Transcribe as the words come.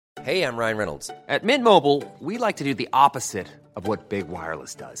Hey, I'm Ryan Reynolds. At Mint Mobile, we like to do the opposite of what Big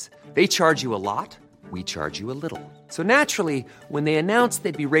Wireless does. They charge you a lot, we charge you a little. So naturally, when they announced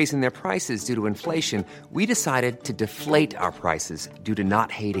they'd be raising their prices due to inflation, we decided to deflate our prices due to not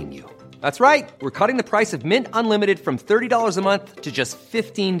hating you. That's right. We're cutting the price of Mint Unlimited from $30 a month to just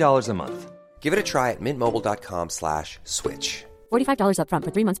 $15 a month. Give it a try at mintmobile.com/switch. $45 up front for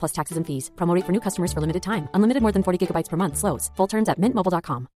 3 months plus taxes and fees. Promo rate for new customers for limited time. Unlimited more than 40 gigabytes per month. Slows full terms at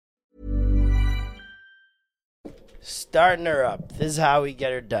mintmobile.com. Starting her up. This is how we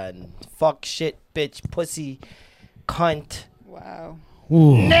get her done. Fuck, shit, bitch, pussy, cunt, Wow.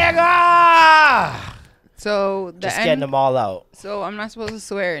 nigga! So the Just getting them all out. So I'm not supposed to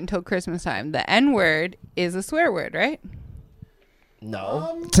swear until Christmas time. The N word is a swear word, right?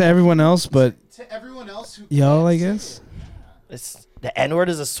 No. To everyone else, but To everyone else who y'all, I guess. It's, the N-word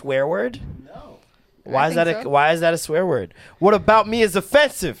is a swear word? No. Why is that think so. why is that a swear word? What about me is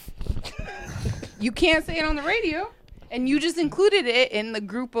offensive? You can't say it on the radio. And you just included it in the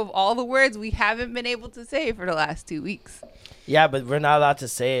group of all the words we haven't been able to say for the last 2 weeks. Yeah, but we're not allowed to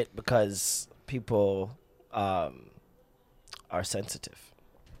say it because people are sensitive.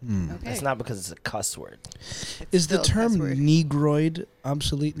 Okay. It's not because it's a cuss word. Is the still a cuss term word. negroid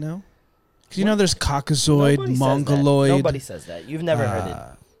obsolete now? Because you know there's Caucasoid, Nobody says that. Mongoloid. Nobody says that. You've never heard it.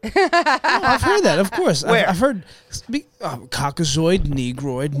 No, I've heard that, of course. Where? I've heard Caucasoid,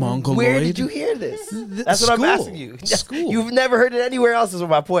 Negroid, Mongoloid. Where did you hear this? That's what I'm School. asking you. School. You've never heard it anywhere else is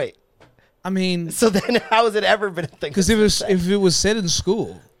my point. I mean, So then how has it ever been a thing? because if it was said in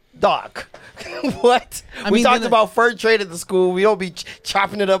school, Doc, what? I We mean, talked then- about fur trade at the school. We don't be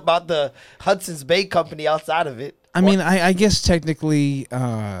chopping it up about the Hudson's Bay Company outside of it. I mean, I guess technically,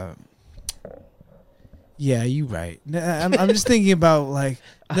 yeah, you're right. I'm just thinking about like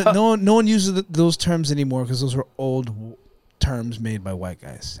no one uses those terms anymore because those are old terms made by white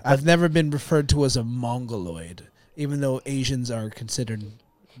guys. I've never been referred to as a Mongoloid, even though Asians are considered.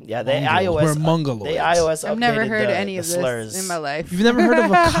 Yeah, they Mongols. iOS. We're Mongoloids. They iOS. I've never updated heard the, any the of this slurs. in my life. You've never heard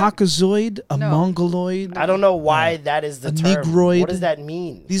of a Caucasoid, a No. Mongoloid? I don't know why that is the a term. Negroid. What does that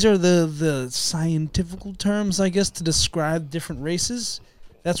mean? These are the scientific terms, I guess, to describe different races.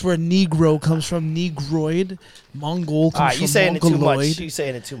 That's where Negro comes from. Negroid, Mongol comes All right, from you saying it too much. Mongoloid. You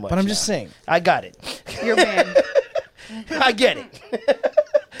saying it too much. But I'm just now. saying. I got it. You're banned. I get it.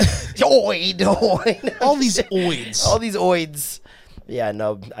 Oid. All these oids. All these oids. Yeah,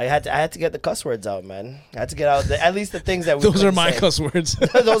 no, I had to get the cuss words out, man. I had to get out at least the things that we Those are couldn't my say. cuss words.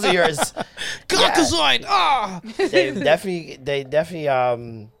 Those are yours. Caucasoid. Ah. They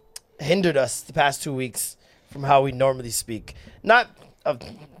definitely hindered us the past 2 weeks from how we normally speak. Not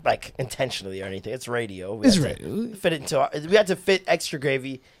like intentionally or anything. It's radio. We It's had to radio. Fit it into we had to fit Extra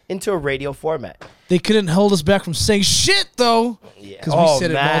Gravy into a radio format. They couldn't hold us back from saying shit though, Yeah. because we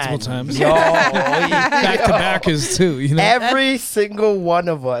said it multiple times. Yo, Back to back is too. You know, every single one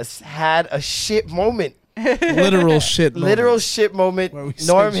of us had a shit moment. literal shit. Literal moments. shit moment. Where we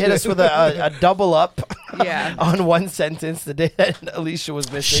Norm say hit shit. us with a double up Yeah. on one sentence the day that Alicia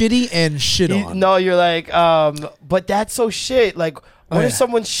was missing. Shitty and shit on. No, you're like, but that's so shit. Like, what Oh, if yeah.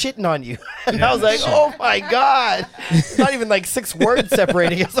 someone's shitting on you? And I was like, oh my God. It's not even like 6 words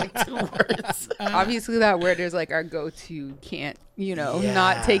separating. It's like 2 words. Obviously, that word is like our go-to. Can't, Yeah.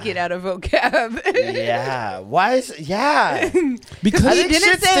 not take it out of vocab. Yeah. Why is, yeah. Because I think didn't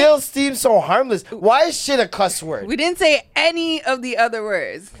shit say- still seems so harmless. Why is shit a cuss word? We didn't say any of the other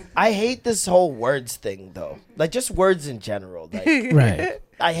words. I hate this whole words thing, though. Like, just words in general. Like, right.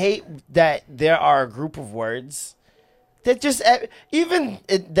 I hate that there are a group of words that just even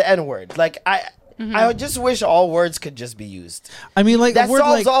the N word. Like I just wish all words could just be used. I mean, like That a word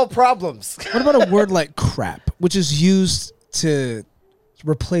solves like all problems. what about a word like crap, which is used to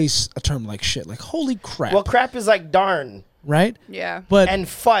replace a term like shit, like holy crap, Well, crap is like darn right? Yeah. But and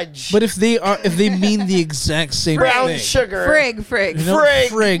fudge. but if they mean the exact same brown thing, sugar. Frig. you know,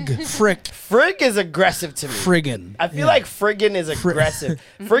 Frig. frick, Frig is aggressive to me. friggin. I feel like friggin is aggressive.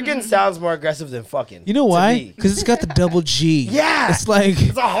 Friggin sounds more aggressive than fucking. You know to why? me. Because it's got the double G. Yeah. it's like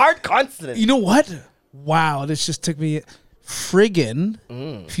It's a hard consonant. you know what? Wow, this just took me. Friggin.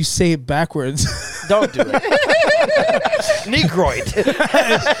 If you say it backwards, Don't do it. Negroid.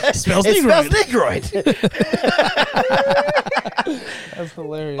 spells It spells negroid. Negroid. That's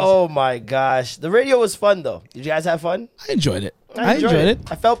hilarious. Oh my gosh. The radio was fun though. Did you guys have fun? I enjoyed it. I enjoyed it.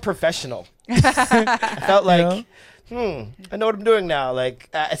 I felt professional. I felt like, I know what I'm doing now. Like,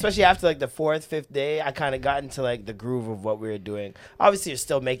 especially after like the 4th, 5th day, I kind of got into like the groove of what we were doing. Obviously, you're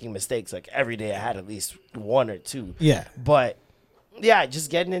still making mistakes. Like every day, I had at least 1 or 2. Yeah. But yeah, just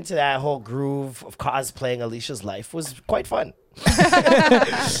getting into that whole groove of cosplaying Alicia's life was quite fun.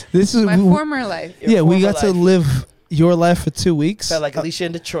 This is My former life. Your we former got to life. live your life for 2 weeks. Felt like Alicia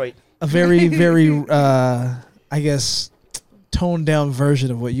in Detroit. A very, very, I guess, toned down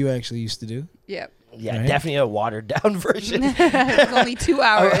version of what you actually used to do. Yep. Yeah, Right. definitely a watered down version. It's only 2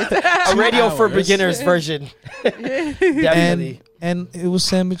 hours. A radio for hours. beginners version. Definitely. And it was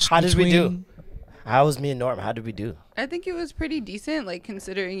sandwiched How did we do? between- How was me and Norm? How did we do? I think it was pretty decent, like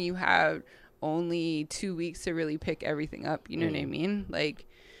considering you have only 2 weeks to really pick everything up. You know what I mean? Like,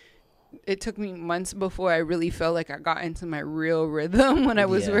 it took me months before I really felt like I got into my real rhythm when I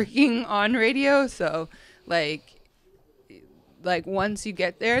was Yeah. working on radio. So, like once you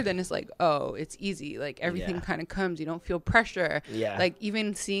get there, then it's like, oh, it's easy. Like everything Yeah. kind of comes. You don't feel pressure. Yeah. Like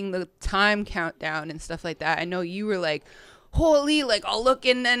even seeing the time countdown and stuff like that. I know you were like, holy, like I'll look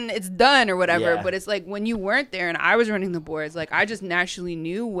and then it's done or whatever. Yeah. But it's like when you weren't there and I was running the boards, like I just naturally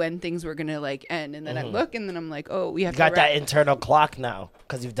knew when things were gonna like end. And then I look and then I'm like, oh, we have You got to that wrap. internal clock now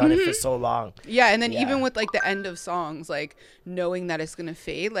because you've done it for so long. Yeah, and then Yeah. even with like the end of songs, like knowing that it's gonna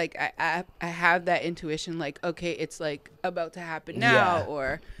fade, like I have that intuition, like okay, it's like about to happen now, Yeah.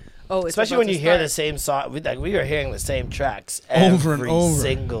 or oh, it's Especially about when to you hear start. the same song. We were hearing the same tracks Over and every over.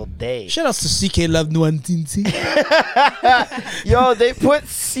 single day. Shout outs to CK Love Nuantinti. Yo, they put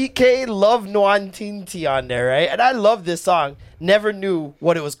CK Love Nuantinti on there, right? And I love this song. Never knew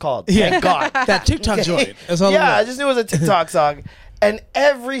what it was called. Thank God. That TikTok joint. That's all Yeah, I it was. just knew it was a TikTok song. And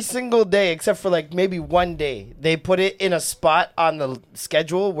every single day, except for like maybe one day, they put it in a spot on the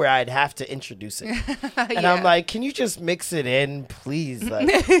schedule where I'd have to introduce it. And I'm Yeah. like, can you just mix it in, please?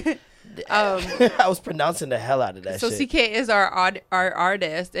 Like, I was pronouncing the hell out of that So shit. CK is our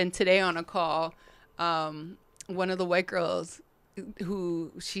artist, and today on a call, one of the white girls,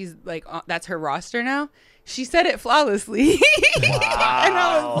 who she's like, that's her roster now. She said it flawlessly, and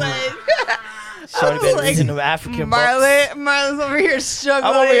I was like, Shorty been like, reading them African books. Marlon's over here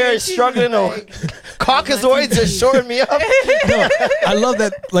struggling. I'm over here She's struggling. like, Caucasoids are showing me up. No, I love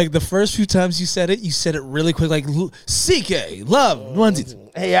that. Like the first few times you said it really quick. Like CK Love Nuantinti.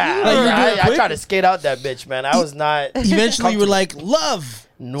 Yeah, Like, you were doing I quick? tried to skate out that bitch, man. I was not. Eventually, you were like Love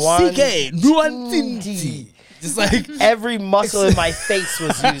CK Nuantinti. Just like Every muscle in my face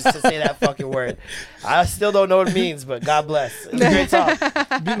was used to say that fucking word. I still don't know what it means, but God bless. It's a great song.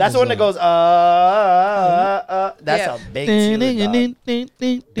 That's the one that goes, That's Yeah. a big tune,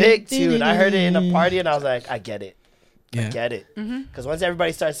 dog. Big tune. I heard it in a party and I was like, I get it. I get it. Because once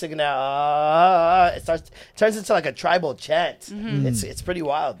everybody starts singing that, it turns into like a tribal chant. It's pretty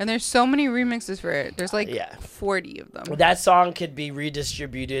wild. And there's so many remixes for it. There's like Yeah. 40 of them. That song could be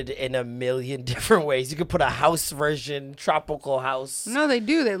redistributed in a million different ways. You could put a house version, tropical house. No, they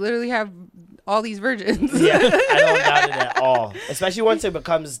do. They literally have all these versions. Yeah, I don't doubt it at all. Especially once it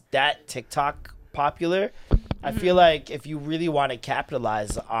becomes that TikTok popular. I feel like if you really want to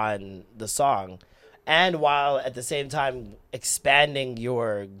capitalize on the song, and while at the same time expanding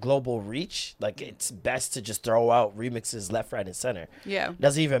your global reach, like it's best to just throw out remixes left, right, and center. Yeah.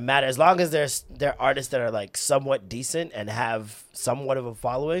 Doesn't even matter as long as they're artists that are like somewhat decent and have somewhat of a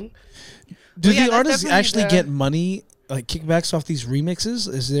following. do Well, yeah, the that's artists definitely actually the- get money, like kickbacks off these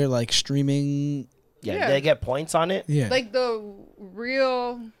remixes? Is there like streaming? Yeah, Yeah. they get points on it. Yeah. Like the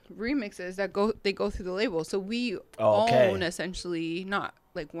real remixes that go through the label. So we Oh, okay. own essentially not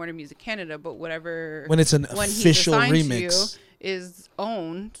like Warner Music Canada, but whatever When it's an he's official assigned remix. to is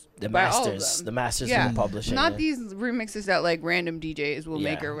owned The by all of masters, them. the masters Yeah. of the publishing. Not yeah. these remixes that like random DJs will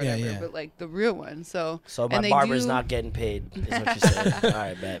make Yeah. or Yeah, whatever, yeah. but like the real ones. So So and my they barber's do- not getting paid, is what you're saying. All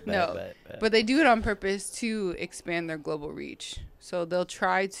right, bet. No, but they do it on purpose to expand their global reach. So they'll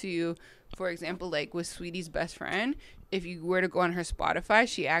try to, for example, like with Sweetie's Best Friend, if you were to go on her Spotify,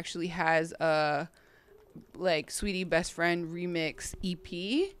 she actually has a like Sweetie Best Friend remix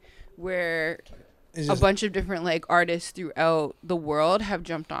EP where It's a just- bunch of different like artists throughout the world have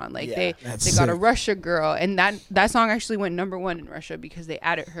jumped on. Like Yeah. they That's got a sick. Russia girl, and that song actually went #1 in Russia because they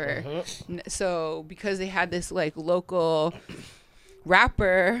added her. So because they had this like local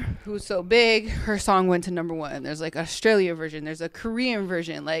rapper who's so big, her song went to #1. There's like Australia version, there's a Korean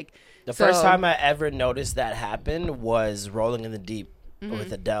version. Like The first time I ever noticed that happen was Rolling in the Deep Mm-hmm.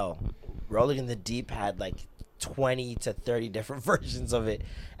 with Adele. Rolling in the Deep had like 20 to 30 different versions of it,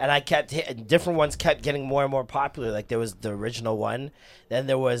 and I kept different ones kept getting more and more popular. Like there was the original one, then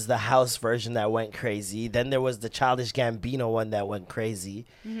there was the house version that went crazy, then there was the Childish Gambino one that went crazy,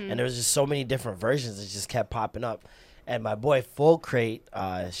 and there was just so many different versions that just kept popping up. And my boy Full Crate,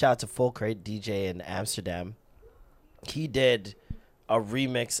 shout out to Full Crate DJ in Amsterdam, he did a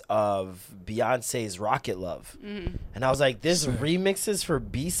remix of Beyonce's Rocket Love. And I was like, this remixes for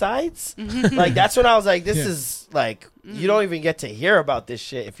B-sides? Like, that's when I was like, this is like, you don't even get to hear about this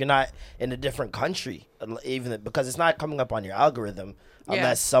shit if you're not in a different country, even because it's not coming up on your algorithm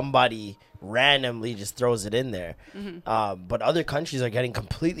unless somebody randomly just throws it in there. But other countries are getting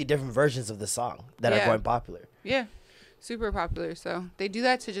completely different versions of the song that are going popular. Yeah. Super popular. So they do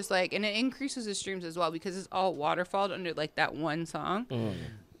that to just like, and it increases the streams as well because it's all waterfalled under like that one song.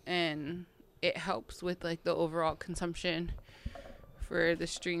 And it helps with like the overall consumption for the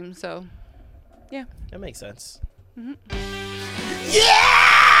stream. So yeah. That makes sense.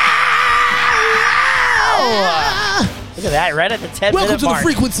 Look at that, right at the 10 Welcome minute to mark. the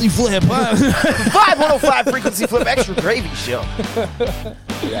Frequency Flip. 5105 Frequency Flip Extra Gravy Show.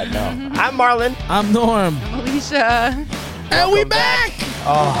 Yeah, no. I'm Marlon. I'm Norm. Alicia. And we back.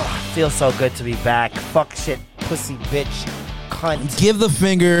 Oh, feels so good to be back. Fuck shit, pussy, bitch, cunt. Give the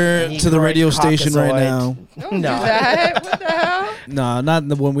finger to the radio station right now. Don't do that. What the hell? No, not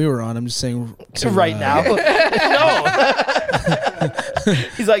the one we were on. I'm just saying Right now. No.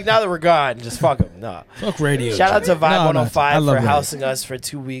 He's like, now that we're gone, just fuck him. No. Fuck radio. Shout out to Vibe No, 105 I love for radio. housing us for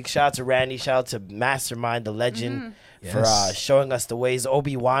 2 weeks. Shout out to Randy. Shout out to Mastermind, the legend, for showing us the ways.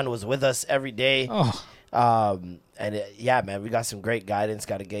 Obi-Wan was with us every day. Yeah, man, we got some great guidance.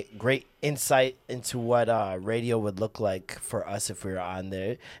 Got a great insight into what radio would look like for us if we were on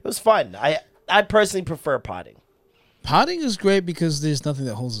there. It was fun. I personally prefer potting. Potting is great because there's nothing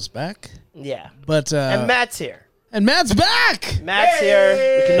that holds us back. Yeah. But And Matt's here. And Matt's back. Matt's here.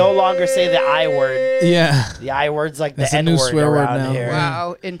 We can no longer say the I word. Yeah. The I word's like That's the a N new word swear word around now. here.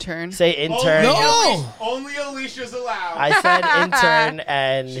 Wow, intern. Say intern. No. Only Alicia's allowed. I said intern,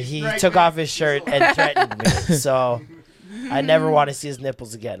 and he took off his shirt and threatened me. So I never want to see his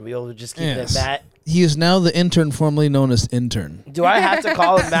nipples again. We will just keep it Matt. He is now the intern formerly known as intern. Do I have to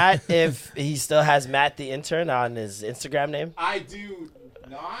call him Matt if he still has Matt the intern on his Instagram name I do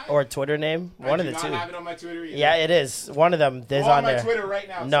not. or Twitter name? One of the I two. do not have it on my Twitter either. Yeah, it is. One of them. There's Go on on my there. Twitter right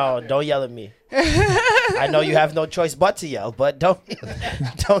now. No, don't yell at me. I know you have no choice but to yell, but don't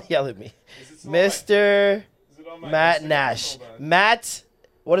yell at me. Mr. Matt Instagram? Nash. Hold on. Matt,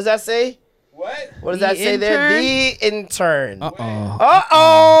 what does that say? What? What does The that say there? intern? The intern. Uh-oh.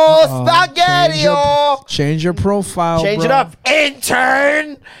 Uh-oh, spaghetti-o. Change your profile, Change bro. it up.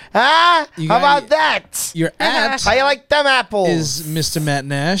 Intern. Huh? You How got about that? Your at How you like them apples? is Mr. Matt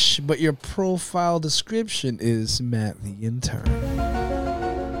Nash, but your profile description is Matt the intern.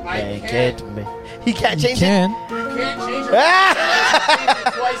 I Make can't. it me. He can't change You can. You can't change it. Ah! Change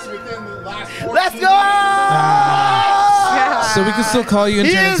it twice within the last 14 Let's go! So we can still call you He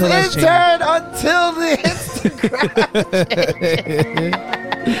intern is until that's changed. intern until the Instagram.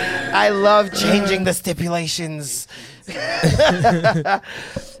 I love changing the stipulations.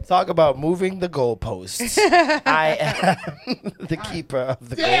 Talk about moving the goalposts. I am the keeper of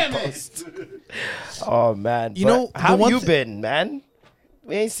the goalposts. Oh man! You But know, the how one you thi- been, man?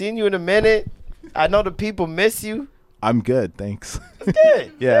 We ain't seen you in a minute. I know the people miss you. I'm good, thanks. It's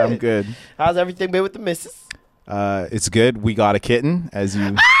good. Yeah, I'm good. How's everything been with the missus? It's good. We got a kitten, as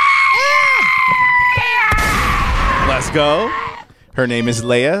you. Let's go. Her name is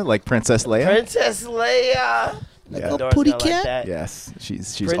Leia, like Princess Leia. Princess Leia. Yeah. Adore putty her cat? that. Yes,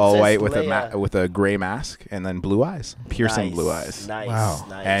 she's Princess all white with Leia. with a gray mask and then blue eyes, piercing Nice, blue eyes. Nice. Wow.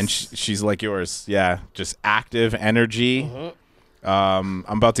 Nice. And she's like yours. Yeah, just active energy. Mm-hmm. I'm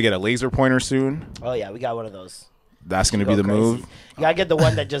about to get a laser pointer soon. Oh yeah, we got one of those. That's gonna Go be the crazy. move. You gotta get the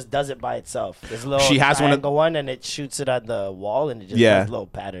one that just does it by itself. There's a little She has one of- one and it shoots it on the wall and it just Yeah. does little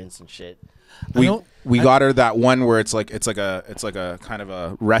patterns and shit. We got her that one where it's like a kind of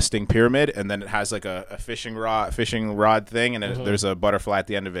a resting pyramid, and then it has like a fishing rod thing, and there's a butterfly at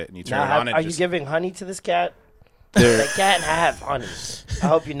the end of it, and you turn Now, it on. And are you just, giving honey to this cat? there- The cat have honey. I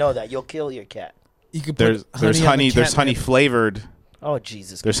hope you know that. You'll kill your cat. You can put there's honey on the there's honey catnip. flavored. Oh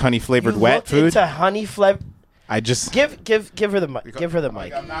Jesus! There's honey flavored You wet looked food. into honey flavor. I just Give her the mic. Give her the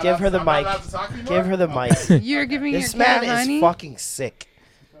mic. I'm not Give her the I'm not mic. allowed to talk anymore? Give her the mic. You're giving This your man cat honey? is fucking sick.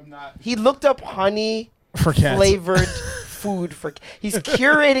 I'm not. He looked up honey for cats. flavored food for. He's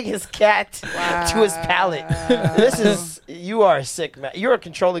curating his cat to his palate. This is you are sick, man. You're a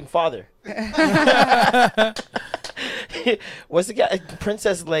controlling father. What's the guy?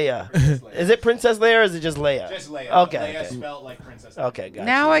 Princess Leia. Is it Princess Leia or is it just Leia? Just Leia. Okay. Leia Okay. spelled like princess. Okay. Gotcha.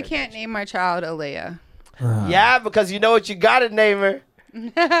 Now I can't name my child Alea. Yeah, because you know what you gotta name her.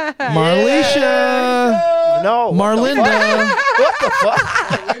 Marlisha. No. Marlinda. What the fuck?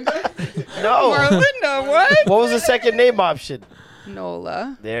 No. Marlinda, what? What was the second name option?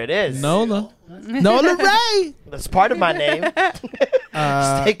 Nola. There it is. Nola. Nola Ray. That's part of my name.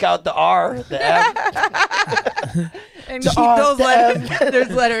 Just take out the R, the M. And The keep R, those the letters. M. There's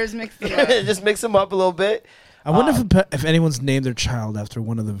letters mixed up. Just mix them up a little bit. I wonder if anyone's named their child after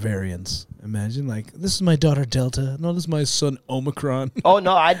one of the variants. Imagine, like, this is my daughter Delta. No, this is my son Omicron. Oh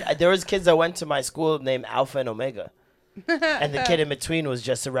no, there was kids that went to my school named Alpha and Omega, and the kid in between was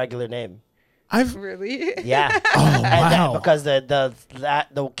just a regular name. Really? Yeah. Oh, And wow. because the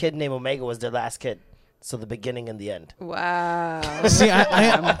kid named Omega was their last kid, so the beginning and the end. Wow. See,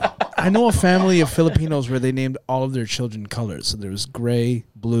 I know a family of Filipinos where they named all of their children colors. So there was gray,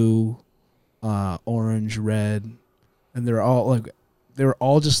 blue, orange, red, and they were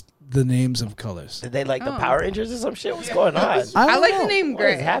all just the names of colors. Did they like the Power Rangers or some shit? What's going on? I like don't the know. name What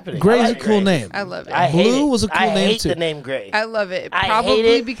is Gray. happening? Gray I is a like cool Gray. name. I love it. I hate Blue it. was a cool I name hate too. the name Gray. I love it. I Probably hate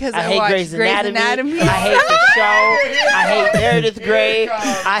it. because I I hate watched Grey's Grey's Anatomy. Anatomy. I hate the show. I hate Meredith Grey.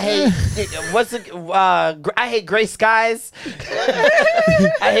 I hate I hate Gray Skies.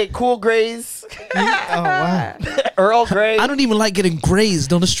 I hate Cool Grays. Oh wow! Earl Grey. I don't even like getting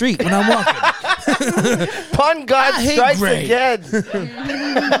grazed on the street when I'm walking. Pun God I hate strikes Gray. again.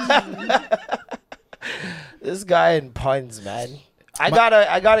 This guy in puns, man. I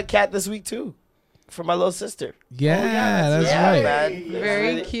got a cat this week too, for my little sister. Yeah, that's Yeah, right. man. It was Very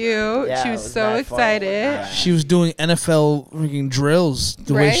really- cute. Yeah, She it was was so mad fun. excited. Yeah. She was doing NFL freaking drills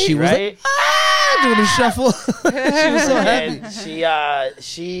the way Right? she was like, Right? doing a shuffle. She was so happy.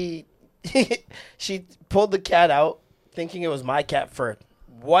 And she pulled the cat out, thinking it was my cat for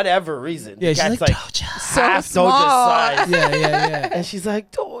whatever reason. Yeah, The she's cat's like, Doja. half small. Doja size. Yeah, yeah. And she's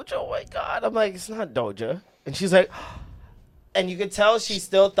like, Doja, oh my God. I'm like, it's not Doja. And she's like, and you could tell she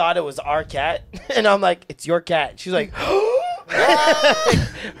still thought it was our cat. And I'm like, it's your cat. She's like,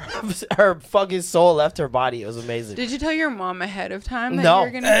 her fucking soul left her body. It was amazing. Did you tell your mom ahead of time that No. you were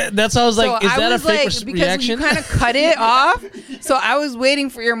gonna? That's how I was like, So is I that a was fake like, because reaction? you kind of cut it off. So I was waiting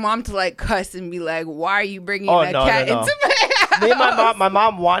for your mom to like cuss and be like, "Why are you bringing Oh, that no, cat no, no. into my house?" Me and my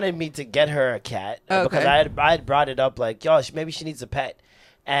mom wanted me to get her a cat because Okay. I had brought it up like, yo, maybe she needs a pet.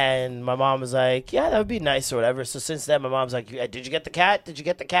 And my mom was like, yeah, that would be nice or whatever. So since then, my mom's like, did you get the cat? Did you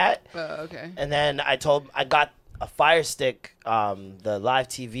get the cat? Okay. And then I got a Fire Stick, the live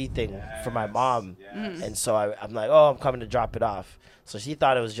TV thing for my mom. And so I'm like, oh, I'm coming to drop it off. So she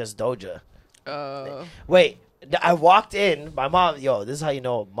thought it was just Doja. Wait, I walked in. My mom, this is how you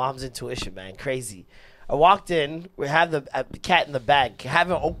know mom's intuition, man. Crazy. I walked in. We have the cat in the bag.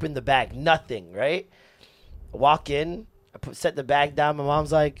 Haven't opened the bag. Nothing, right? I walk in. Set the bag down. My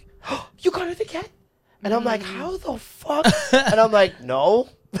mom's like, oh, you got her the cat? And I'm like, how the fuck? And I'm like, no.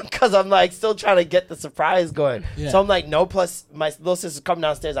 Because I'm like still trying to get the surprise going. Yeah. So I'm like, no. Plus, my little sister's coming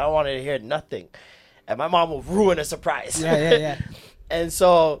downstairs. I don't want her to hear nothing. And my mom will ruin a surprise. Yeah. And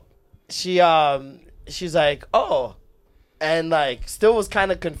so she's like, oh. And like still was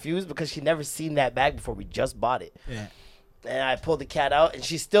kind of confused because she never seen that bag before. We just bought it. Yeah. And I pulled the cat out and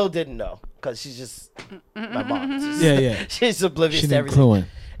she still didn't know because she's just my mom. Yeah. She's oblivious She to didn't everything. clue in.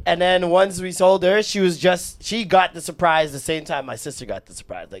 And then once we sold her, she got the surprise the same time my sister got the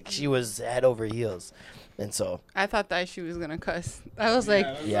surprise. Like she was head over heels. And so I thought that she was gonna cuss. I was like,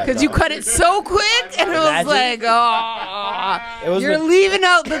 Yeah, because no. you cut it so quick, and it was Imagine. like, oh, it was you're Med- leaving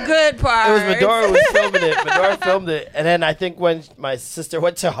out the good part. it was Medora was filming it. Medora filmed it. And then I think when my sister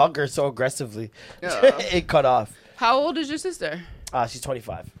went to hug her so aggressively, it cut off. How old is your sister? She's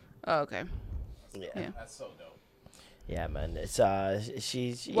 25. Oh, okay. Yeah. That's so dope. Yeah, man. It's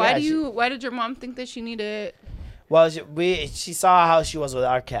she. Why yeah, Why did your mom think that she needed? Well, she saw how she was with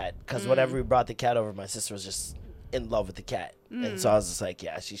our cat because whenever we brought the cat over, my sister was just in love with the cat, and so I was just like,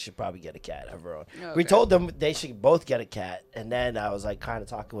 yeah, she should probably get a cat of her own. Okay. We told them they should both get a cat, and then I was like kind of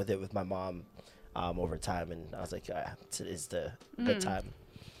talking with my mom over time, and I was like, yeah, it's the good time.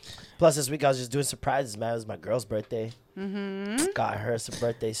 Plus, this week I was just doing surprises, man. It was my girl's birthday. Got her some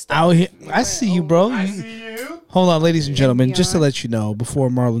birthday stuff. Out here, I see you, bro. you. Hold on, ladies and gentlemen, just to let you know, before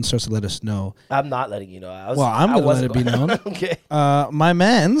Marlon starts to let us know, I'm not letting you know. I'm gonna let it be known. Okay. My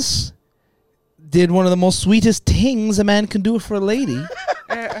man's did one of the most sweetest things a man can do for a lady,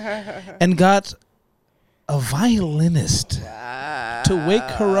 and got a violinist to wake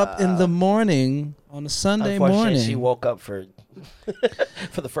her up in the morning on a Sunday Unfortunately, morning. she woke up for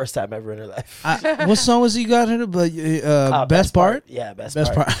the first time ever in her life. What song was you got her? Best part. Yeah, best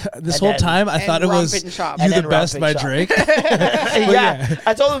Best part. part. This And whole then- time I and thought it was Romp and Shop. "You And the then Best" Romp by and Shop. Drake. Yeah,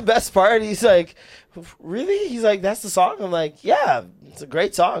 I told him best part. He's like, really? He's like, that's the song? I'm like, yeah, it's a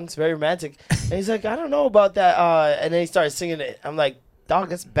great song. It's very romantic. And he's like, I don't know about that. And then he started singing it. I'm like, dog,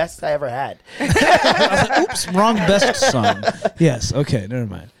 that's the best I ever had. Oops, wrong best song. Yes, okay, never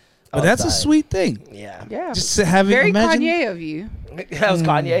mind. But that's a outside. sweet thing. Yeah. Yeah. Just having Very imagine. Kanye of you. That was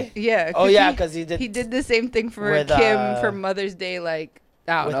Kanye. Yeah. Oh, yeah, 'cause he did- He did the same thing for with, Kim for Mother's Day, like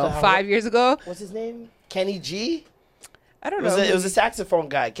I don't with know, the- 5 years ago. What's his name? Kenny G. I don't It know. was, it was a saxophone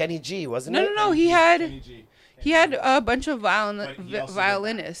guy, Kenny G, wasn't no, it? no, no. He had a bunch of he also did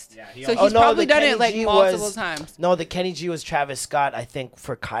violinists. that. Yeah, he So also- he's probably the done Kenny it like G multiple was- times. No, the Kenny G was Travis Scott, I think,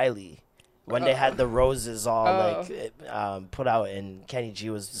 for Kylie. When they had the roses all put out, and Kenny G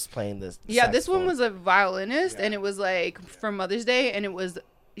was just playing this. Yeah, this one saxophone. was a violinist, and it was like for Mother's Day, and it was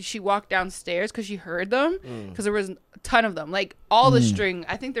she walked downstairs because she heard them because there was a ton of them, like all the string.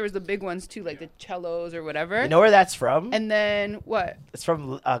 I think there was the big ones too, like the cellos or whatever. You know where that's from? And then what? It's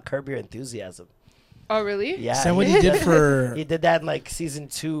from Curb Your Enthusiasm. Oh, really? Yeah, Is that what he did for? He did that in like season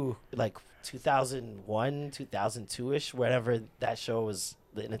 2, like 2001, 2002ish, whenever that show was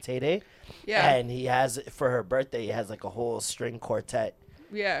in its heyday. Yeah. And he has, for her birthday, he has like a whole string quartet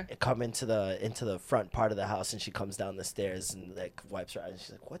Yeah. come into the front part of the house, and she comes down the stairs and like wipes her eyes.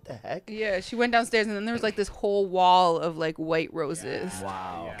 She's like, "What the heck?" Yeah, she went downstairs, and then there was like this whole wall of like white roses.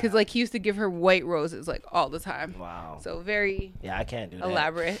 Wow. Because like he used to give her white roses like all the time. Wow. So very Yeah, I can't do that.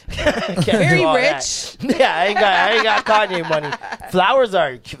 elaborate. Can't do Very all rich. that. Yeah, I ain't got Kanye money. Flowers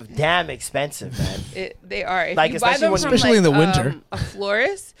are damn expensive, man. They are. If Like, you buy especially them when- from Especially in like, the winter. a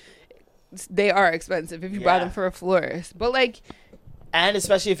florist, they are expensive if you buy Yeah. them for a florist. But like, And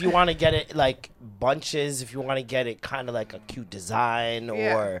especially if you want to get it like bunches, if you want to get it kind of like a cute design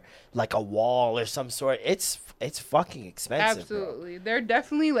Yeah. or like a wall or some sort, it's fucking expensive. bro. absolutely, they're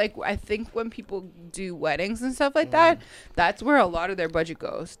definitely like. I think when people do weddings and stuff like that, that's where a lot of their budget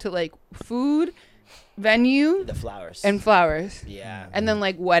goes to like food, venue, The flowers. and flowers. yeah. And then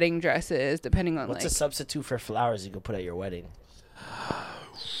like wedding dresses, depending on What's a like. substitute for flowers you could put at your wedding?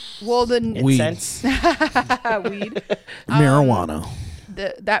 Well, the Weed. Incense? weed, Marijuana.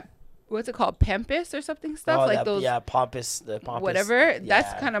 that what's it called, pampas or something stuff like that- those. Yeah, the pompous. Whatever,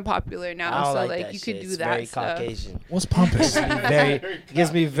 that's Yeah. kind of popular I now. don't So like like that you shit. could do It's that very stuff. Caucasian. What's pompous?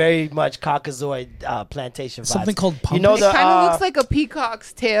 Gives me very much Caucasoid plantation vibes. Something called You know pompous? It the kind of looks like a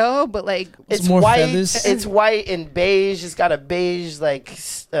peacock's tail, but like it's more white. feathers? It's white and beige. It's got a beige like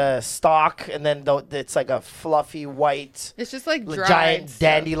stalk, and then it's like a fluffy white it's just like dried giant stuff.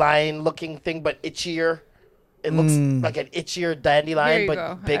 dandelion looking thing, but itchier. It looks like an itchier Here dandelion, you but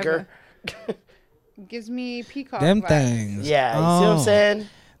go. bigger. Gives me peacock. Them vibes. things. Yeah, you see what I'm Oh. saying?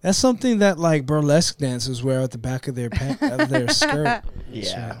 That's something that like burlesque dancers wear at the back of their of their skirt.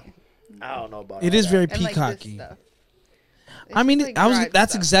 Yeah. I don't know about It all is that. very And, like, this peacocky. stuff. It's I mean, just, like, I was. dried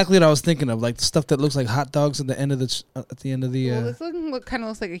That's stuff. exactly what I was thinking of, like the stuff that looks like hot dogs at the end of the at the end of the. Well, this kind of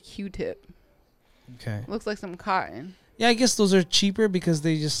looks like a Q-tip. Okay. Looks like some cotton. Yeah, I guess those are cheaper because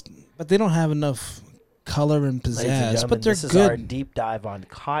but they don't have enough color and Ladies and pizzazz, gentlemen, but they're this is our good. deep dive on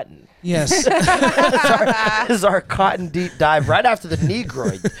cotton. Yes. This is our cotton deep dive right after the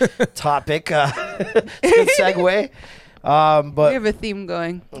Negroid topic. Good segue. We But have a theme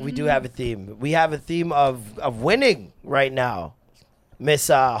going. we do have a theme. We have a theme of winning right now, Miss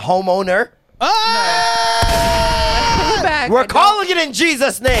Homeowner. Pull it back. We're calling it in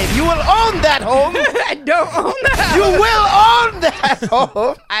Jesus' name. You will own that home. I don't own that. You will own that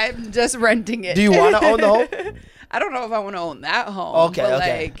home. I'm just renting it. Do you want to own the home? I don't know if I want to own that home. Okay, but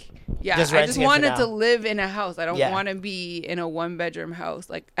okay. Like, yeah, Just I just renting it for wanted now. to live in a house. I don't Yeah. want to be in a one-bedroom house.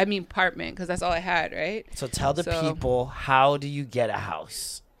 Like, I mean, apartment, because that's all I had, right? So tell the So- people, how do you get a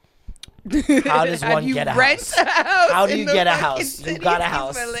house? How does How one do you get a rent house? a house? How do in you the get a fucking house? You city? got a Excuse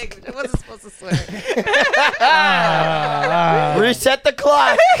house. my language. I wasn't supposed to swear. Reset the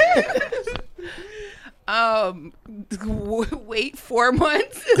clock. Wait 4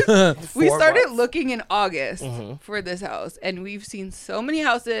 months. We 4 started months. looking in August for this house, and we've seen so many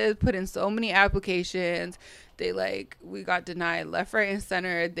houses, put in so many applications. We got denied left, right, and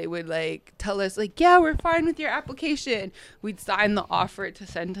center. They would tell us yeah, we're fine with your application. We'd sign the offer to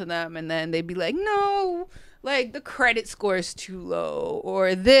send to them, and then they'd be like, no, the credit score is too low,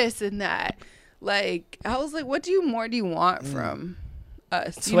 or this and that. I was like, what do you want from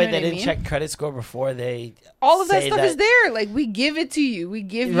us? So You wait, know they what I didn't mean? check credit score before they All of that say stuff is there. We give it to you. We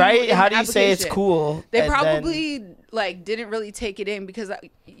give you right? an How do you say it's application. cool? They and then- probably didn't really take it in because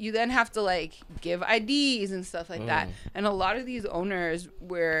you then have to give IDs and stuff like that. And a lot of these owners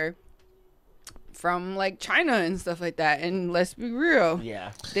were from like China and stuff like that. And let's be real,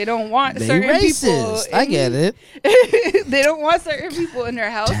 Yeah. they don't want They certain racist. people. I get it. They don't want certain people in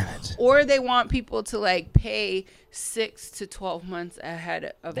their house, Damn it. or they want people to like pay 6 to 12 months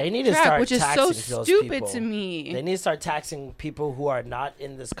ahead of They need the to track, start which is taxing so those stupid people. to me. They need to start taxing people who are not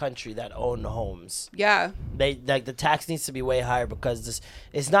in this country that own homes. Yeah, They like the tax needs to be way higher because this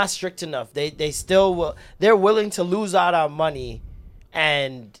it's not strict enough. They still will. They're willing to lose out on money,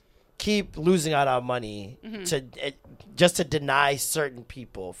 and keep losing out on money just to deny certain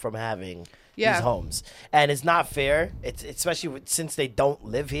people from having Yeah. these homes. And it's not fair. It's especially since they don't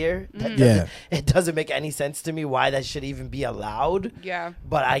live here. That Yeah. doesn't, it doesn't make any sense to me why that should even be allowed. yeah.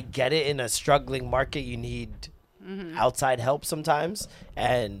 But I get it. In a struggling market, you need outside help sometimes.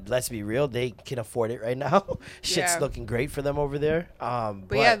 And let's be real, they can afford it right now. Shit's Yeah. looking great for them over there.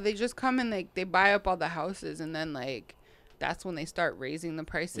 But yeah, they just come and like they buy up all the houses, and then like that's when they start raising the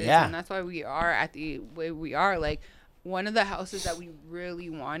prices. Yeah. And that's why we are at the way we are. Like one of the houses that we really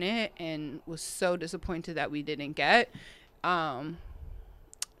wanted and was so disappointed that we didn't get,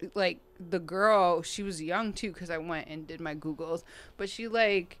 like the girl, she was young too, because I went and did my Googles, but she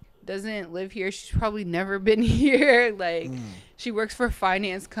like doesn't live here. She's probably never been here. Like she works for a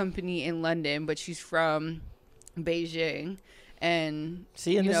finance company in London, but she's from Beijing. And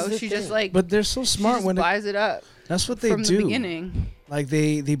See, and you this know, is the she just thing. like But they're so she smart just when it, buys it up that's what they from do. the beginning. Like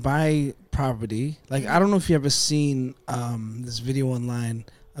they buy property. Like I don't know if you ever seen this video online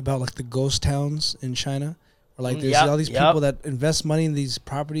about like the ghost towns in China. Or like there's Yep, all these yep. people that invest money in these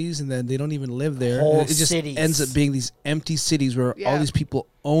properties and then they don't even live there. Whole And it just cities. ends up being these empty cities where all Yeah. these people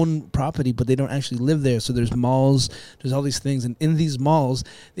own property but they don't actually live there. So there's malls, there's all these things, and in these malls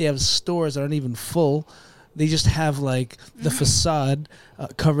they have stores that aren't even full. They just have like the facade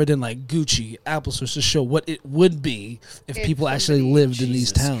covered in like Gucci, Apple stores to show what it would be if If people actually somebody- lived in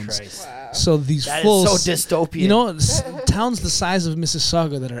these Jesus towns. Christ. So these That is full, so dystopian. You know, towns the size of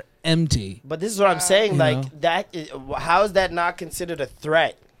Mississauga that are empty. But this is what I'm saying. You Like know? that. How is that not considered a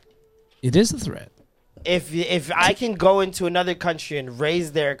threat? It is a threat. If I can go into another country and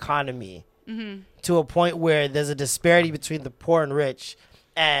raise their economy to a point where there's a disparity between the poor and rich,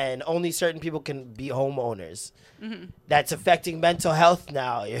 and only certain people can be homeowners, that's affecting mental health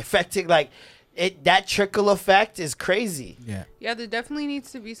now. You're affecting like it. That trickle effect is crazy. Yeah. Yeah, there definitely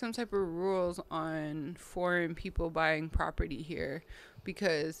needs to be some type of rules on foreign people buying property here,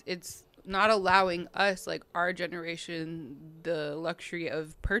 because it's not allowing us, like our generation, the luxury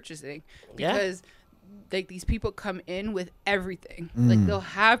of purchasing. Yeah. Because like these people come in with everything. Like they'll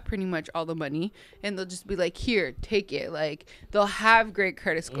have pretty much all the money and they'll just be like, here, take it. Like they'll have great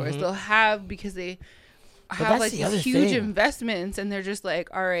credit scores. They'll have, because they have that's like the other these huge thing. investments, and they're just like,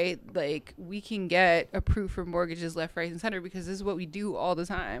 all right, like we can get approved for mortgages left, right, and center because this is what we do all the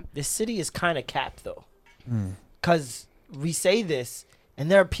time. This city is kind of capped though, because we say this, and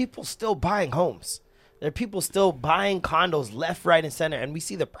there are people still buying homes. There are people still buying condos left, right, and center, and we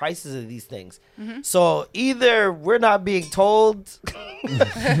see the prices of these things. So either we're not being told,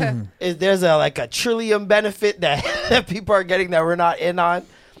 is there's a trillium benefit that, that people are getting that we're not in on.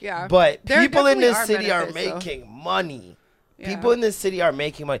 Yeah. But There people in definitely this are city are benefits, though. making money. Yeah. People in this city are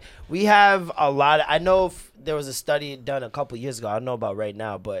making money. We have a lot. I know there was a study done a couple years ago. I don't know about right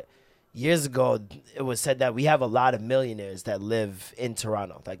now, but years ago it was said that we have a lot of millionaires that live in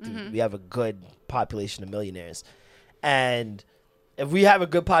Toronto. Like we have a good population of millionaires, and if we have a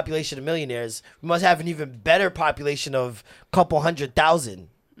good population of millionaires, we must have an even better population of couple 100,000.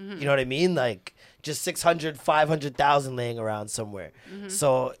 You know what I mean? Like just 600, 500,000 laying around somewhere.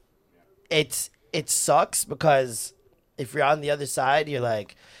 So it sucks because if you're on the other side, you're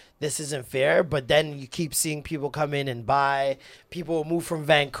like, this isn't fair. But then you keep seeing people come in and buy. People will move from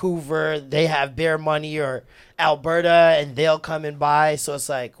Vancouver. They have bare money, or Alberta, and they'll come and buy. So it's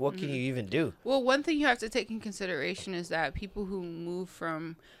like, what can you even do? Well, one thing you have to take in consideration is that people who move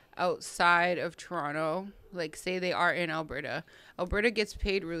from outside of Toronto, like say they are in Alberta gets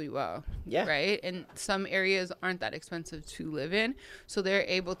paid really well. Yeah. Right? And some areas aren't that expensive to live in. So they're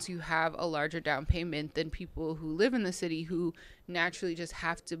able to have a larger down payment than people who live in the city, who naturally just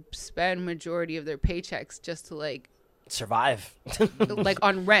have to spend majority of their paychecks just to like Survive.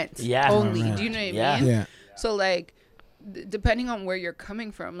 on rent Yeah. only. On rent. Do you know what I Yeah. mean? Yeah. So like depending on where you're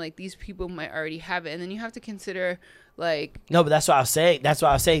coming from, like these people might already have it, and then you have to consider like No, but that's what I was saying. That's what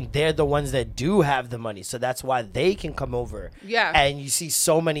I was saying. They're the ones that do have the money, so that's why they can come over. Yeah. And you see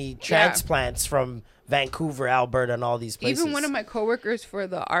so many transplants from Vancouver, Alberta, and all these places. even one of my coworkers for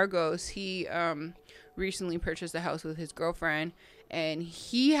the Argos, he recently purchased a house with his girlfriend, and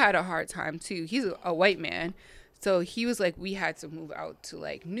he had a hard time too. He's a white man, so he was like, we had to move out to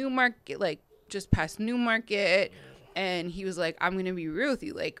like Newmarket, like just past Newmarket, and he was like, I'm gonna be real with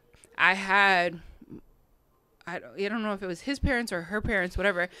you. Like, I don't know if it was his parents or her parents,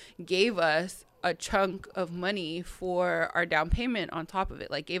 whatever, gave us a chunk of money for our down payment on top of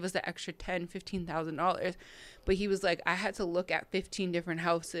it, like gave us the extra $10,000-$15,000. But he was like, I had to look at 15 different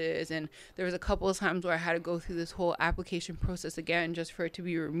houses, and there was a couple of times where I had to go through this whole application process again just for it to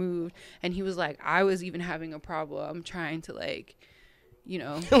be removed. And he was like, I was even having a problem trying to, like, you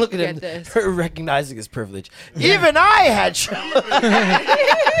know, Look at get him this. recognizing his privilege. Even I had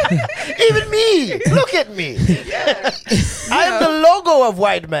even me. Look at me. I am the logo of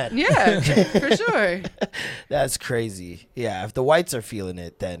white men. Yeah, for sure. That's crazy. Yeah, if the whites are feeling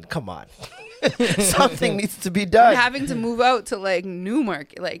it, then come on. Something needs to be done. And having to move out to like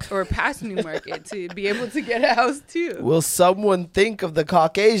Newmarket, like, or past Newmarket to be able to get a house too. Will someone think of the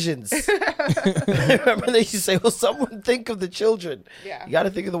Caucasians? Remember they used to say, will someone think of the children? Yeah. You got to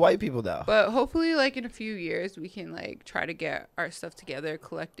think of the white people now. But hopefully, like, in a few years, we can, like, try to get our stuff together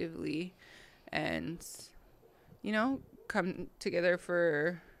collectively and, you know, come together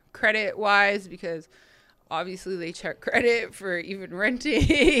for credit-wise, because obviously they check credit for even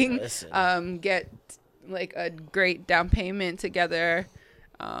renting. Listen. Get, like, a great down payment together.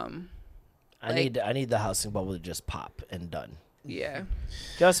 I like- need the housing bubble to just pop and done. Yeah.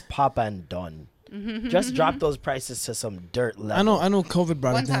 Just pop and done. Just drop those prices to some dirt level. I know COVID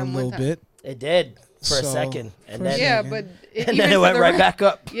brought One it down time, a one little time. bit. It did for a So, second, and for a then Yeah, second. but and then it went right back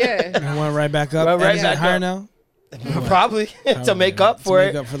up. Yeah. I went right back up. Went right And is it back higher up. now? Probably to make up To for make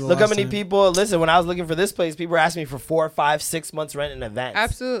it. up for the Look how lost many time. people. Listen, when I was looking for this place, people were asking me for 4, 5, 6 months rent in advance.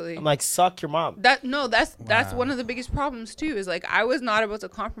 Absolutely. I'm like, suck your mom. That's one of the biggest problems too, is like I was not able to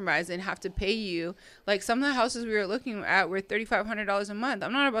compromise and have to pay you. Like, some of the houses we were looking at were $3,500 a month.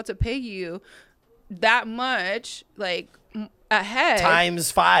 I'm not about to pay you that much, like, ahead.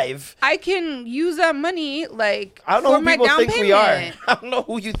 Times 5. I can use that money, like, I don't know for who my people down think payment. we are. I don't know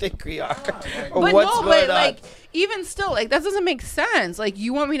who you think we are. Or But what's no, going but on. like, even still, like, that doesn't make sense. Like,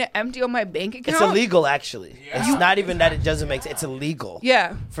 you want me to empty out my bank account? It's illegal, actually. It's not even that it doesn't make sense. It's illegal.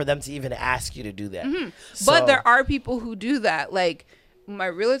 Yeah. For them to even ask you to do that. But So- there are people who do that. Like, my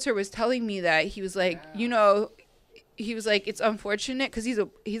realtor was telling me that he was like, you know, he was like, it's unfortunate because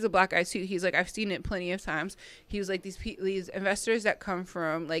he's a black guy too. He's like, I've seen it plenty of times. He was like, these investors that come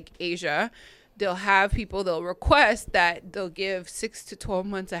from like Asia, they'll have people, they'll request that they'll give 6 to 12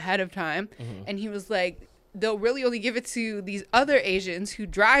 months ahead of time. And he was like, they'll really only give it to these other Asians who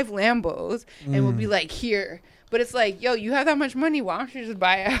drive Lambos and will be like, here. But it's like, yo, you have that much money. Why don't you just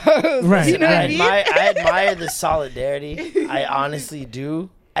buy a house? Right. You know what I mean? I admire the solidarity. I honestly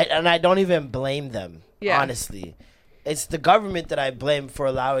do. And I don't even blame them, Yeah. honestly. It's the government that I blame for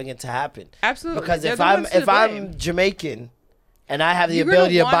allowing it to happen. Absolutely. Because They're if the ones to blame. I'm Jamaican and I have the You're gonna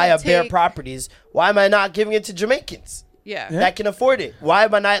ability to buy wanna a bare take- properties, why am I not giving it to Jamaicans Yeah. that can afford it? Why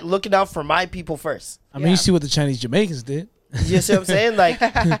am I not looking out for my people first? I mean, you see what the Chinese Jamaicans did. You see what I'm saying? Like,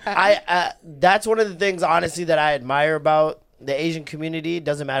 that's one of the things, honestly, that I admire about the Asian community. It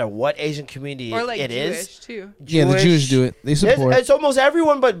doesn't matter what Asian community Or like it Jewish is. too. Yeah, the Jews do it. They support. It's almost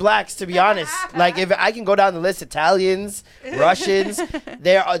everyone but blacks, to be honest. Like, if I can go down the list, Italians, Russians,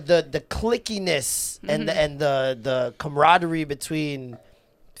 there are the clickiness and the camaraderie between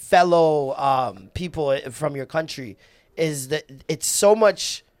fellow people from your country is that it's so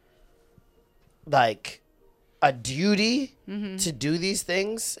much like a duty to do these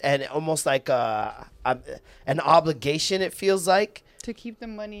things, and almost like an obligation. It feels like. To keep the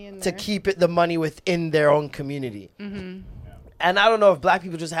money in To there. keep the money within their own community. And I don't know if black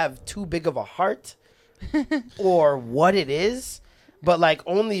people just have too big of a heart or what it is, but like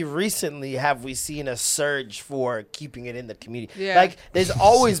only recently have we seen a surge for keeping it in the community. Yeah. Like there's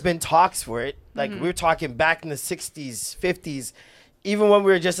always been talks for it. Like we were talking back in the 60s, 50s, even when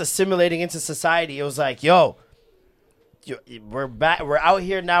we were just assimilating into society, it was like, yo, we're back, we're out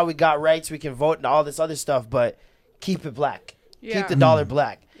here now, we got rights, we can vote and all this other stuff, but keep it black. Yeah. Keep the dollar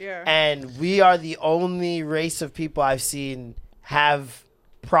black. Yeah. And we are the only race of people I've seen have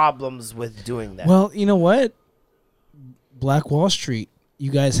problems with doing that. Well, you know what? Black Wall Street. You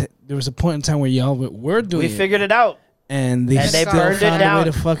guys, there was a point in time where y'all were doing we figured it out. and they and they still burned it found a way down.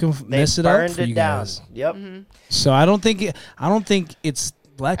 to fucking They mess it up burned for it you down. guys. Yep. So I don't think it's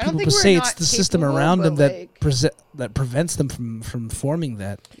black I don't people think per we're se. It's not the system capable, around them but, that like- prevents them from forming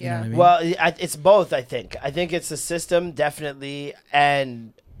that. You know Yeah. what I mean? Well, it's both, I think. I think it's the system, definitely,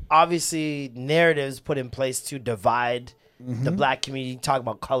 and obviously narratives put in place to divide the black community. Talk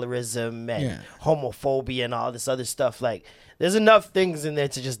about colorism and Yeah. homophobia and all this other stuff. Like, there's enough things in there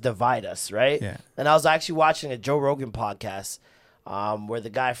to just divide us, right? Yeah. And I was actually watching a Joe Rogan podcast where the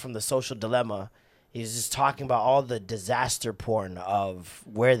guy from The Social Dilemma, he's just talking about all the disaster porn of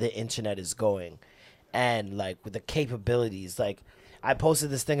where the internet is going, and like with the capabilities. Like, I posted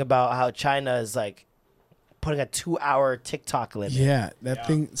this thing about how China is like putting a 2-hour TikTok limit. Yeah, that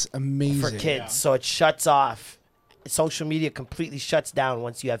thing's amazing. For kids, so it shuts off. Social media completely shuts down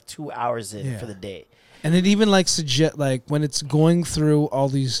once you have 2 hours in for the day. And it even like suggest like when it's going through all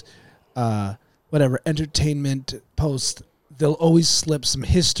these whatever entertainment posts, they'll always slip some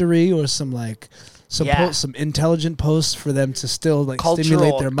history or some like some intelligent posts for them to still like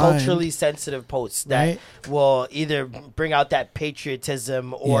stimulate their mind. Culturally sensitive posts that will either bring out that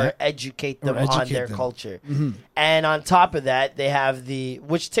patriotism or educate them on their culture. Mm-hmm. And on top of that, they have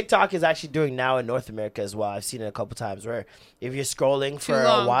which TikTok is actually doing now in North America as well. I've seen it a couple times where if you're scrolling for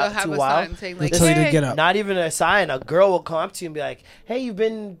a while, like, tell you to get up. Not even a sign. A girl will come up to you and be like, "Hey, you've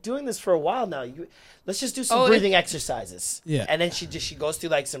been doing this for a while now. Let's just do some breathing exercises." Yeah. And then she goes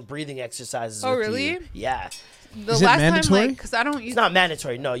through like some breathing exercises. Oh, with really? You. Yeah. The Is it last mandatory? time, like, because I don't use. It's not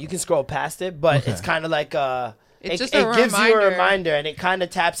mandatory. No, you can scroll past it, but it's kind of like It's just it a gives you a reminder. reminder, and it kind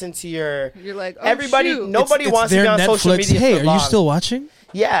of taps into your. You're like, oh, everybody. shoot. Nobody It's wants to their be on Netflix. social media. Hey, for are long. you still watching?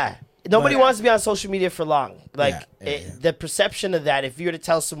 Yeah. Nobody But- wants to be on social media for long. Like Yeah. the perception of that, if you were to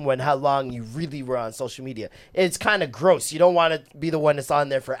tell someone how long you really were on social media, it's kind of gross. You don't want to be the one that's on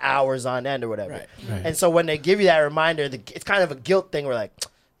there for hours on end or whatever. Right. And so when they give you that reminder, it's kind of a guilt thing. We're like,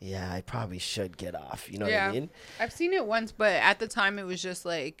 yeah, I probably should get off. You know what I mean? I've seen it once, but at the time it was just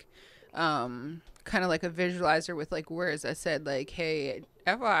like, kind of like a visualizer with like words that said like, "Hey,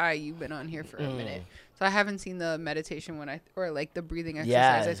 FYI, you've been on here for a minute." So I haven't seen the meditation or like the breathing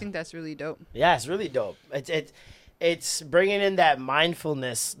exercise. I think that's really dope. Yeah, it's really dope. It's bringing in that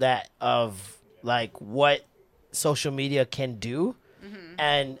mindfulness of like what social media can do. Mm-hmm.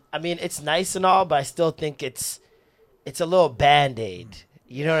 And I mean, it's nice and all, but I still think it's a little Band-Aid.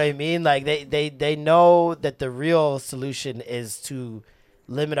 You know what I mean? Like they know that the real solution is to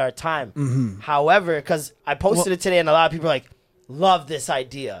limit our time. Mm-hmm. However, because I posted it today and a lot of people are like, love this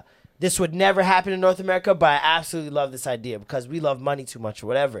idea. This would never happen in North America, but I absolutely love this idea because we love money too much or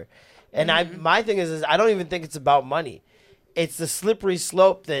whatever. And my thing is I don't even think it's about money. It's the slippery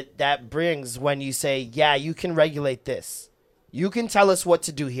slope that brings when you say, yeah, you can regulate this. You can tell us what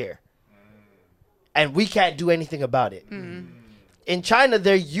to do here. And we can't do anything about it. In China,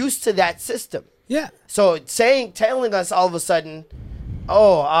 they're used to that system. Yeah. So telling us all of a sudden,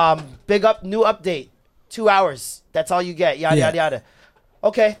 big up, new update, 2 hours. That's all you get. Yada, yada, yada.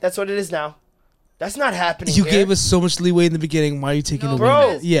 Okay, that's what it is now. That's not happening. You here. gave us so much leeway in the beginning. Why are you taking away?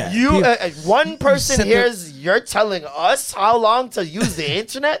 Bro, Yeah. you one person set here you're telling us how long to use the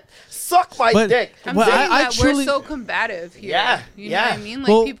internet? Suck my dick. I'm Well, saying I that truly- we're so combative here. Yeah, You know what I mean? Like,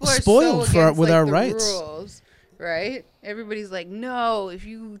 Well, people are spoiled so for- against, with like, our the rights. rules, right? Everybody's like, no, if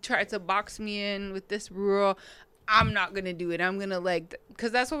you try to box me in with this rule, I'm not going to do it. I'm going to like,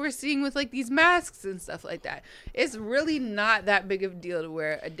 because that's what we're seeing with like these masks and stuff like that. It's really not that big of a deal to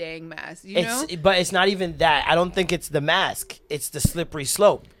wear a dang mask, you know? But it's not even that. I don't think it's the mask. It's the slippery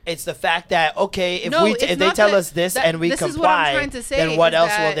slope. It's the fact that, okay, if they tell us this and we this is what I'm comply, trying to say, then what is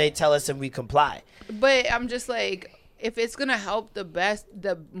else will that- they tell us and we comply? But I'm just like, if it's gonna help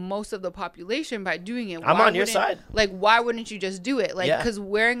the most of the population by doing it, I'm why on your wouldn't- side. Like, why wouldn't you just do it? Like, Yeah. because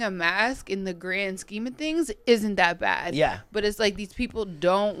wearing a mask in the grand scheme of things isn't that bad. Yeah. But it's like these people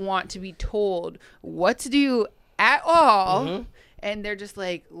don't want to be told what to do at all, and they're just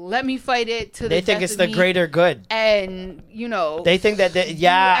like, let me fight it to the They think death it's of the me. greater good. And They think that, X, I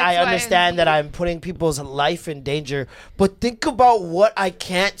Y, and understand Z. that I'm putting people's life in danger, but think about what I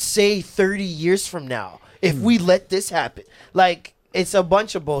can't say 30 years from now if we let this happen. Like, it's a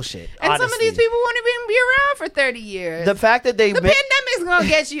bunch of bullshit. And some of honestly. these people won't even be around for 30 years. The fact that they the pandemic's gonna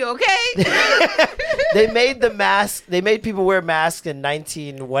get you, okay? they made people wear masks in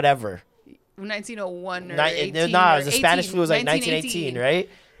 1901 or No, 18 the or Spanish 18, flu was like 1918, right?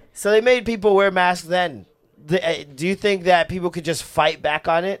 So they made people wear masks then. Do you think that people could just fight back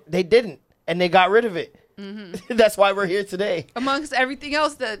on it? They didn't, and they got rid of it. Mm-hmm. That's why we're here today. Amongst everything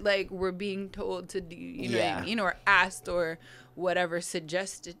else that like we're being told to do, you know what I mean, or asked or whatever,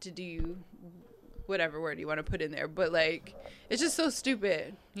 suggested to do, whatever word you want to put in there. But like, it's just so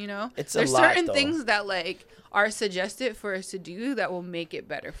stupid, you know. It's There's a lot, certain though. things that like are suggested for us to do that will make it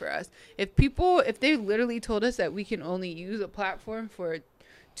better for us. If they literally told us that we can only use a platform for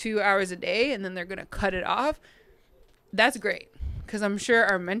 2 hours a day and then they're gonna cut it off, that's great. Because I'm sure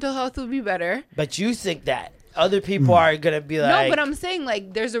our mental health will be better. But you think that other people are gonna be like, No, but I'm saying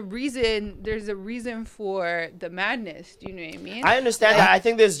like there's a reason for the madness. Do you know what I mean? I understand that. I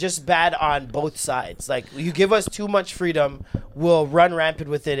think there's just bad on both sides. Like, you give us too much freedom, will run rampant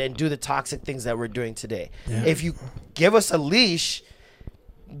with it and do the toxic things that we're doing today. If you give us a leash,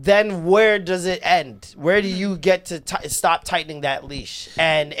 then where does it end? Where do you get to stop tightening that leash?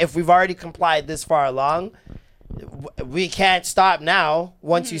 And if we've already complied this far along, we can't stop now.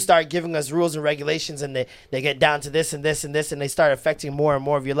 Once you start giving us rules and regulations and they get down to this and this and this and they start affecting more and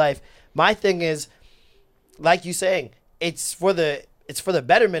more of your life. My thing is, like you saying, it's for the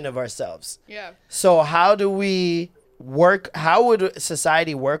betterment of ourselves. Yeah. So how do we work? How would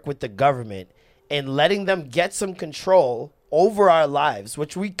society work with the government in letting them get some control over our lives,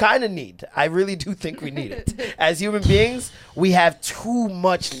 which we kind of need? I really do think we need it. As human beings, we have too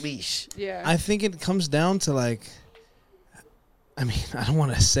much leash. Yeah. I think it comes down to like, I mean, I don't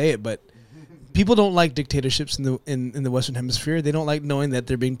want to say it, but people don't like dictatorships in the Western Hemisphere. They don't like knowing that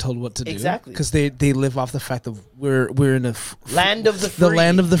they're being told what to do. Exactly. Because they live off the fact of we're in a Land of the free. The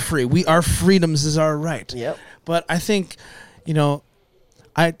land of the free. Our freedoms is our right. Yep. But I think,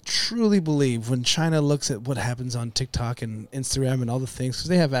 I truly believe when China looks at what happens on TikTok and Instagram and all the things, because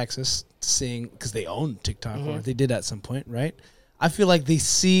they have access to seeing, because they own TikTok, or they did at some point, right? I feel like they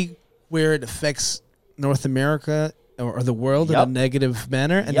see where it affects North America or the world in a negative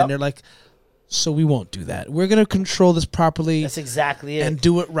manner, and then they're like, so we won't do that. We're going to control this properly. That's exactly it. And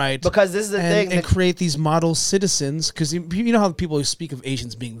do it right. Because this is the thing. And create these model citizens, because you know how people speak of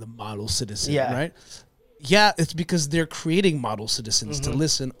Asians being the model citizen, right? Yeah, it's because they're creating model citizens to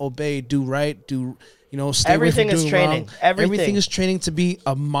listen, obey, do right, stay Everything away from is doing training. wrong. Everything is training to be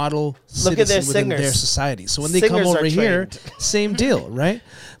a model Look at their citizen within their singers. society. So when they Singers come over are here, trained. same deal, right?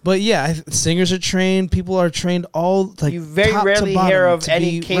 But yeah, singers are trained. People are trained all like You very top to rarely bottom hear of to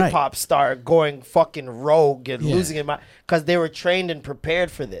any be K-pop right. star going fucking rogue and Yeah. losing it because they were trained and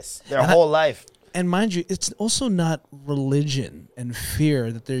prepared for this their whole life. And mind you, it's also not religion and fear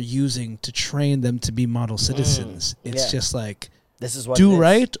that they're using to train them to be model citizens. It's yeah. just like, This is what do it is.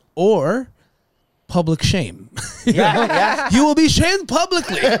 right or public shame. Yeah. You will be shamed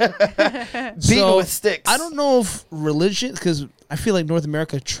publicly. Beaten with sticks. I don't know if religion, because I feel like North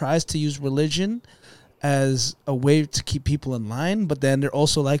America tries to use religion as a way to keep people in line, but then they're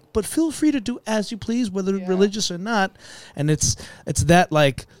also like, but feel free to do as you please, whether religious or not. And it's that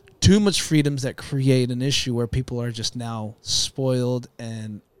like too much freedoms that create an issue where people are just now spoiled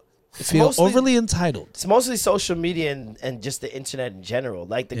and feel mostly- overly entitled. It's mostly social media and just the internet in general.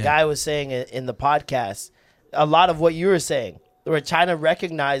 Like the guy was saying in the podcast, a lot of what you were saying, where China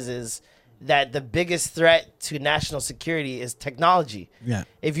recognizes that the biggest threat to national security is technology. Yeah.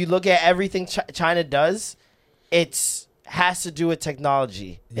 If you look at everything China does, it has to do with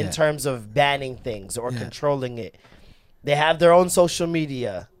technology in terms of banning things or controlling it. They have their own social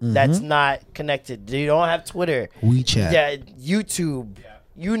media that's not connected. They don't have Twitter. WeChat. Yeah, YouTube.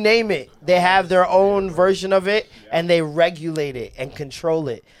 You name it. They have their own version of it, and they regulate it and control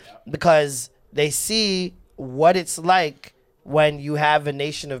it because they see what it's like when you have a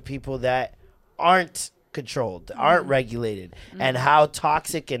nation of people that aren't controlled, aren't regulated, and how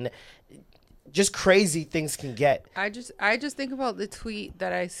toxic and just crazy things can get. I just think about the tweet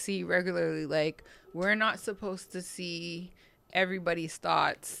that I see regularly, like, we're not supposed to see everybody's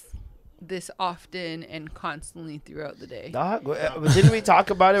thoughts this often and constantly throughout the day. Dog, didn't we talk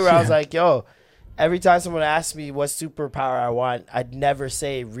about it where I was like, yo, every time someone asks me what superpower I want, I'd never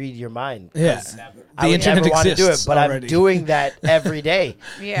say read your mind. Yeah. I The would internet never want to do it, exists but already. I'm doing that every day.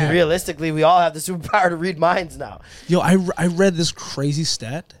 Yeah. Realistically, we all have the superpower to read minds now. Yo, I read this crazy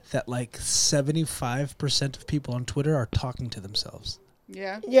stat that like 75% of people on Twitter are talking to themselves.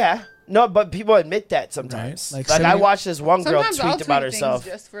 Yeah. Yeah. No, but people admit that sometimes. Right. Like Like I 70 watched this one girl Sometimes I'll tweet tweet about things herself.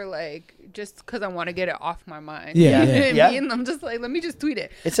 just for just because I want to get it off my mind. Yeah, You know yeah. what I Yeah. mean? I'm just like, let me just tweet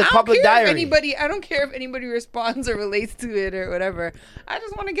it. It's a I don't public care if diary. I don't care if anybody responds or relates to it or whatever. I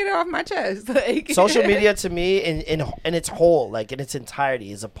just want to get it off my chest. Like Social media to me in its whole, like in its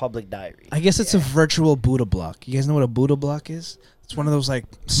entirety, is a public diary. I guess it's a virtual Buddha block. You guys know what a Buddha block is? It's one of those like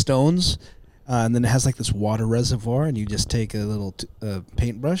stones, and then it has like this water reservoir, and you just take a little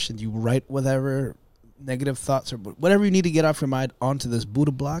paintbrush and you write whatever negative thoughts or whatever you need to get off your mind onto this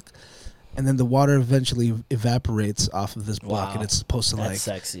Buddha block, and then the water eventually evaporates off of this block, Wow. and it's supposed to That's like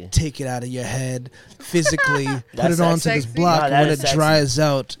sexy. take it out of your head physically, put That's it onto sexy. this block, No, and that when is it sexy. dries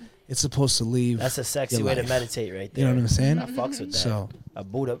out, it's supposed to leave. That's a sexy your way to life. meditate right You there. know what I'm saying? I fucks with that. So A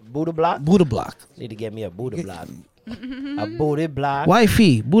Buddha block? Buddha block. Need to get me a Buddha block. A Buddha block.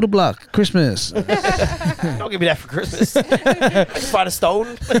 Wifey, Buddha block, Christmas. Don't give me that for Christmas. I just find a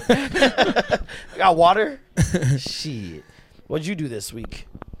stone. I got water. Shit. What'd you do this week?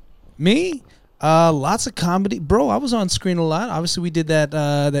 Me? Lots of comedy. Bro, I was on screen a lot. Obviously, we did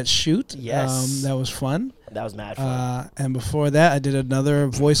that shoot. Yes. That was fun. That was mad fun. And before that, I did another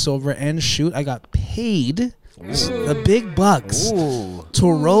voiceover and shoot. I got paid the big bucks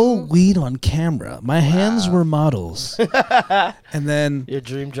to roll weed on camera. My hands were models. And then, Your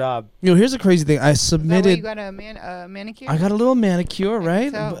dream job. here's a crazy thing. I Is that why submitted. you got a manicure? I got a little manicure,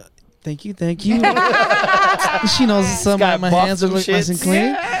 right? tell. But- thank you. She knows some got my buffed hands are and look nice shit. and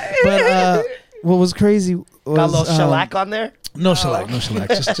clean. But what was crazy was Got a little shellac on there. no shellac,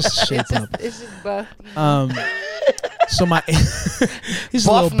 just shape up. It's just buff. So my he's a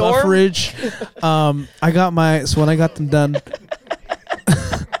Buff little Norm? bufferage. I got so when I got them done.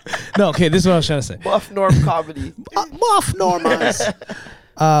 No, okay, this is what I was trying to say. Buff Norm comedy. Buff Normas.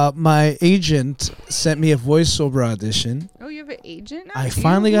 My agent sent me a voiceover audition. Oh, you have an agent now? I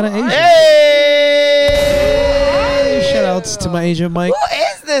finally got an agent. Hey! Shout outs to my agent Mike. Who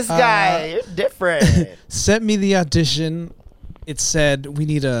is this guy? You're different. Sent me the audition. It said we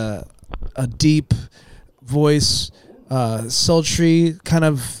need a deep voice, sultry, kind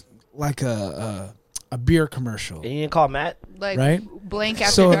of like a beer commercial, And you didn't call Matt? Like right? blank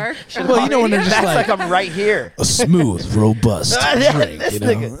after So, dark. well, you know when they're just Matt's like like I'm right here. a smooth, robust drink, This you know,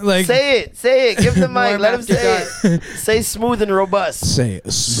 nigga. like Say it. Give him the mic. Norm Let him after say it. Say smooth and robust. say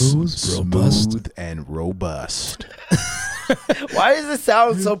a smooth, robust. Smooth and robust. Why does it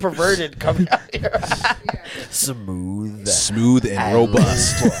sound so perverted coming out here? Smooth. Smooth and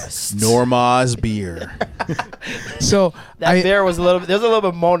robust. Norma's beer. So That beer was there's a little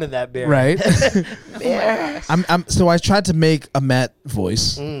bit moan in that beer. right. Beer. So I tried to make a Matt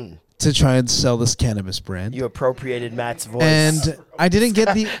voice to try and sell this cannabis brand. You appropriated Matt's voice. And I didn't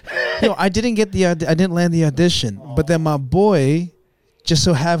get the, I didn't land the audition. But then my boy just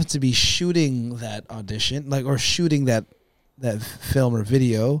so happened to be shooting that audition, or shooting that film or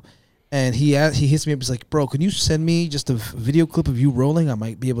video, and he hits me up. He's like, "Bro, can you send me just a video clip of you rolling? I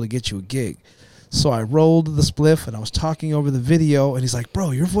might be able to get you a gig." So I rolled the spliff and I was talking over the video, and he's like,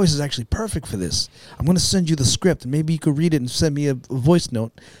 "Bro, your voice is actually perfect for this. I'm gonna send you the script, and maybe you could read it and send me a voice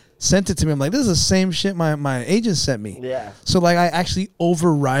note." Sent it to me. I'm like, "This is the same shit my agent sent me." Yeah. So I actually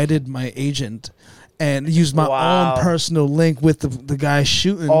overrided my agent and used my Wow. own personal link with the guy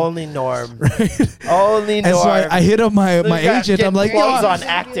shooting. Only Norm. Right? Only Norm. And so I hit up my This guy's agent. I'm getting like, plugs yo, on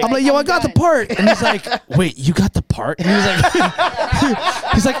acting. I'm like, yo, I got the part. And he's like, wait, you got the part? And he was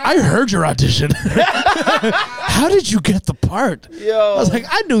like, he's like, I heard your audition. How did you get the part? Yo. I was like,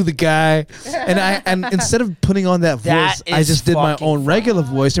 I knew the guy. And instead of putting on that That voice, I is just did my fucking own regular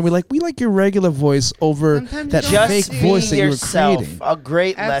voice. And we like your regular voice over Sometimes that you don't fake Just voice be that you were yourself. creating. A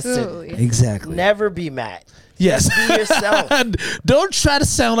great Absolutely. lesson. Exactly. Never be Matt. Yes. Be yourself. Don't try to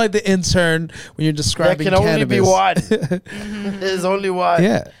sound like the intern when you're There describing can only be cannabis. one. There's only one.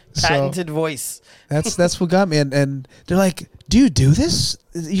 Yeah. So Patented voice. that's what got me. And they're like, "Do you do this?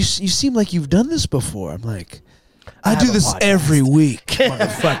 You seem like you've done this before." I'm like, I do have a this podcast. every week,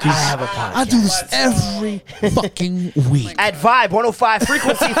 motherfuckers. I have a podcast. I do this every fucking week. At Vibe 105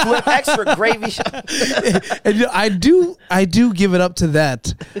 frequency flip extra gravy shot. And I do give it up to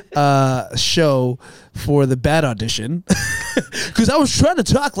that show for the bad audition because I was trying to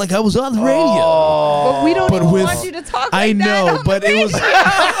talk like I was on the radio. But we don't But even with- want you to talk like I that know, on but the it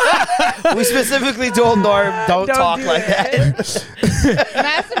was. We specifically told Norm, don't talk do like that.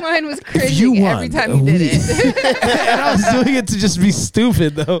 Mastermind was you cringing every want time a he did weed. it. And I was doing it to just be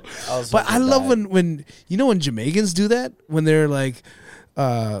stupid though. was But I fucking love bad. when when Jamaicans do that, when they're like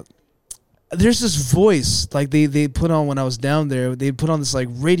there's this voice like they put on when I was down there, they put on this like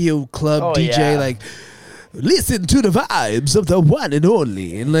radio club Oh, DJ yeah. like listen to the vibes of the one and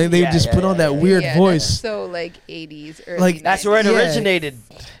only, and like they Yeah, just yeah, put on yeah, that yeah. weird Yeah, voice. that's so like 80s, early Like, That's where it 90s. Yeah. originated.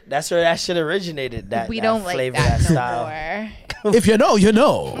 That's where that shit originated. That We that don't like flavor, that, that no style. more. If you know, you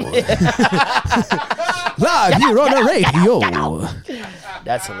know. Live here on the radio.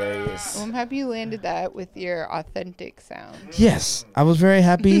 That's hilarious. Well, I'm happy you landed that with your authentic sound. Yes, I was very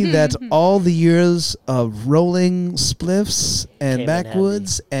happy that all the years of rolling spliffs and Came in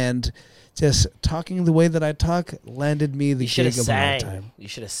backwoods and just talking the way that I talk landed me the You should gig have of my sang. lifetime. You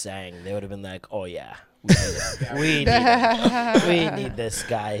should have sang. They would have been like, "Oh yeah, we need it. we need it. We need this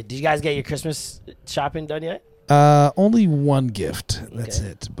guy." Did you guys get your Christmas shopping done yet? Only one gift. That's Okay.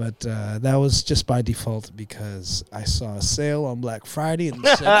 it. But that was just by default because I saw a sale on Black Friday and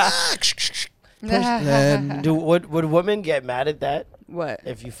said, then Would women get mad at that What?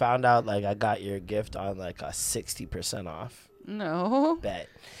 if you found out like I got your gift on like a 60% off? No. Bet.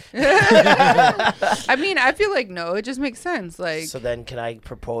 I mean, I feel like no. It just makes sense. Like, So then, can I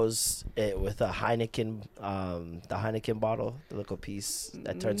propose it with a Heineken, the Heineken bottle, the little piece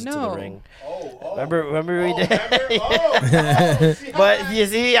that turns into the No. ring? Oh, Remember we did. oh, see how But you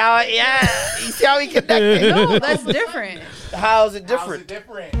see how, you see how we connected. no, that's different. How's it how's it different?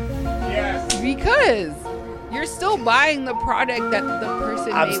 different? Yes. Because you're still buying the product that the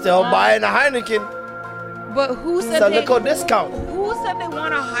person. I'm may still want. buying a Heineken. But who said It's a they? little discount. Who said they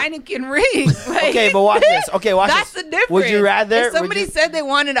want a Heineken ring? Like, Okay, but watch this. Okay, watch that's this. the difference. Would you rather? If would somebody you- said they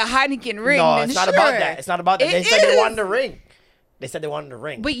wanted a Heineken ring, No, then it's not sure. about that. It's not about that. They It said they is. wanted a ring. They said they wanted a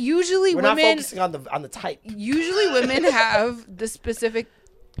ring. But usually We're not women, focusing on the type. usually women have the specific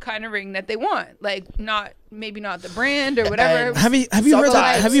kind of ring that they want. Like maybe not the brand or whatever. And Have you heard that?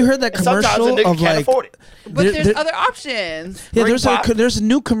 Sometimes- Have you heard that Sometimes a commercial nigga of can't like? afford it. but there- there's there- other options. Yeah, Ring pop. there's a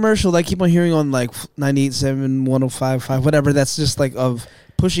new commercial that I keep on hearing on like 98.7, 105.5, whatever. That's just like of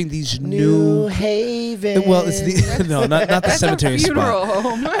pushing these new. Haven. Well, it's the no, not the That's cemetery a funeral spot.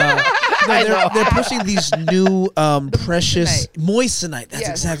 home. No, they're pushing these new precious moissanite. That's Yes.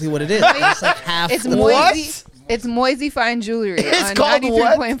 exactly what it is. It's like half. It's the- Moisey. It's Moisey Fine Jewelry It's on called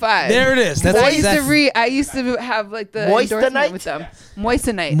what? 93.5. There it is. That's I used to have like the endorsement Moissanite? with them.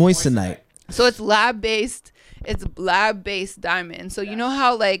 Moissanite. moissanite. So it's lab based. It's lab based diamond. So you know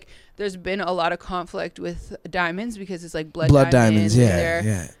how like there's been a lot of conflict with diamonds because it's like blood diamonds. and Yeah, they're,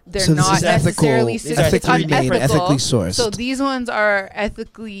 yeah. They're So this not is ethical, necessarily These are ethically made, unethical. ethically sourced. So these ones are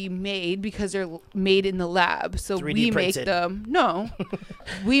ethically made because they're made in the lab. So 3D we make printed. them. No,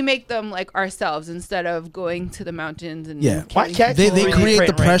 we make them like ourselves instead of going to the mountains and Yeah. Why killing can't They you people. they 3D create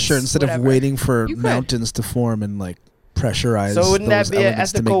the print pressure rings? instead of Whatever. waiting for You could. mountains to form and like pressurize. So wouldn't that those be an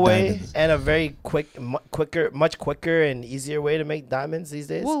elements to make ethical way diamonds. and a very much quicker and easier way to make diamonds these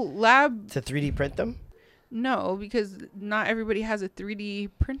days? Well, lab To 3D print them? no, because not everybody has a 3D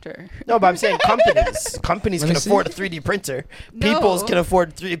printer. No, but I'm saying companies Let can me see. afford a 3D printer. No. Peoples can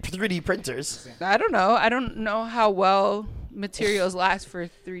afford 3D printers. I don't know. I don't know how well materials last for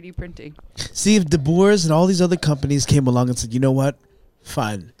 3D printing. See, if De Boers and all these other companies came along and said, you know what,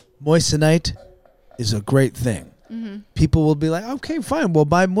 fine, moissanite is a great thing. People will be like, okay, fine, we'll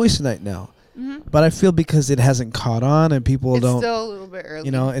buy moissanite now. But I feel because it hasn't caught on and people It's don't, still a little bit early.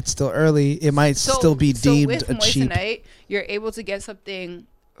 you know, it's still early. It might still be deemed with a cheap. moissanite, you're able to get something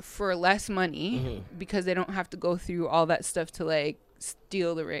for less money because they don't have to go through all that stuff to like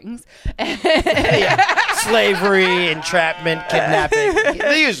steal the rings. Slavery, entrapment, kidnapping.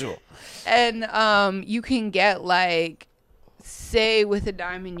 The usual. And you can get like, say with a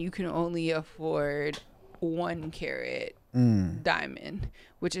diamond you can only afford 1 carat diamond,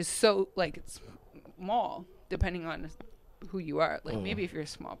 which is so like it's small depending on who you are. Like maybe if you're a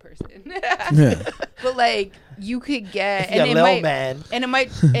small person, Yeah. but like you could get If you're and a it little might man. and it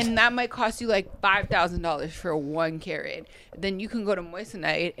might and that might cost you like $5,000 for 1 carat. Then you can go to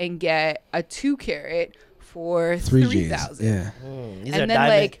moissanite and get a 2 carat for 3 Gs. 3,000. Yeah. These And are then,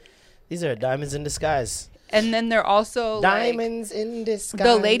 diamond, like- these are diamonds in disguise. And then they're also like, Diamonds in disguise.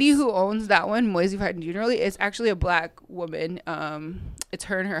 the lady who owns that one, Moisey Fine Jewelry, is actually a black woman. It's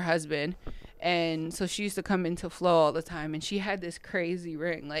her and her husband. And so she used to come into Flow all the time. And she had this crazy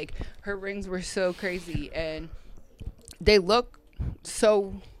ring. Like, her rings were so crazy. And they look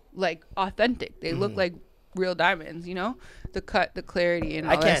so, like, authentic. They look like real diamonds, you know? The cut, the clarity, and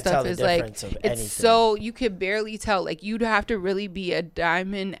all I that can't stuff tell the is like, difference of it's anything. so, you could barely tell. Like, you'd have to really be a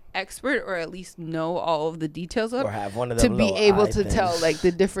diamond expert or at least know all of the details of Or have one of to them be little able eye to things. tell like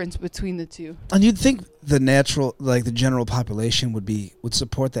the difference between the two. And you'd think the natural, like the general population would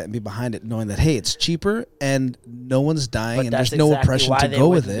support that and be behind it, knowing that, hey, it's cheaper and no one's dying But and that's there's no exactly oppression why to they go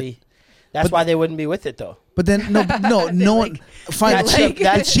with wouldn't it. be. That's why they wouldn't be with it, though. But then no one. Fine, That's the- like-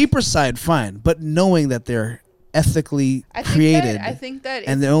 the cheaper side, fine. But knowing that they're ethically I think created, That, I think that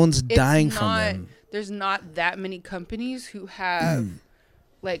and it's- no one's it's dying from not- them. There's not that many companies who have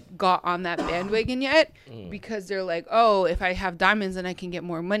like got on that bandwagon yet because they're like, oh, if I have diamonds, then I can get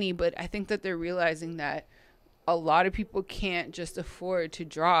more money. But I think that they're realizing that a lot of people can't just afford to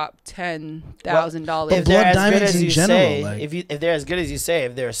drop $10,000. If they're blood as good diamonds as in you general, say, like- if they're as good as you say,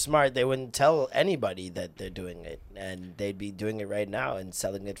 if they're smart, they wouldn't tell anybody that they're doing it, and they'd be doing it right now and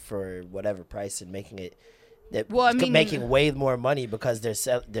selling it for whatever price and making it. Well, I mean- making way more money because their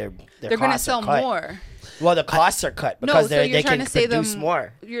they're going to costs sell are cut. more. Well, the costs are cut No, because so you're they trying can to say produce them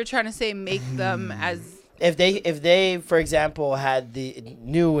more. You're trying to say make them as If they, for example, had the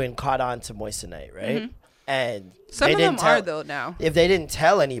knew and caught on to moissanite, right? And some they of them didn't are tell- though now. If they didn't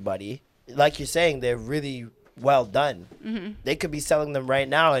tell anybody, like you're saying, they're really well done, they could be selling them right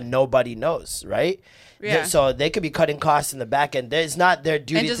now and nobody knows, right? Yeah. So they could be cutting costs in the back end. It's not their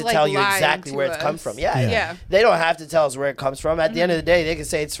duty just, to like, tell you lie exactly to where it's come us. from. Yeah. Yeah. They don't have to tell us where it comes from. At the end of the day, they can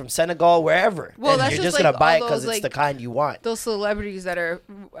say it's from Senegal, wherever. Well, and that's you're just, just like, gonna buy it all because those, it's like, the kind you want. Those celebrities that are,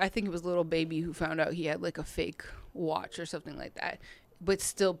 I think it was Little Baby who found out he had like a fake watch or something like that, but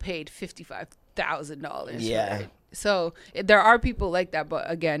still paid $55,000. Yeah. For it. So there are people like that, but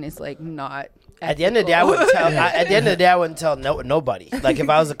again, it's like not. At the end of the day, I wouldn't tell. At the end of the day, I wouldn't tell nobody. Like if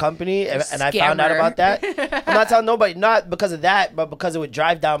I was a company and I found out Scammer. about that, I'm not telling nobody. Not because of that, but because it would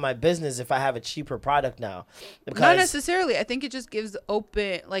drive down my business if I have a cheaper product now. Not Because necessarily. I think it just gives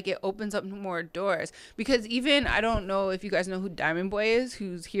it opens up more doors. Because even, I don't know if you guys know who Diamond Boy is,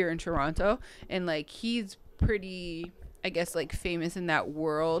 who's here in Toronto. And like, he's pretty, I guess, like famous in that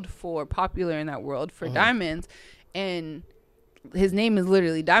world popular in that world for diamonds. And his name is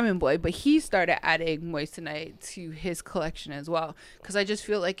literally Diamond Boy, but he started adding moissanite to his collection as well. Because I just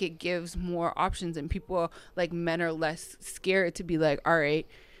feel like it gives more options and people, like men, are less scared to be like, all right,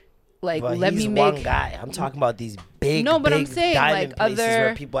 like, but let he's me make one guy. I'm talking about these big, No, but I'm big saying, diamond like, places other-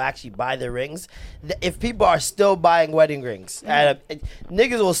 where people actually buy their rings. If people are still buying wedding rings,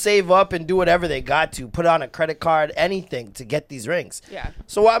 niggas will save up and do whatever they got to, put on a credit card, anything to get these rings. Yeah.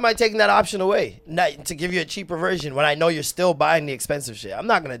 So why am I taking that option away? Not to give you a cheaper version when I know you're still buying the expensive shit. I'm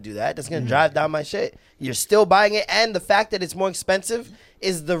not gonna do that. That's gonna drive down my shit. You're still buying it, and the fact that it's more expensive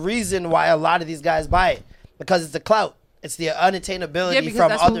is the reason why a lot of these guys buy it, because it's the clout. It's the unattainability Yeah, because from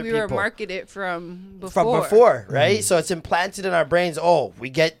that's other what we people. were marketed from before. From before, right? So it's implanted in our brains. Oh, we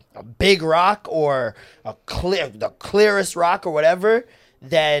get a big rock or the clearest rock or whatever,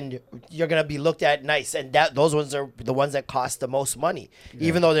 then you're gonna be looked at nice, and those ones are the ones that cost the most money,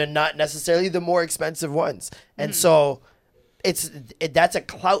 even though they're not necessarily the more expensive ones. And so that's a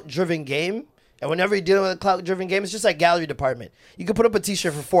clout-driven game. And whenever you're dealing with a clout-driven game, it's just like gallery department. You can put up a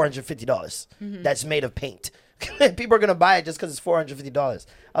T-shirt for $450 that's made of paint. People are gonna buy it just because it's $450.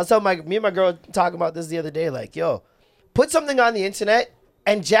 I was telling me and my girl talking about this the other day. Like, yo, put something on the internet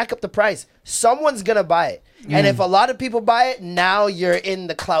and jack up the price. Someone's gonna buy it, and if a lot of people buy it, now you're in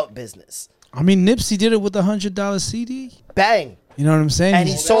the clout business. I mean, Nipsey did it with a $100 CD. Bang. You know what I'm saying? And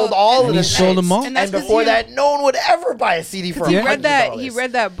he sold all of and them. he sold them all. And that's And 'cause before he- that, no one would ever buy a CD for He $100. read that. He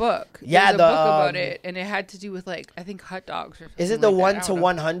read that book. Yeah, There's a the, book about um, it, and it had to do with like, I think, hot dogs or something. Is it the like that. 1 I to don't know.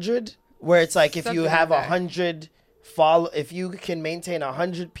 100 where it's like if you Something have like that. 100 if you can maintain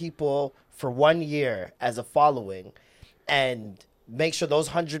 100 people for 1 year as a following, and make sure those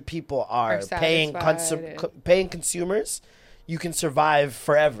 100 people are paying satisfied paying consumers, you can survive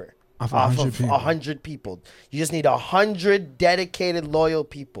forever. Off Off 100 of people. 100 people. You just need 100 dedicated, loyal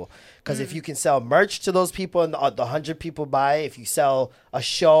people. Because if you can sell merch to those people and the 100 people buy, if you sell a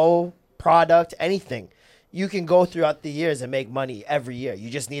show, product, anything, you can go throughout the years and make money every year.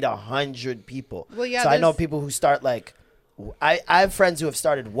 You just need 100 people. Well, yeah, so I know there's- people who start like, I have friends who have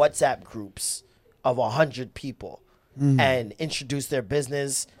started WhatsApp groups of 100 people and introduced their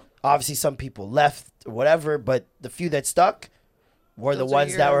business. Obviously, some people left or whatever, but the few that stuck were the Those are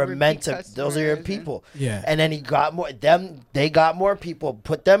ones that your were repeat meant to. Those are your customers, people. Yeah. And then he got more. They got more people.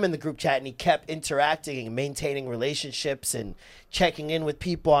 Put them in the group chat, and he kept interacting and maintaining relationships and checking in with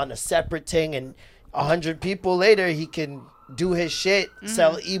people on a separate thing. And 100 people later, he can do his shit,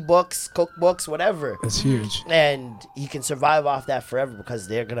 sell ebooks, cookbooks, whatever. That's huge. And he can survive off that forever because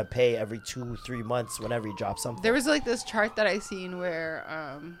they're gonna pay every 2-3 months whenever he drops something. There was like this chart that I seen where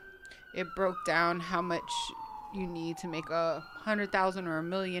it broke down how much you need to make $100,000 or $1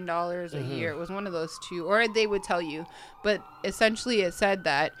 million a year. It was one of those two, or they would tell you. But essentially, it said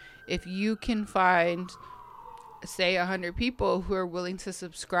that if you can find, say, 100 people who are willing to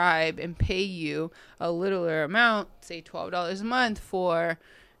subscribe and pay you a littler amount, say $12 a month for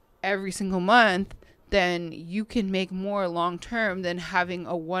every single month, then you can make more long term than having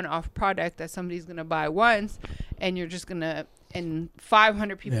a one-off product that somebody's gonna buy once, and you're just gonna, and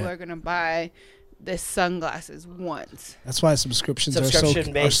 500 people Yeah. are gonna buy the sunglasses once. That's why subscriptions are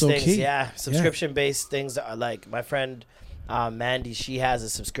Subscription-based so things, key. yeah. Subscription-based things are like my friend Mandy. She has a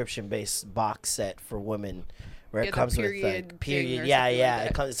subscription-based box set for women, where Yeah, it the comes with period like thing period. or Yeah, something yeah.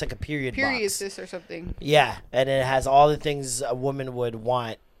 like that. It's like a period Period box. sis or something. Yeah, and it has all the things a woman would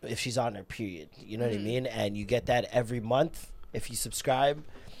want if she's on her period. You know what I mean? And you get that every month if you subscribe.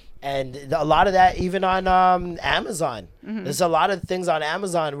 And a lot of that even on Amazon. There's a lot of things on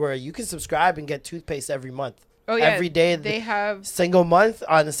Amazon where you can subscribe and get toothpaste every month Oh yeah, every day. they have. Single month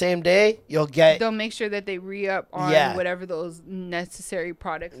on the same day, you'll get. They'll make sure that they re-up on Yeah. whatever those necessary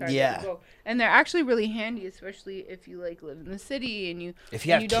products are. Yeah. that go. And they're actually really handy, especially if you like live in the city and you. If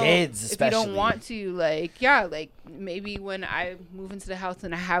you have don't- kids, if you don't especially. want to, like, yeah, like maybe when I move into the house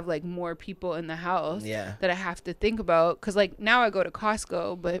and I have like more people in the house, Yeah. that I have to think about, because like now I go to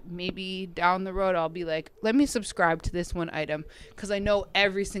Costco, but maybe down the road I'll be like, let me subscribe to this one item because I know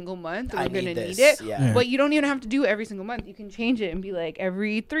every single month I we're gonna need need this, it. yeah. But you don't even have to do every single month. You can change it and be like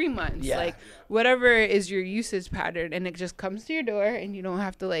every 3 months, Yeah. like whatever is your usage pattern, and it just comes to your door and you don't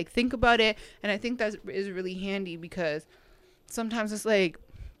have to like think about it. And I think that is really handy because sometimes it's like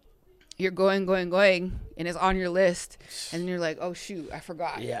you're going and it's on your list and you're like, oh shoot, I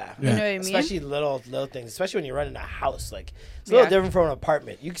forgot. Yeah. You know what I mean? Especially little things, especially when you're running a house. Like it's a little Yeah. different from an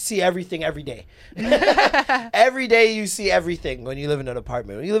apartment. You can see everything every day. Every day you see everything when you live in an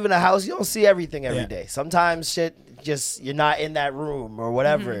apartment. When you live in a house, you don't see everything every Yeah. day. Sometimes shit just you're not in that room or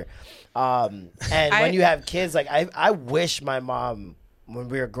whatever. And when you have kids, like I wish my mom when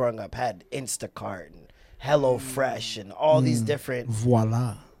we were growing up had Instacart and HelloFresh and all these different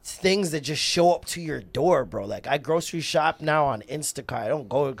Voila. things that just show up to your door, bro. Like I grocery shop now on Instacart. I don't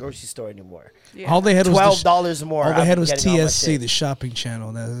go to a grocery store anymore. Yeah. All they had was $12 more. All they I'm had was getting all my TSC, shit. the shopping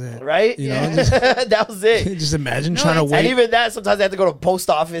channel. That's it. Right? You Yeah. know, just, That was it. just imagine No, trying to it's- wait. And even that, sometimes I have to go to post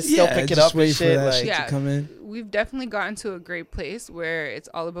office, still pick it just up wait and for shit. that Like, shit Yeah. to come in. We've definitely gotten to a great place where it's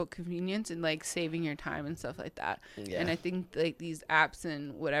all about convenience and like saving your time and stuff like that. Yeah. And I think like these apps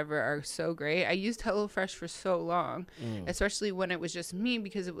and whatever are so great. I used HelloFresh for so long, especially when it was just me,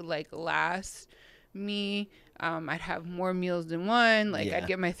 because it would like last me. I'd have more meals than one. Like Yeah. I'd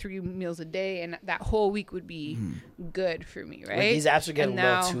get my 3 meals a day, and that whole week would be good for me, right? like, these apps are getting And a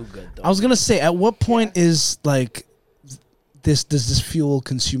now- little too good, though. I was gonna say, at what point is like does this fuel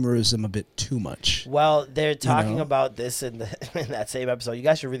consumerism a bit too much? Well, they're talking know? about this in, in that same episode. You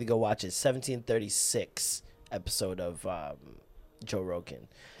guys should really go watch it. 1736 episode of Joe Rogan.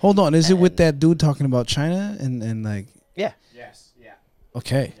 Hold on, is it with And- that dude talking about China and like? Yeah. Yes. Yeah.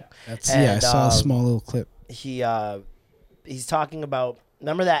 Okay, that's And, I saw a small little clip. He's talking about,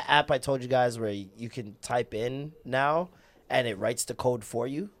 remember that app I told you guys where you can type in now and it writes the code for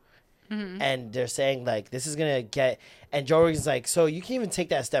you? And they're saying like this is gonna get, and Joe Rogan's like, so you can even take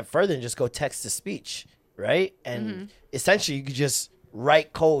that a step further and just go text to speech, right? And essentially you could just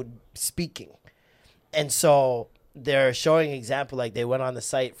write code speaking. And so they're showing an example, like they went on the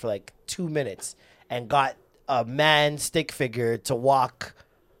site for like 2 minutes and got a man stick figure to walk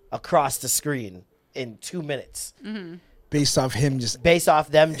across the screen in 2 minutes Based off him just based off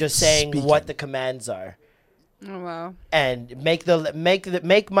them just saying Speaking. what the commands are. Oh wow. And make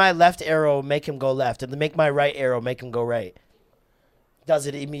my left arrow make him go left, and make my right arrow make him go right. Does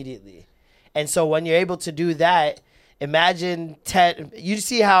it immediately. And so when you're able to do that, imagine you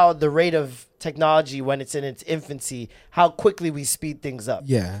see how the rate of technology when it's in its infancy, how quickly we speed things up.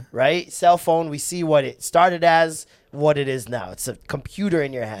 yeah. Right? Cell phone, we see what it started as, what it is now. It's a computer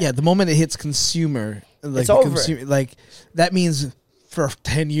in your hand. Yeah, the moment it hits consumer, like It's the over. like that means for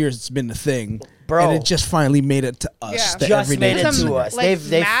 10 years it's been a thing, Bro. and it just finally made it to us. Yeah. the Just everyday made it Some, to consumer. us. like,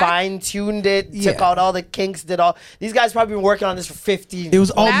 They Mac- fine tuned it, took Yeah. out all the kinks, did all. These guys probably been working on this for 15. It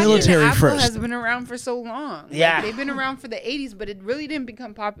was all Mac and military Apple first. has been around for so long. Like, Yeah. they've been around for the 80s, but it really didn't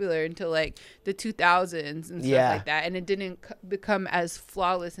become popular until like the 2000s and stuff Yeah. like that. And it didn't become as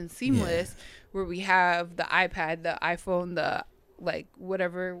flawless and seamless where we have the iPad, the iPhone, the like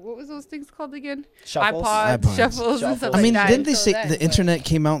whatever. What was those things called again? Shuffles? iPods, shuffles, and stuff I I mean, like that. didn't they until say then, the but- internet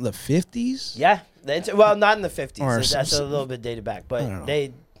came out in the 50s? Yeah, well, not in the 50s. Or That's a some- little bit dated back, I don't but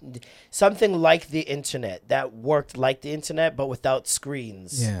know. something like the internet that worked like the internet but without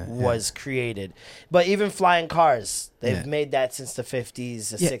screens Yeah, was created. But even flying cars, they've Yeah. made that since the 50s,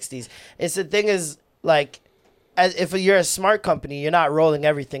 the Yeah. 60s. It's the thing is like, if you're a smart company, you're not rolling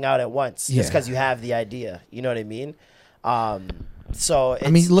everything out at once just Yeah. because you have the idea. You know what I mean? So it's, I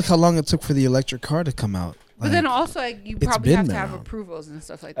mean, look how long it took for the electric car to come out. But then also, like, you it's probably been have to have around. approvals and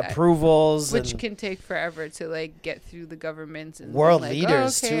stuff like that. approvals, Which and can take forever to like get through the governments and World like,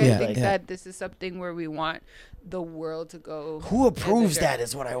 leaders, oh, too, okay, Yeah, I think yeah. that this is something where we want the world to go. who approves as a that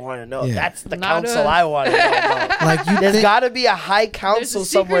is what I want to know. Yeah. That's the Not council us. I want to know about. like you There's think, got to be a high There's council a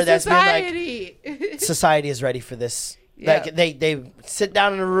somewhere secret that's been like, society. society is ready for this. Yeah. Like they sit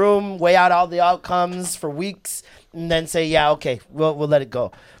down in a room, weigh out all the outcomes for weeks, and then say, yeah, okay, we'll let it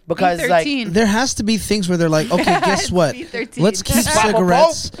go. Because like, B13. there has to be things where they're like, okay, guess It's what? B13. Let's keep Pop a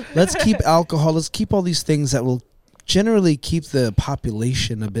cigarettes. Let's keep alcohol. Let's keep all these things that will generally keep the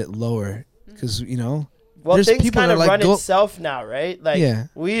population a bit lower. Because, you know, well, there's things people kind that of are like, run go, itself now, right? Like Yeah.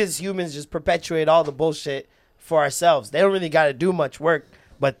 we as humans just perpetuate all the bullshit for ourselves. They don't really got to do much work,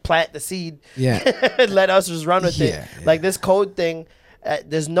 but plant the seed. Yeah. And let us just run with Yeah, it. yeah. Like this code thing,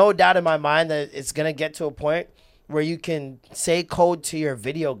 there's no doubt in my mind that it's gonna get to a point where you can say code to your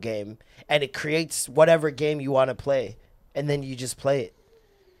video game and it creates whatever game you want to play, and then you just play it.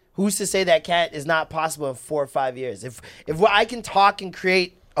 Who's to say that is not possible in 4 or 5 years? If I can talk and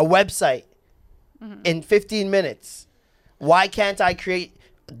create a website in 15 minutes, why can't I create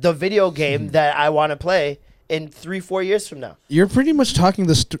the video game that I want to play in 3-4 years from now? You're pretty much talking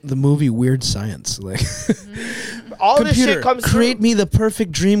the movie Weird Science. Like, All this computer, shit comes create through. me the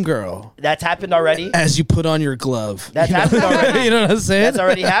perfect dream girl That's happened already. as you put on your glove. That's You know? happened already. You know what I'm saying? That's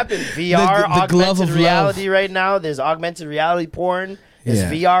already happened. VR, the glove augmented of reality love. right now. There's augmented reality porn. There's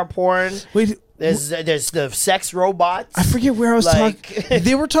Yeah. VR porn. Wait, There's the sex robots. I forget where I was Like- talking.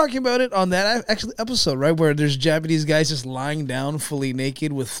 They were talking about it on that actually episode, right? Where there's Japanese guys just lying down fully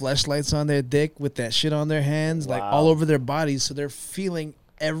naked with fleshlights on their dick with that shit on their hands, like Wow. all over their bodies. So they're feeling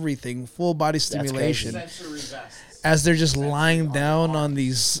everything, full body stimulation as they're just lying down on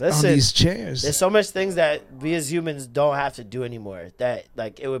these Listen, chairs. There's so much things that we as humans don't have to do anymore that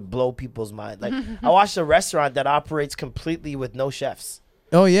like it would blow people's mind. Like I watched a restaurant that operates completely with no chefs.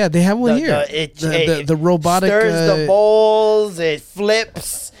 Oh yeah, they have one here. The robotic stirs the bowls. It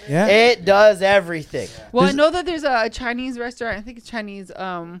flips. Yeah. It does everything. Well, I There's- know that there's a Chinese restaurant. I think it's Chinese.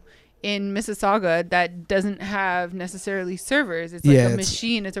 In Mississauga that doesn't have necessarily servers. It's like Yeah, a it's-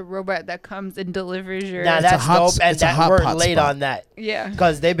 machine. It's a robot that comes and delivers your. Now a that's hot dope, s- and it's a that hot we're pot late spot. on that yeah.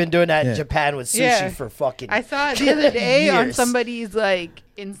 because they've been doing that Yeah. in Japan with sushi Yeah. for fucking. I saw it the other day on Years. somebody's like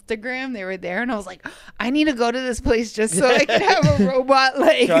Instagram. They were there, and I was like, I need to go to this place just so I can have a robot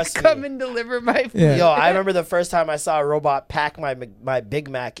like Trust come me. and deliver my food. Yeah. Yo, I remember the first time I saw a robot pack my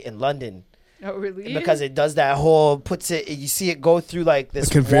Big Mac in London. Oh, really? Because it does that whole puts it. You see it go through like this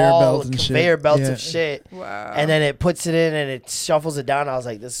conveyor wall, belt and conveyor shit. belts Yeah. of shit. Wow. And then it puts it in and it shuffles it down. I was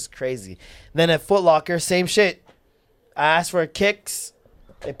like, this is crazy. Then at Foot Locker, same shit. I asked for kicks.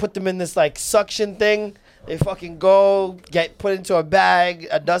 They put them in this like suction thing. They fucking go get put into a bag,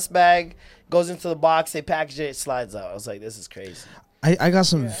 a dust bag, goes into the box. They package it, it slides out. I was like, this is crazy. I got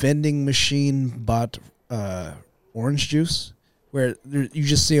some vending machine bought orange juice where you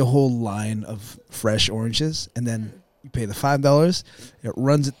just see a whole line of fresh oranges, and then you pay the $5. It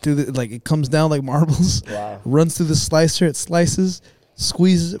runs it through the it comes down like marbles. Wow. Runs through the slicer. It slices,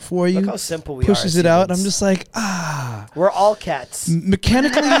 squeezes it for you, Look how simple we are. pushes as it out. humans. I'm just like We're all cats.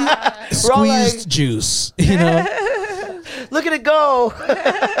 mechanically all squeezed like- juice. You know, Look at it go.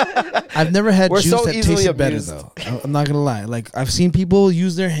 I've never had We're juice so that easily tasted better abused. though. I'm not gonna lie. Like I've seen people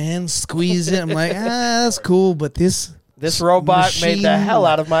use their hands, squeeze it. I'm like, that's cool, but this Robot made the machine- hell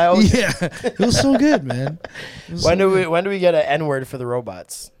out of my own. Yeah, it was so good, man. It was When so do we get an N word for the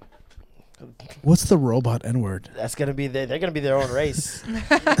robots? What's the robot N-word? That's gonna be they're gonna be their own race.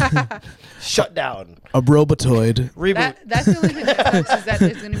 Shut down. A robotoid. Reboot. That's the only thing that sucks is that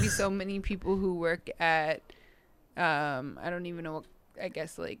there's going to be so many people who work at, I don't even know what, I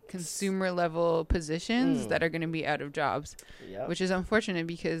guess like consumer level positions that are going to be out of jobs, Yep. which is unfortunate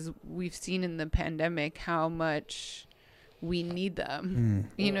because we've seen in the pandemic how much we need them.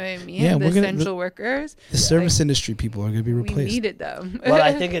 You know what I mean? Yeah, the we're gonna- essential workers, The service industry people are going to be we replaced. needed them. Well,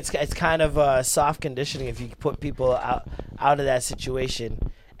 I think it's kind of soft conditioning if you put people out of that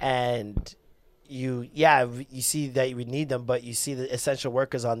situation, and you see that we need them, but you see the essential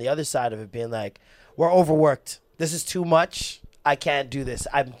workers on the other side of it being like, we're overworked. This is too much. I can't do this.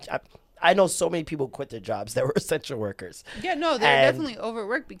 I know so many people quit their jobs that were essential workers. Yeah, no, they're And- definitely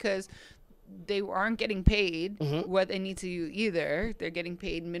overworked because they aren't getting paid what they need to either. They're getting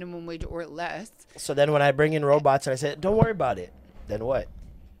paid minimum wage or less. So then when I bring in robots and I say, don't worry about it, then what?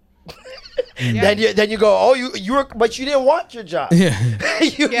 Yeah. Then you go, oh, you were, but you didn't want your job. Yeah.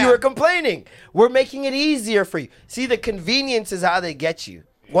 you Yeah. were complaining. We're making it easier for you. See, the convenience is how they get you.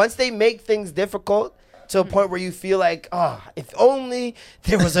 Once they make things difficult to a point where you feel like, oh, if only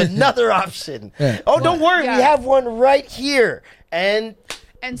there was another option. Yeah. Oh, don't worry, Yeah. we have one right here. And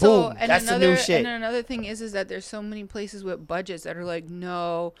And so, boom, and that's the another, new shit. and another thing is that there's so many places with budgets that are like,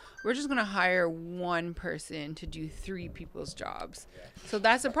 no, we're just gonna hire one person to do 3 people's jobs. So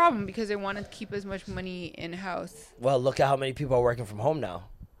that's a problem because they want to keep as much money in house. well, look at how many people are working from home now.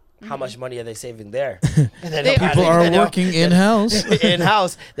 How much money are they saving there? People are working in-house.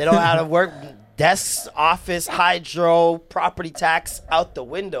 in-house. They don't know how to work desks, office, hydro, property tax out the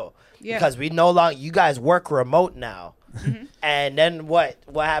window. Yeah. Because we no longer, you guys work remote now. And then what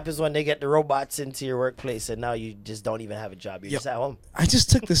happens when they get the robots into your workplace and now you just don't even have a job? You're just at home. I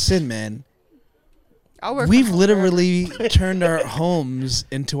just took this in, man. I'll work we've from home literally turned our homes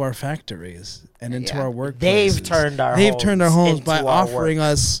into our factories and into Yeah. our workplaces. They've turned our homes by into our offering work.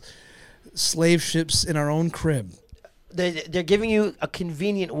 us slave ships in our own crib. They're giving you a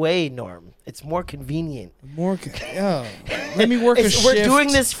convenient way, Norm. It's more convenient. More, let me work a shift. We're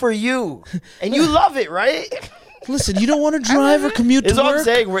doing this for you, and you love it, right? Listen, you don't want to drive or commute Is to what work. I'm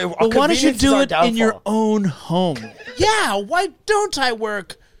saying. But why don't you do it in your downfall. own home? Yeah, why don't I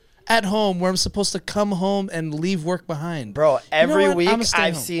work at home where I'm supposed to come home and leave work behind? Bro, You know every what? week I'ma stay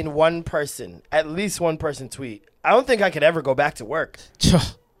I've home. seen one person, at least one person tweet, I don't think I could ever go back to work.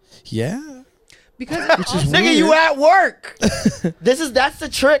 Yeah. because Which is Nigga, weird. you at work. That's the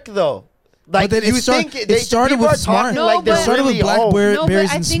trick though. Like But then you it think started people with are talking smart. No, like but- they're It started really with home. BlackBerries No, but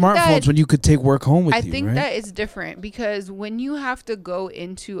I and think smartphones that- when you could take work home with I you, think right? that it's different because when you have to go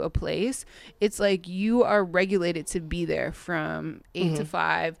into a place, it's like you are regulated to be there from 8 to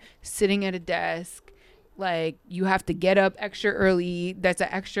 5, sitting at a desk. Like you have to get up extra early. That's an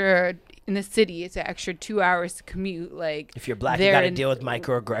extra in the city. It's an extra 2 hours to commute. Like If you're black, you there got to in- deal with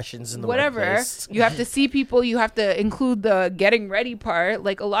microaggressions in the whatever. workplace. You have to see people. You have to include the getting ready part.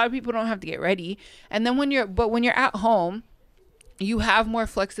 Like a lot of people don't have to get ready. And then when you're at home, you have more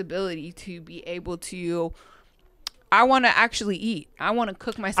flexibility to be able to. I want to actually eat. I want to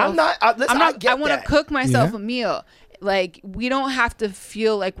cook myself. I'm not. Listen, I get I want to that. cook myself Yeah. a meal. Like we don't have to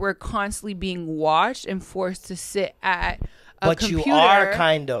feel like we're constantly being watched and forced to sit at a But computer. you are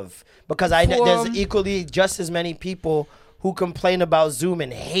kind of, because I know there's for- equally just as many people who complain about Zoom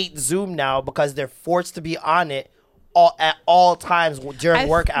and hate Zoom now because they're forced to be on it at all times during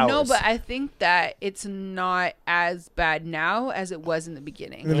work hours. No, but I think that it's not as bad now as it was in the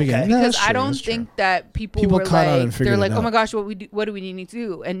beginning. In the beginning. No, Because that's I true, don't that's true. think that people People were caught on and like, figured they're it like, oh out. my gosh, what do we need to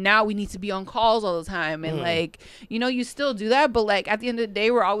do? And now we need to be on calls all the time. And like, you still do that, but like at the end of the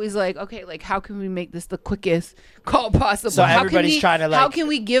day, we're always like, okay, like how can we make this the quickest call possible? So How can everybody's we- trying to, how like- can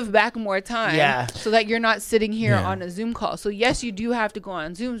we give back more time? Yeah. So that you're not sitting here Yeah. on a Zoom call. So yes, you do have to go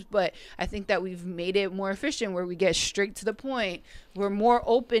on Zooms, but I think that we've made it more efficient where we get straight to the point. We're more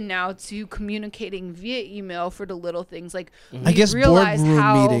open now to communicating via email for the little things. Like I we guess realize boardroom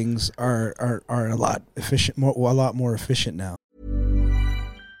how meetings are a lot more efficient now.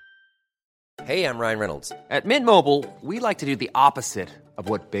 Hey, I'm Ryan Reynolds. At Mint Mobile, we like to do the opposite of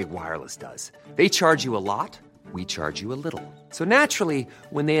what Big Wireless does. They charge you a lot, we charge you a little. So naturally,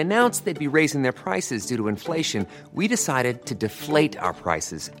 when they announced they'd be raising their prices due to inflation, we decided to deflate our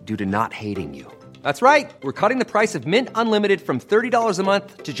prices due to not hating you. That's right. We're cutting the price of Mint Unlimited from $30 a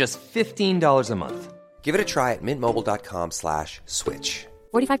month to just $15 a month. Give it a try at mintmobile.com/switch.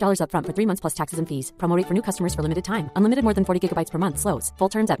 $45 upfront for 3 months plus taxes and fees. Promo rate for new customers for limited time. Unlimited more than 40 gigabytes per month. Slows full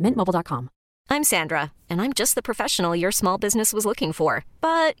terms at mintmobile.com. I'm Sandra, and I'm just the professional your small business was looking for.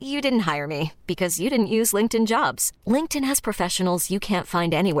 But you didn't hire me because you didn't use LinkedIn Jobs. LinkedIn has professionals you can't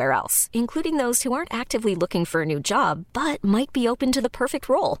find anywhere else, including those who aren't actively looking for a new job, but might be open to the perfect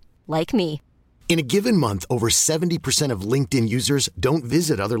role, like me. In a given month, over 70% of LinkedIn users don't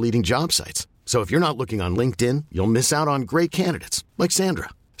visit other leading job sites. So if you're not looking on LinkedIn, you'll miss out on great candidates like Sandra.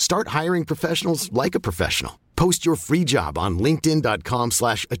 Start hiring professionals like a professional. Post your free job on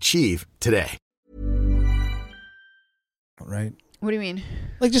linkedin.com/achieve today. Right? What do you mean?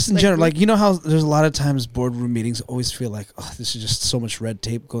 Like just in Like, general, we- like you know how there's a lot of times boardroom meetings always feel like, oh, this is just so much red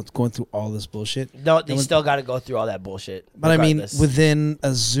tape going through all this bullshit. No, they And when- still got to go through all that bullshit. But I mean, regardless. within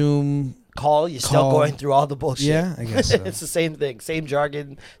a Zoom, call, you're still call. going through all the bullshit. Yeah, I guess so. It's the same thing, same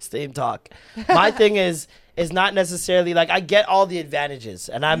jargon, same talk. My thing is not necessarily like I get all the advantages,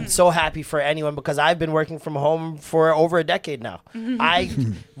 and I'm so happy for anyone because I've been working from home for over a decade now. I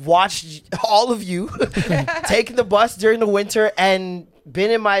watched all of you taking the bus during the winter and been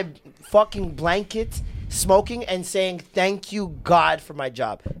in my fucking blanket smoking and saying thank you God for my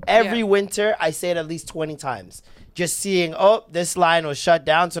job. Every Yeah. winter I say it at least 20 times. Just seeing, oh, this line was shut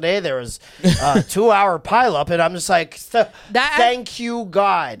down today. There was a 2-hour pileup, and I'm just like, thank you,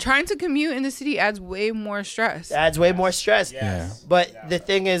 God. Trying to commute in the city adds way more stress. Adds way more stress. Yeah. But the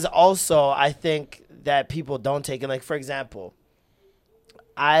thing is also, I think that people don't take it. Like, for example,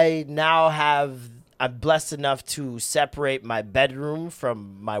 I'm blessed enough to separate my bedroom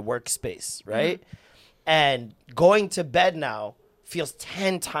from my workspace, right? And going to bed now feels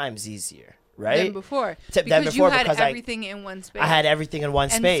 10 times easier. Right? Than before. Than Because before, you had because everything in one space. I had everything in one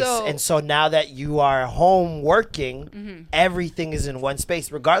And space. so- And so now that you are home working, everything is in one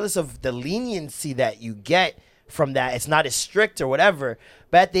space, regardless of the leniency that you get from that. It's not as strict or whatever.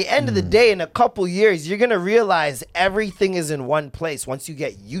 But at the end of the day, in a couple years, you're going to realize everything is in one place once you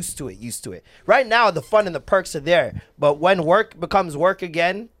get used to it. Right now, the fun and the perks are there. But when work becomes work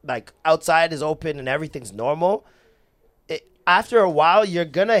again, like outside is open and everything's normal, after a while, you're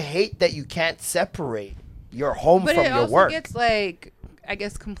going to hate that you can't separate your home from your work. But it also gets like, I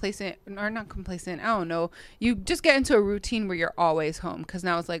guess, complacent or not complacent. I don't know. You just get into a routine where you're always home because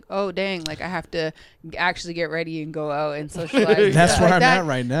now it's like, oh dang, like I have to actually get ready and go out and socialize. That's where like I'm that. at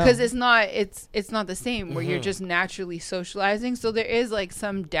right now. Because it's not the same where you're just naturally socializing. So there is like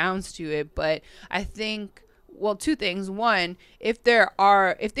some downs to it, but I think. Well, two things. One, if they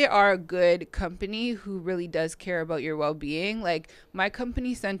are a good company who really does care about your well-being, like my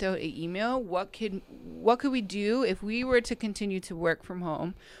company sent out an email. What could we do if we were to continue to work from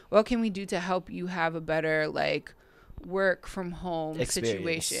home? What can we do to help you have a better like work from home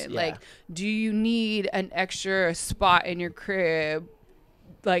situation? Yeah. Like, do you need an extra spot in your crib,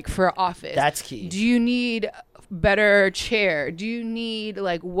 like for office? That's key. Do you need better chair? Do you need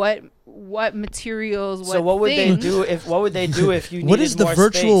like what materials? So what would they do if you needed what is the more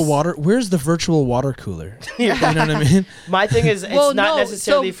virtual space? water? Where's the virtual water cooler? You know what I mean? My thing is, it's Well, not no,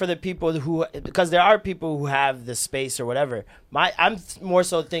 necessarily so- for the people who, because there are people who have the space or whatever. I'm more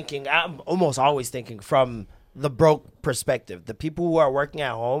so thinking, I'm almost always thinking from the broke perspective. The people who are working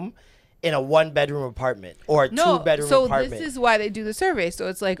at home in a 1-bedroom apartment or a 2-bedroom so apartment. this is why they do the survey. So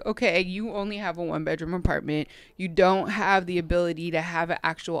it's like, okay, you only have a 1-bedroom apartment. You don't have the ability to have an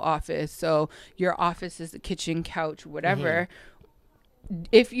actual office. So your office is the kitchen, couch, whatever.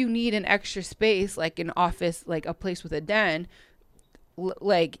 If you need an extra space, like an office, like a place with a den,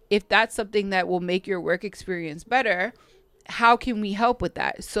 like if that's something that will make your work experience better, how can we help with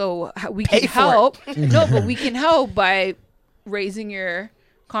that? So we Pay can for help. No, but we can help by raising your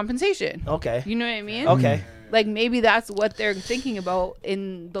compensation. Okay. You know what I mean? Okay. Like maybe that's what they're thinking about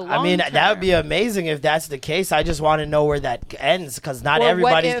in the long I mean, term. that would be amazing if that's the case. I just want to know where that ends, because not Or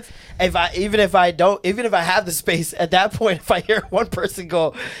what everybody's. Even if I have the space at that point, if I hear one person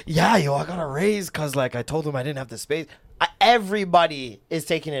go, "Yeah, yo, I got a raise," because like I told them I didn't have the space. Everybody is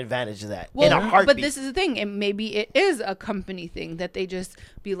taking advantage of that in a heartbeat. But this is the thing, and maybe it is a company thing that they just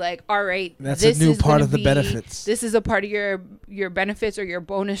be like, all right, That's this a new is part gonna of the be- benefits. This is a part of your benefits or your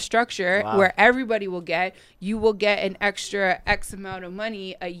bonus structure Wow. where everybody will get. You will get an extra X amount of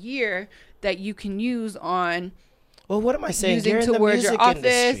money a year that you can use on Well, what am I saying? using You're in the towards your music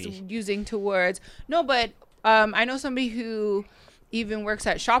office, industry. using towards but I know somebody who even works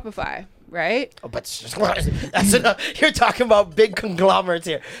at Shopify, right? Oh, but that's enough. You're talking about big conglomerates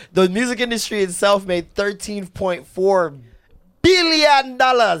here. The music industry itself made $13.4 billion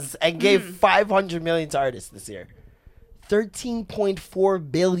and gave $500 million to artists this year.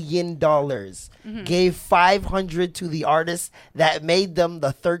 $13.4 billion gave 500 to the artists that made them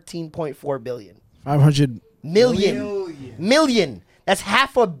the 13.4 billion. 500 Million. That's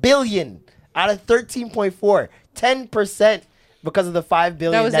 $500 million out of 13.4. 10%. Because of the $5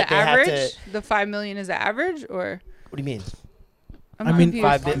 billion That was that the they average. had to. The 5 million is the average, or What do you mean? I'm mean,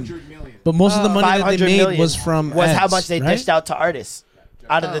 confused. But most of the money that 500 they made million was from was how ads, much they right? dished out to artists.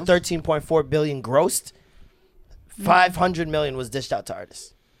 Out of the 13.4 billion grossed, 500 million was dished out to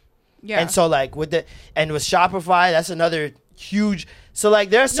artists. Yeah. And so like with Shopify, that's another huge. So like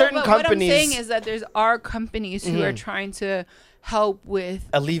there are certain but companies. What I'm saying is that there's companies who are trying to help with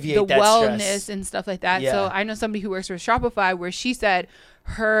Alleviate the that wellness stress. and stuff like that. Yeah. So I know somebody who works for Shopify where she said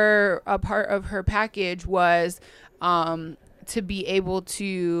a part of her package was to be able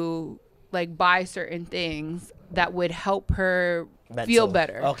to like buy certain things that would help her feel Mental.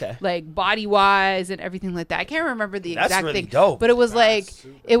 better. Okay. Like body wise and everything like that. I can't remember the That's exact really thing. dope. But it was like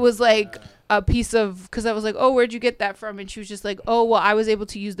a piece of, because I was like, oh, where'd you get that from? And she was just like, oh, well, I was able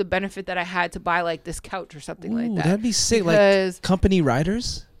to use the benefit that I had to buy like this couch or something like Ooh, that. that'd be sick. Because, Like company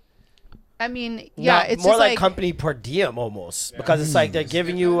riders. I mean, yeah, Not- it's more just like company per diem almost, because it's like they're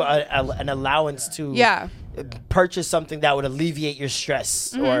giving you an allowance to Yeah. purchase something that would alleviate your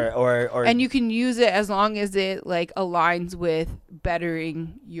stress or and you can use it as long as it like aligns with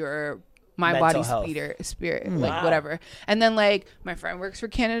bettering your mind Mental body health. spirit like whatever. And then like my friend works for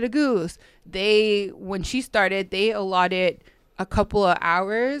Canada Goose. When she started, they allotted a couple of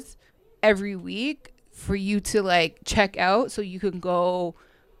hours every week for you to like check out so you can go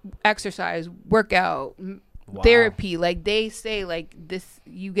exercise, workout, therapy. Like they say like this,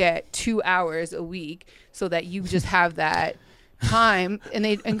 you get 2 hours a week so that you just have that time, and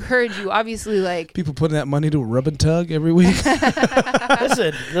they encourage you, obviously, like People putting that money to rub and tug every week.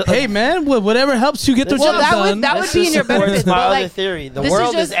 Listen, Hey man, whatever helps you get the well, job done. that would be in your benefit. my But other like, theory. The this is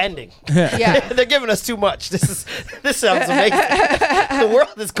world is just- ending. yeah. They're giving us too much. This sounds amazing. The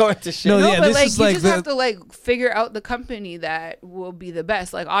world is going to shit. No, No, yeah, but this like is you like just have to like figure out the company that will be the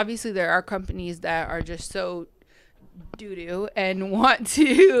best. Like obviously there are companies that are just so doo-doo and want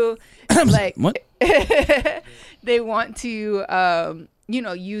to like What? they want to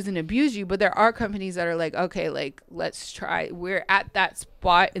use and abuse you, but there are companies that are like, okay, like let's try. We're at that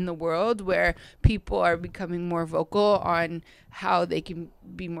spot in the world where people are becoming more vocal on how they can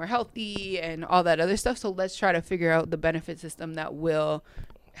be more healthy and all that other stuff. So let's try to figure out the benefit system that will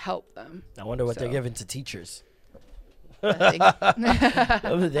help them. I wonder what they're So. giving to teachers. I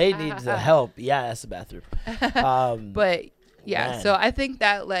think. They need the help. Yeah, that's the bathroom. But yeah, Man. so I think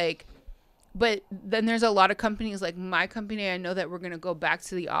that like, but then there's a lot of companies like my company. I know that we're going to go back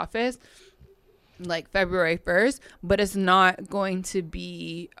to the office like February 1st, but it's not going to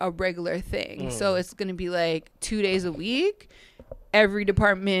be a regular thing. So it's going to be like 2 days a week. Every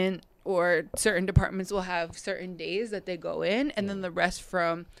department or certain departments will have certain days that they go in, and then the rest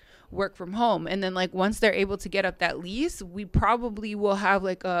from work from home. And then like once they're able to get up that lease, we probably will have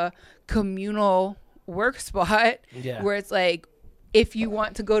like a communal work spot Yeah. where it's like if you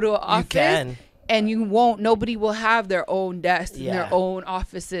want to go to an office can. and nobody will have their own desk and Yeah. their own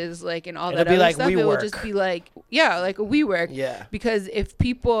offices like and all It'll that be other like stuff. It will WeWork. just be like like a WeWork. Yeah. Because if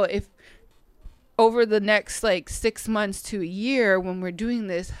over the next like 6 months to a year, when we're doing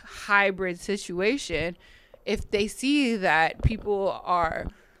this hybrid situation, if they see that people are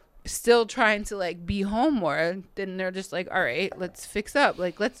still trying to like be home more, then they're just like, all right, let's fix up.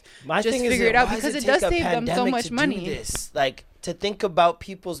 Like, let's My just thing is figure it that out why because does it does take a save them so pandemic much to do money. this? Like to think about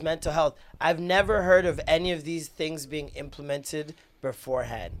people's mental health. I've never heard of any of these things being implemented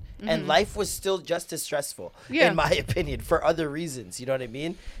beforehand, and life was still just as stressful, Yeah. in my opinion, for other reasons. You know what I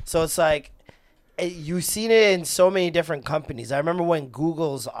mean? So it's like you've seen it in so many different companies. I remember when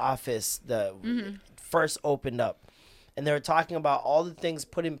Google's office first opened up, and they were talking about all the things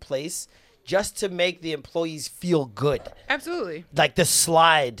put in place just to make the employees feel good. Absolutely. Like the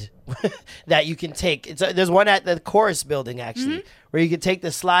slide that you can take. There's one at the Chorus building actually, where you can take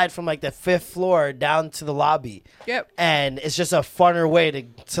the slide from like the 5th floor down to the lobby. Yep. And it's just a funner way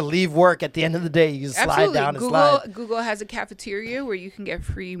to leave work at the end of the day. You can slide Absolutely. down and slide. Google has a cafeteria where you can get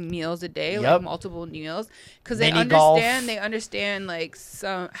free meals a day, Yep. like multiple meals, because they Mini golf. understand like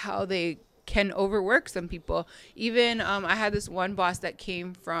how they can overwork some people. Even I had this one boss that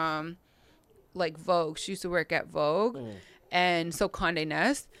came from like Vogue. She used to work at Vogue, and so Condé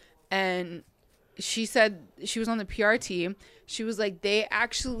Nast, and she said she was on the PR team. She was like, they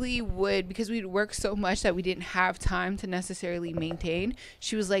actually would, because we'd work so much that we didn't have time to necessarily maintain.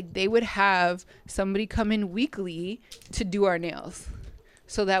 She was like, they would have somebody come in weekly to do our nails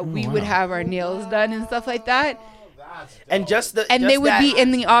so that we would have our nails done and stuff like that. And They would be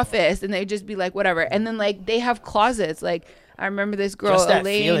in the office and they'd just be like, whatever. And then like they have closets. Like I remember this girl, just that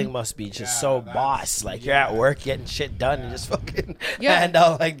Elaine. feeling must be just so boss. Like you're at work getting shit done and just fucking Yeah. hand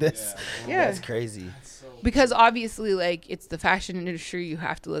out like this. Yeah. That's crazy. Because obviously, like, it's the fashion industry. You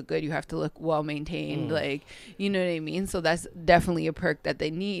have to look good. You have to look well maintained. Like, you know what I mean? So that's definitely a perk that they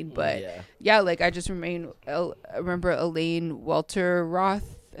need. But yeah, like I just remember Elaine Walter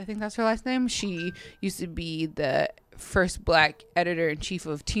Roth. I think that's her last name. She used to be the first black editor-in-chief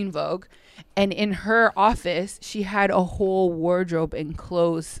of Teen Vogue. And in her office, she had a whole wardrobe and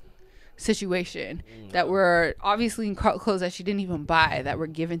clothes situation that were obviously clothes that she didn't even buy that were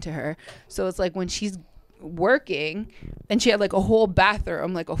given to her. So it's like when she's working and she had like a whole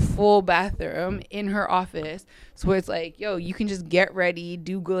bathroom, like a full bathroom in her office, so it's like, yo, you can just get ready,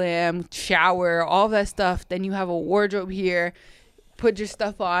 do glam, shower, all that stuff, then you have a wardrobe here, put your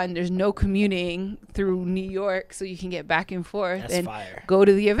stuff on, there's no commuting through New York, so you can get back and forth. That's and fire. go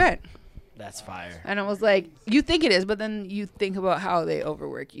to the event. That's fire. And I was like, you think it is, but then you think about how they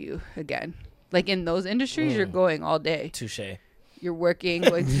overwork you again. Like in those industries, you're going all day. Touche. You're working,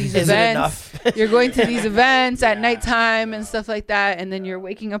 going to these Is it events. enough? You're going to these events at nighttime and stuff like that. And then you're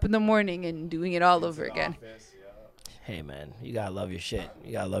waking up in the morning and doing it all over again. Hey man, you gotta love your shit.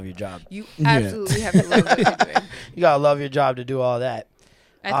 You gotta love your job. You absolutely have to love what you're doing. You gotta love your job to do all that.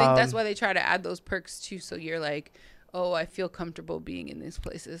 I think that's why they try to add those perks too. So you're like, oh, I feel comfortable being in these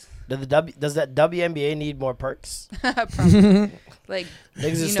places. Does that WNBA need more perks? Probably. Like,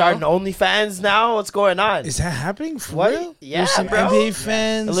 Niggas are starting OnlyFans now. What's going on? Is that happening for What? real? Yeah, There's some bro. NBA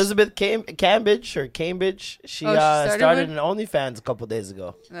fans. Elizabeth Cambridge, she started one? an OnlyFans a couple days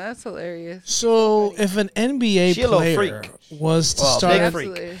ago. That's hilarious. So if an NBA She a little player freak. was to Well, start, big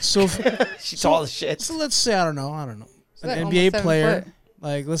freak. Absolutely. so She's tall as shit. so let's say I don't know, an like NBA almost 7 player, foot.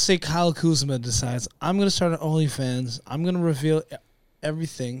 like let's say Kyle Kuzma decides I'm gonna start an OnlyFans. I'm gonna reveal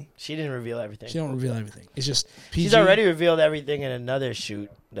everything. She didn't reveal everything. She don't reveal everything. It's just PG. She's already revealed everything in another shoot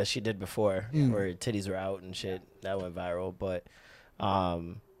that she did before, Mm. where titties were out and shit. That went viral, but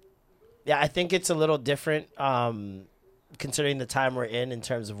yeah, I think it's a little different considering the time we're in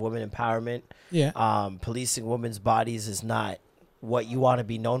terms of women empowerment. Yeah. Policing women's bodies is not what you want to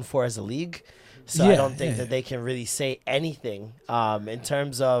be known for as a league. So I Yeah, don't think yeah. that they can really say anything in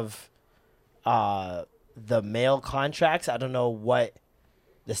terms of the male contracts. I don't know what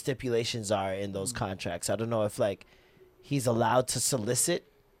the stipulations are in those contracts. I don't know if like he's allowed to solicit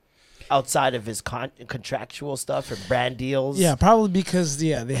outside of his contractual stuff or brand deals. Yeah, probably because they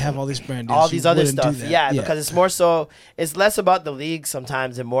have all these brand deals. All You these other wouldn't do stuff. that. Yeah, because it's more so, it's less about the league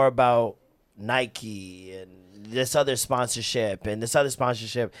sometimes and more about Nike and this other sponsorship and this other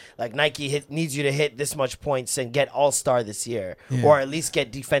sponsorship. Like Nike needs you to hit this much points and get All-Star this year, Yeah. or at least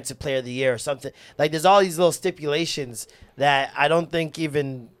get Defensive Player of the Year or something. Like there's all these little stipulations that I don't think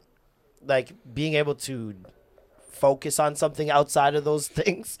even like being able to focus on something outside of those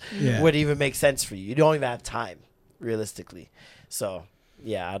things Yeah. would even make sense for you. You don't even have time, realistically. So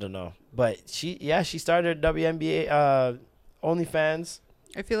yeah, I don't know. But she started WNBA OnlyFans.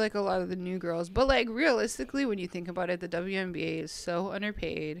 I feel like a lot of the new girls, but like realistically, when you think about it, the WNBA is so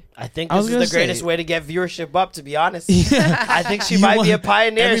underpaid. I think I was this is gonna the greatest say- way to get viewership up, to be honest. Yeah. I think she You might be a want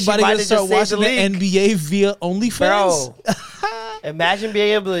pioneer. Everybody she might gonna have start just saved the watching the league. NBA via OnlyFans. Bro, imagine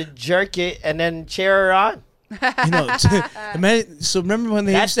being able to jerk it and then cheer her on. You know, so remember when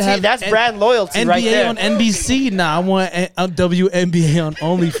they used to have That's brand loyalty NBA right there. on NBC? Nah, I want WNBA on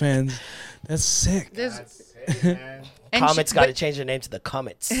OnlyFans. That's sick. There's and Comets she- got to but change their name to the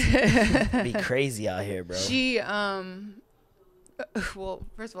Comets. Be crazy out here, bro. She well,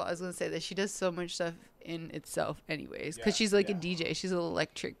 first of all, I was gonna say that she does so much stuff in itself, anyways, because she's like a DJ. She's an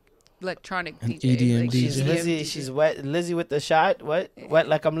electronic An DJ. EDM like, DJ. She's EDM Lizzie. DJ. She's Lizzie with the shot. Wet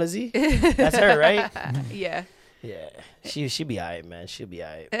like I'm Lizzie. That's her, right? Yeah. Yeah. She be alright, man. She'll be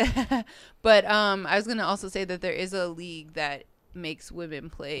alright. But I was gonna also say that there is a league that makes women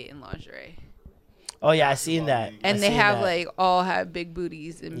play in lingerie, Oh yeah, I seen that. and I they seen have that. like all have big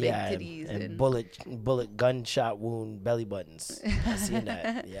booties and big yeah, titties, and bullet gunshot wound belly buttons. I seen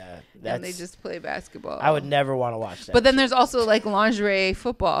that. Yeah, and they just play basketball. I would never want to watch that. But then there's also like lingerie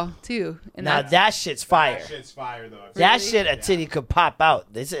football too, and now that's that shit's fire. That shit's fire though. That Really? shit, a titty could pop out.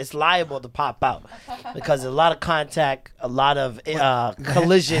 It's liable to pop out because a lot of contact, a lot of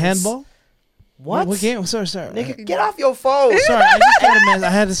collisions. Handball? What? What game? Sorry. Nigga, get off your phone. Sorry, I just got a mess.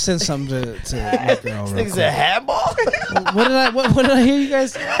 I had to send something to my girl. This real nigga's quick. a handball. What did I hear you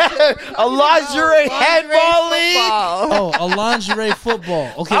guys? A lingerie handball league. Oh, a lingerie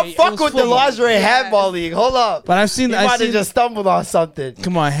football. Okay, I it fuck was with the football. lingerie handball league. Hold up. But I've seen. You I've might have seen. just stumbled on something.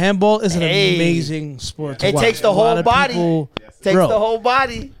 Come on, handball is an Hey. amazing sport. To It watch. takes the A lot whole of body. people- Takes Bro. the whole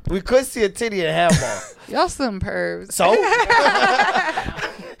body. We could see a titty in handball. y'all some pervs. So?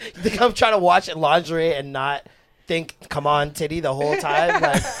 You think I'm trying to watch it lingerie and not think, come on, titty, the whole time?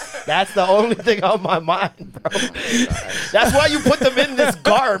 Like, that's the only thing on my mind, bro. That's why you put them in this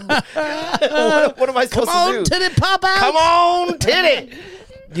garb. what am I supposed Come to on, do? titty pop out. Come on, titty.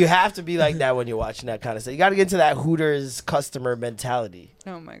 You have to be like that when you're watching that kind of stuff. You got to get into that Hooters customer mentality.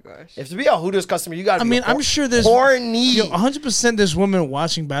 Oh my gosh. If to be a Hooters customer, you got to I be mean, I'm sure there's horny. 100% there's women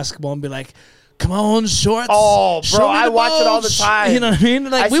watching basketball and be like, "Come on, shorts." Oh, Show bro, me I the watch it all the balls." time. You know what I mean?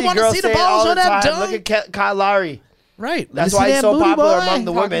 Like, I we want to girls see the say it all balls the on that time. dunk. Look at Kyle Lowry. Right. That's Let's why see he's that so booty, popular boy. among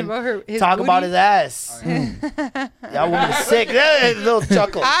the Talking women. about his Talk about booty? his ass. That woman is sick. Yeah, little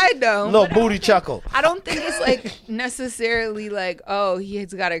chuckle. I don't. Little booty chuckle. I don't think it's like necessarily like, oh,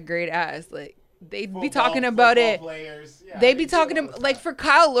 he's got a great ass. Like they'd be talking about it. They'd be talking about, like, for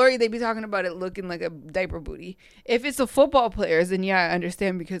Kyle Lowry, they'd be talking about it looking like a diaper booty. If it's a football players, then yeah, I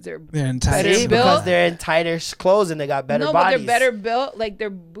understand because they're in tight. better See, built. because they're in tighter clothes and they got better no, bodies. but they're better built. Like their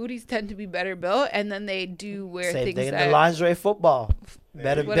booties tend to be better built, and then they do wear Same things thing in that. the lingerie football.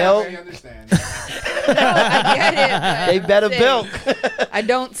 Better Whatever. built. understand. No, I get it. They better Say- built. I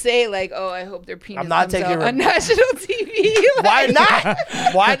don't say like, oh, I hope their penis I'm not comes taking out re- on national TV. Why Like, not?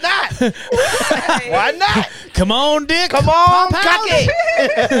 Why not? Why not? Come on, Dick. Come on, Pop out. cock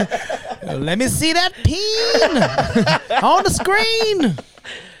it. Let me see that peen on the screen.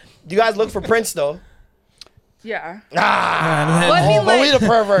 Do you guys look for prints though? Yeah. Let me, But we the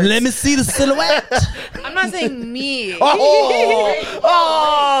perverts. me see the silhouette. I'm not saying me.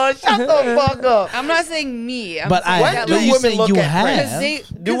 Oh, shut the fuck up. I'm not saying me. I'm But saying When that, do like, women saying look you at have? prints?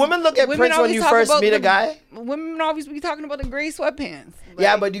 Do women look at women prints when always you talk first about meet a the- guy? Women always be talking about the gray sweatpants.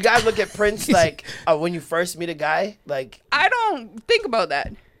 Yeah, Like, but you guys look at prints like when you first meet a guy? Like, I don't think about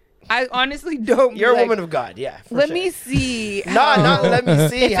that. I honestly don't. you're a like, woman of God. Yeah. for Let sure. me see. No, how- not let me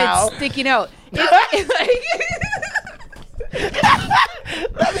see if how. it's sticking out. Let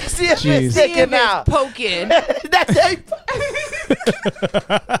me see if Jeez. it's See if sticking out. it's poking. That's it.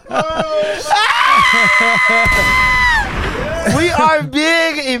 We are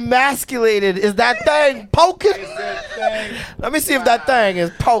being emasculated. Is that thing poking? Let me see if that thing is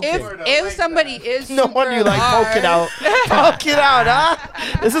poking. If somebody is No super wonder you like hard, poking out. Poking out, huh?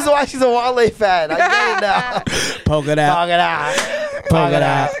 This is why she's a Wale fan. I get it now. Poke it out. Poke it out. Poke it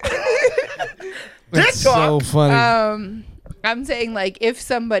out. That's so funny. I'm saying like if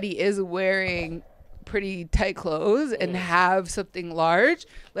somebody is wearing pretty tight clothes and have something large,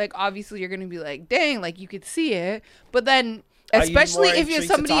 like obviously you're gonna be like, dang, like you could see it. But then Are you especially more if you're intrigued to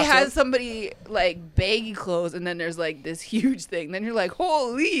somebody talk to them? has somebody like baggy clothes and then there's like this huge thing, then you're like,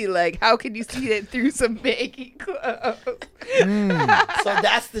 holy, like how can you see it through some baggy clothes? So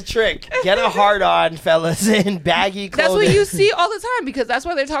that's the trick. Get a hard on, fellas, in baggy That's clothing. what you see all the time because that's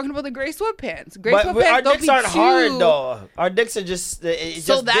why they're talking about the gray sweatpants. Gray But sweatpants our don't dicks be aren't too hard though. Our dicks are just. It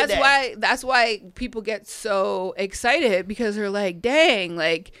So just did that. that's why people get so excited because they're like, dang,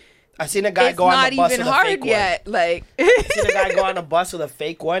 like I seen a guy it's go on not the bus even with a hard fake yet. Like, one. I seen a guy go on a bus with a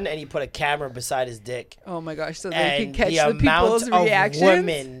fake one, and he put a camera beside his dick. oh my gosh, so they And can catch the the amount people's of reactions.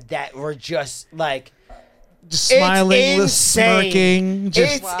 women that were just like Just smiling, it's insane. smirking.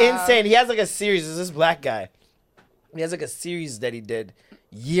 Just It's insane. He has like a series. There's this black guy. He has like a series that he did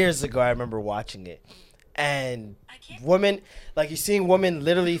years ago. I remember watching it. And women, like you're seeing women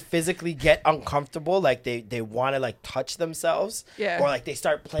literally physically get uncomfortable. Like they want to like touch themselves. Yeah. Or like they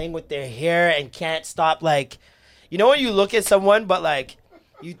start playing with their hair and can't stop. Like, you know when you look at someone, but like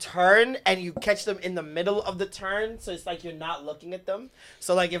you turn and you catch them in the middle of the turn. So it's like you're not looking at them.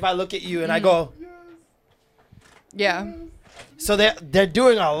 So like if I look at you and I go, Yeah, so they're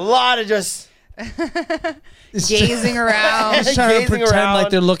doing a lot of just gazing around just trying to gazing pretend around. like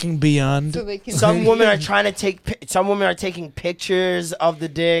they're looking beyond. so they can. some women are trying to take some women are taking pictures of the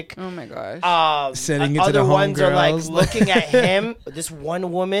dick. Oh my gosh. Sending it to other the ones are like homegirls. looking at him. This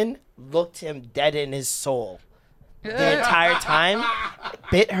one woman looked him dead in his soul the entire time,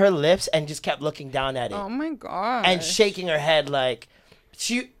 bit her lips and just kept looking down at it Oh my gosh. and shaking her head like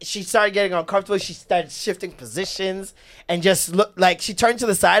she started getting uncomfortable. She started shifting positions and just looked like she turned to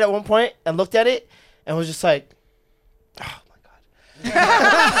the side at one point and looked at it and was just like, oh my god,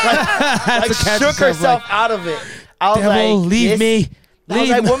 like catch shook yourself, herself like, out of it. I was Devil, like, leave this- me. I was Leave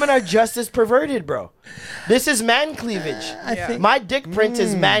like, me. women are just as perverted, bro. This is man cleavage. My dick print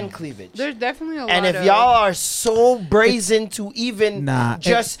is man cleavage. There's definitely a And lot if of y'all are so brazen to even Nah,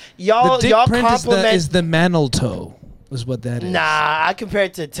 just The y'all dick y'all print compliment. is the mantle toe. Is what that is. Nah, I compare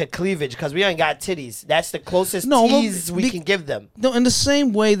it to cleavage because we ain't got titties. That's the closest No, well, tease we can give them. No, in the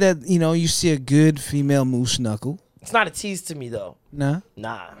same way that you see a good female moose knuckle. It's not a tease to me though. Nah.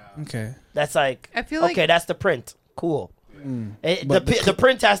 Nah, Okay. that's like I feel like- okay, that's the print. Cool. But The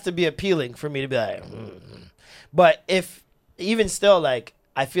print has to be appealing for me to be like. But if even still, like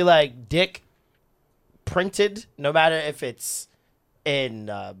I feel like dick printed, no matter if it's in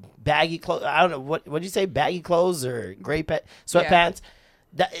baggy clothes. I don't know what'd you say, baggy clothes or gray sweatpants.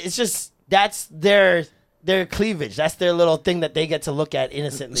 That it's just that's their cleavage. That's their little thing that they get to look at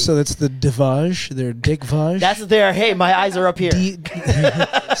innocently. So that's the divage, their dickvage. That's their hey, my eyes are up here.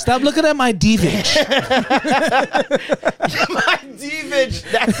 Stop looking at my divage. My deevage.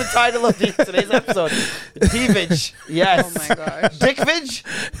 That's the title of today's episode. Deevage. Yes. Oh my gosh. Dickvage?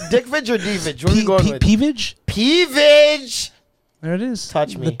 Dickvage or deevage? What are we going with? Peevage? Peevage. There it is.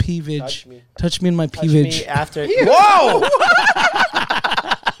 Touch me. The peevage. Touch me. Touch me in my Touch peevage. me after. Whoa!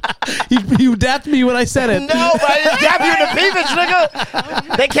 You dapped me when I said it. No, but I didn't dab you in the peevage,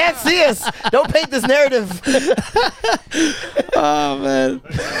 nigga. They can't see us. Don't paint this narrative. Oh man,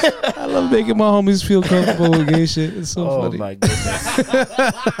 I love making my homies feel comfortable with gay shit. It's so Oh funny. my goodness.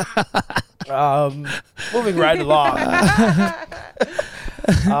 Moving right along.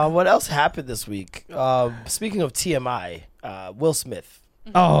 What else happened this week? Speaking of TMI, Will Smith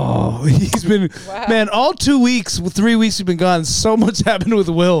Oh, he's been man. All 2 weeks, 3 weeks we've been gone. So much happened with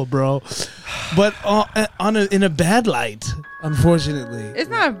Will, bro. But in a bad light, unfortunately. It's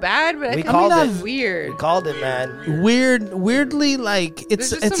not bad, but We I called think it's it. weird. We called it, man. Weirdly, like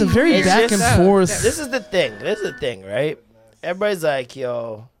There's just it's a some very weird back and stuff forth. that- This is the thing. This is the thing, right? Everybody's like,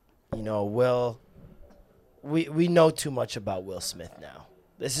 yo, Will. We know too much about Will Smith now.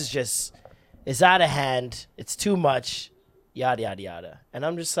 This is just, it's out of hand. It's too much. Yada yada yada. And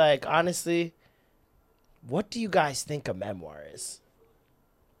I'm just like, honestly, what do you guys think a memoir is?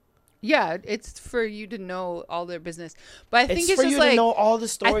 Yeah, it's for you to know all their business. But I think it's for just you like to know all the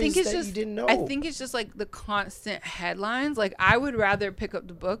stories I think it's that just you didn't know. I think it's just like the constant headlines. Like I would rather pick up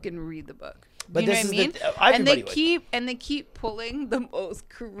the book and read the book. But You know this what I is mean? the- And they everybody would. keep pulling the most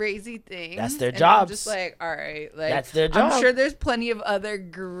crazy things. That's their and jobs. I'm just like, all right, like That's their job. I'm sure there's plenty of other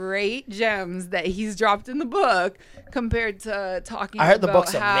great gems that he's dropped in the book compared to talking I heard the about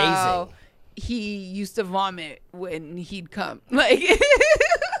book's how amazing. he used to vomit when he'd come. Like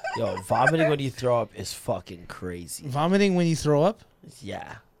Yo, vomiting when you throw up is fucking crazy. Vomiting when you throw up.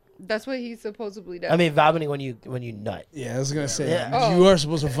 Yeah. that's what he supposedly does. I mean, vomiting when you nut. Yeah, I was gonna say Yeah. Oh. you are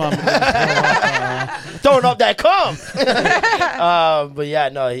supposed to vomit. Throwing up that cum. But yeah,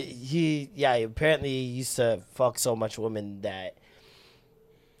 no, he apparently used to fuck so much women that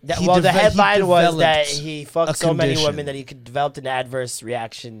He well, the deve- he headline was that developed he a fucked so many condition. women that he could developed an adverse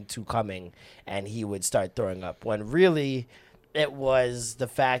reaction to coming, and he would start throwing up. When really, it was the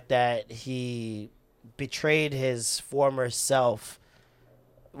fact that he betrayed his former self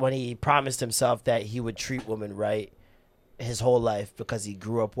when he promised himself that he would treat women right his whole life because he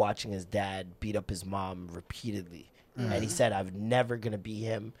grew up watching his dad beat up his mom repeatedly. And he said, I'm never going to be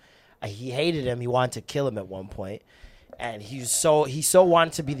him. He hated him. He wanted to kill him at one point. And he so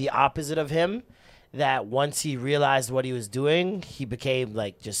wanted to be the opposite of him that once he realized what he was doing, he became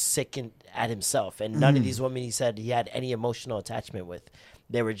like just sick at himself. And none of these women, he said, he had any emotional attachment with.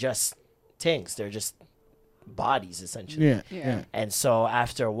 They were just things. They're just bodies, essentially. Yeah. And so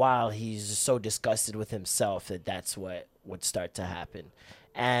after a while, he's just so disgusted with himself that that's what would start to happen.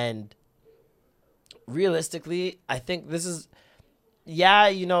 And realistically, I think this is,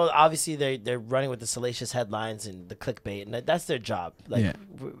 obviously they're running with the salacious headlines and the clickbait, and that's their job. Like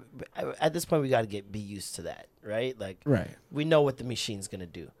at this point, we got to be used to that, right? Like Right. we know what the machine's gonna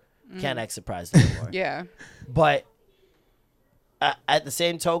do. Can't act surprised anymore. yeah. But at the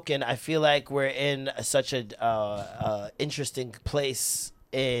same token, I feel like we're in such a interesting place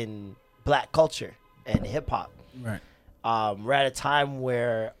in black culture and hip hop. Right. We're at a time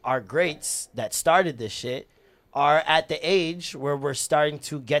where our greats that started this shit are at the age where we're starting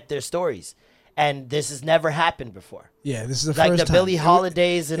to get their stories, and this has never happened before. Yeah, this is the Like first the time. Billie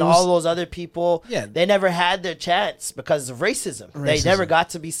Holidays and it was- all those other people, Yeah. they never had their chance because of racism. They never got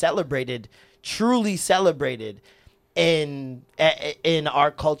to be celebrated, truly celebrated in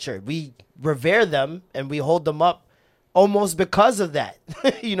our culture. We revere them and we hold them up almost because of that.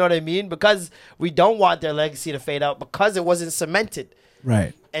 You know what I mean? Because we don't want their legacy to fade out because it wasn't cemented.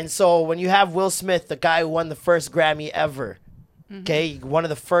 Right. And so when you have Will Smith, the guy who won the first Grammy ever, okay, one of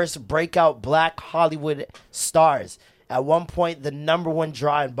the first breakout black Hollywood stars, at one point the #1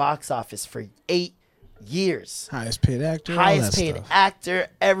 draw in box office for 8 years. Highest paid actor. Highest all that paid stuff. actor,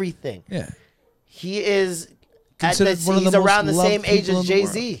 everything. Yeah. He is Considered one of he's the most around the loved same age people as in the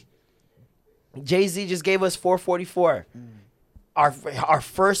Jay-Z. Jay-Z just gave us 444. Our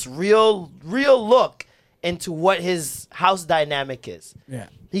first real look into what his house dynamic is. Yeah.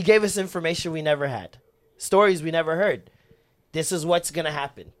 He gave us information we never had, stories we never heard. This is what's gonna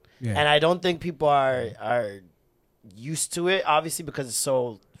happen, Yeah. and I don't think people are used to it. Obviously, because it's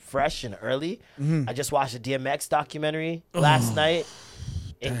so fresh and early. I just watched a DMX documentary last night.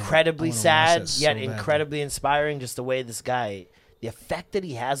 Incredibly I wanna watch sad, that so yet badly. incredibly inspiring. Just the way this guy, the effect that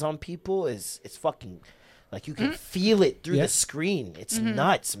he has on people it's fucking. Like you can feel it through Yeah. the screen. It's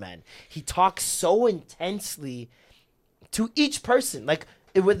nuts, man. He talks so intensely to each person. Like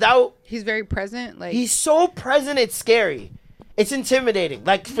without He's very present. Like he's so present it's scary. It's intimidating.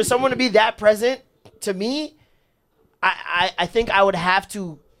 Like for someone to be that present, to me, I think I would have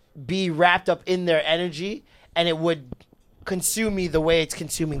to be wrapped up in their energy and it would consume me the way it's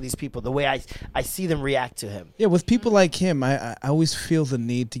consuming these people, the way I see them react to him. Yeah, with people like him, I always feel the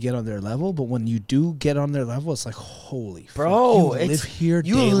need to get on their level, but when you do get on their level, it's like, holy Bro, fuck, you live here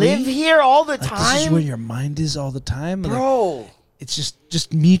you daily? live here all the Like, this is where time. your mind is all the time. Like, Bro. it's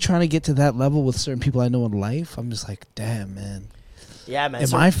just me trying to get to that level with certain people I know in life. I'm just like, damn, man. Yeah, man. Am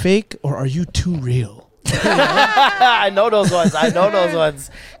So- I fake or are you too real? I know those ones.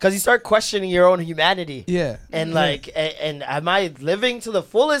 Because you start questioning your own humanity. Yeah. And like, and am I living to the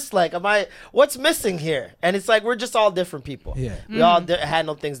fullest? Like, what's missing here? And it's like, we're just all different people. Yeah. We all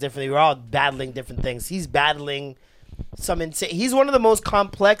handle things differently. We're all battling different things. He's battling some insane. He's one of the most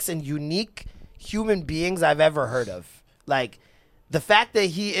complex and unique human beings I've ever heard of. Like, the fact that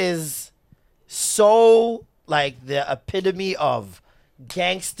he is so like the epitome of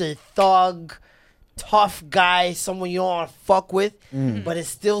gangster thug, tough guy, someone you don't want to fuck with, but is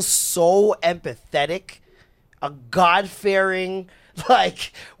still so empathetic, a God-fearing,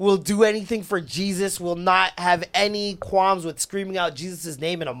 like, will do anything for Jesus, will not have any qualms with screaming out Jesus'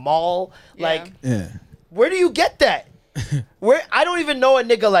 name in a mall. Yeah. Like, Yeah. where do you get that? I don't even know a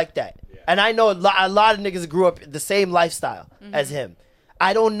nigga like that. And I know a lot of niggas grew up the same lifestyle as him.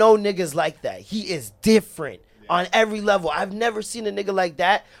 I don't know niggas like that. He is different on every level. I've never seen a nigga like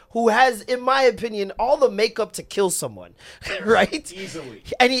that who has, in my opinion, all the makeup to kill someone, right? Easily.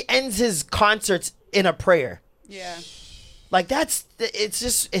 And he ends his concerts in a prayer. Yeah. Like,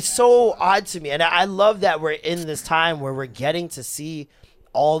 it's so odd to me. And I love that we're in this time where we're getting to see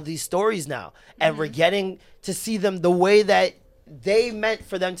all these stories now. And we're getting to see them the way that they meant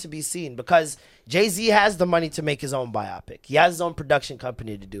for them to be seen, because Jay-Z has the money to make his own biopic. He has his own production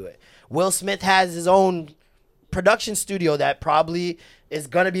company to do it. Will Smith has his own production studio that probably is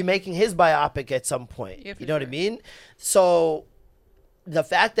going to be making his biopic at some point. Yeah, for you know what I sure. mean? So the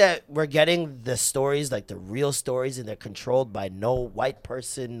fact that we're getting the stories, like the real stories, and they're controlled by no white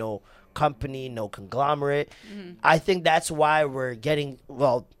person, no company, no conglomerate, I think that's why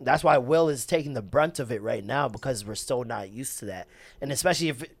that's why Will is taking the brunt of it right now, because we're so not used to that. And especially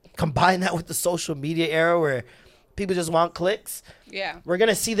if combine that with the social media era where people just want clicks. Yeah. We're going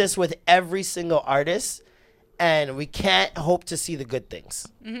to see this with every single artist, and we can't hope to see the good things.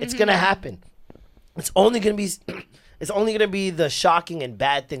 It's going to happen. It's only going to be the shocking and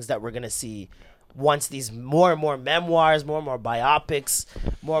bad things that we're going to see once these more and more memoirs, more and more biopics,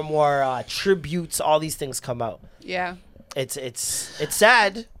 more and more tributes, all these things come out. Yeah. It's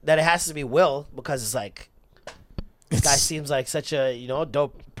sad that it has to be Will, because it's like, this guy seems like such a,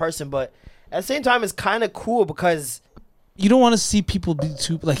 dope person, but at the same time, it's kind of cool because, You don't want to see people be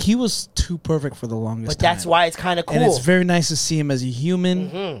too, like, he was too perfect for the longest but time. that's why it's kind of cool. And it's very nice to see him as a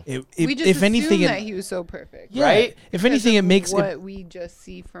human. We just if anything, assumed that he was so perfect. yeah, right? If anything, it makes what it. we just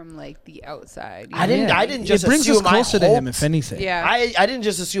see from like the outside. you I know? didn't just It brings us assume. closer to him, hoped- if anything. Yeah. I didn't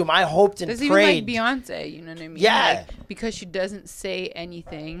just assume. I hoped and There's even prayed. like Beyonce, you know what I mean? Yeah. Like, because she doesn't say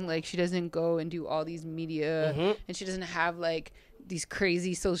anything, like she doesn't go and do all these media, and she doesn't have like these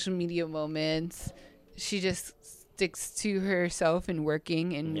crazy social media moments. She just sticks to herself and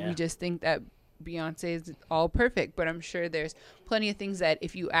working, and we just think that Beyonce is all perfect. But I'm sure there's plenty of things that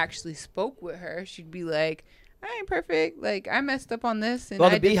if you actually spoke with her, she'd be like, I ain't perfect. Like, I messed up on this. And Well,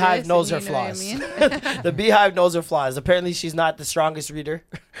 I the did Beehive this, knows her and you know what I flaws. mean? The Beehive knows her flaws. Apparently, she's not the strongest reader,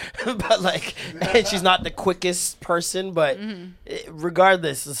 but like, and she's not the quickest person. But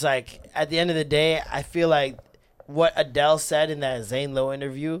regardless, it's like at the end of the day, I feel like what Adele said in that Zane Lowe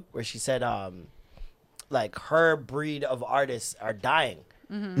interview, where she said, like her breed of artists are dying.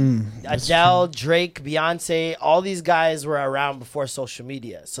 Adele, Drake, Beyonce, all these guys were around before social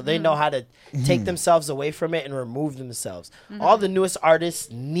media. So they know how to take themselves away from it and remove themselves. All the newest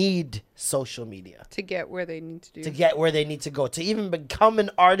artists need social media To get where they need to do. to get where they need to go. To even become an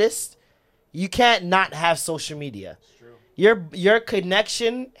artist, you can't not have social media. Your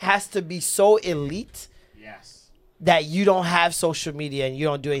connection has to be so elite that you don't have social media and you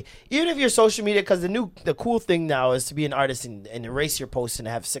don't do it. Even if you're social media, because the cool thing now is to be an artist and erase your posts and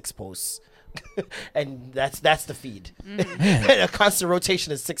have 6 posts. And that's the feed. And a constant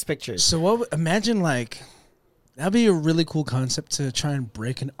rotation of 6 pictures. So imagine, like, that'd be a really cool concept to try and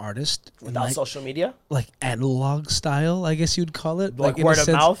break an artist Without like, social media? like analog style, I guess you'd call it, Like in a word of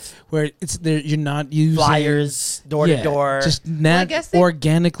sense mouth? where it's there. You're not using Flyers, door to door. just not guess they-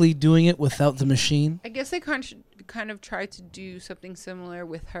 organically doing it without the machine. I guess they kind of tried to do something similar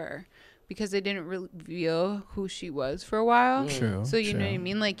with her, because they didn't reveal who she was for a while. True, So you know what I true.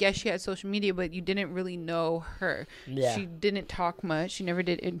 mean? Like, yes, she had social media, but you didn't really know her. Yeah. She didn't talk much. She never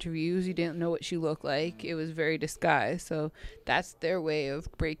did interviews. You didn't know what she looked like. It was very disguised. So that's their way of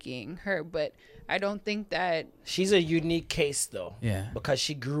breaking her. But I don't think that... She's a unique case, though. Yeah. Because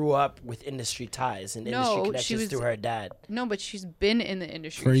she grew up with industry ties and industry No, she connections was- through her dad. No, but she's been in the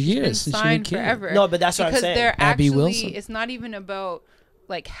industry. For She's years, been since she was a signed kid. forever. No, but that's what I'm because saying. they're Abby actually, Wilson. it's not even about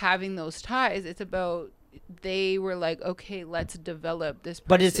like having those ties. It's about they were like, okay, let's develop this person.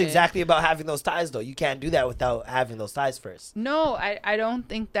 But it's exactly about having those ties, though. You can't do that without having those ties first. No, I don't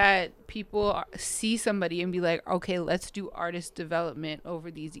think that people see somebody and be like, okay, let's do artist development over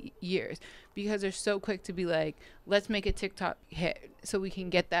these years, because they're so quick to be like, let's make a TikTok hit so we can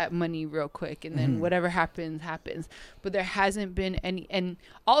get that money real quick, and then whatever happens. But there hasn't been any, and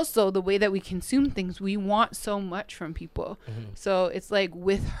also the way that we consume things, we want so much from people. So it's like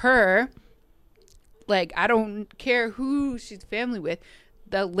with her, like, I don't care who she's family with.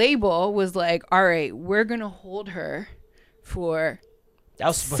 The label was like, all right, we're going to hold her for That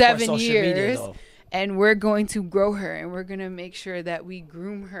was before 7 social years, media, though. and we're going to grow her, and we're going to make sure that we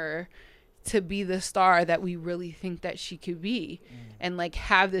groom her to be the star that we really think that she could be, and like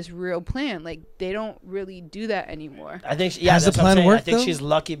have this real plan. Like, they don't really do that anymore. I think, Has the that's what I'm plan saying. worked, I think though? she's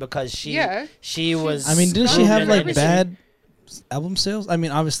lucky because she was. I mean, didn't she groomed have in the like industry. bad album sales? I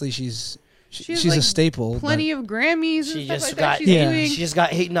mean, obviously she's She's a like staple. Plenty of Grammys. She and stuff just like got that. She's doing. she just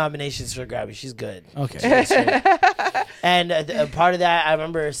got 8 nominations for Grammy. She's good. Okay. And part of that, I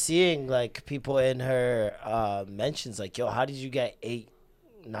remember seeing like people in her mentions like, "Yo, how did you get 8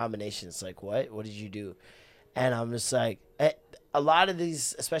 nominations? Like, what did you do?" And I'm just like, a lot of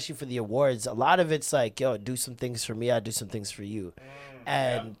these, especially for the awards, a lot of it's like, "Yo, do some things for me, I do some things for you."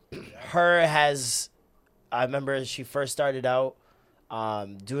 And her has, I remember she first started out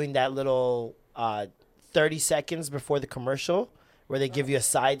doing that little 30 seconds before the commercial where they give you a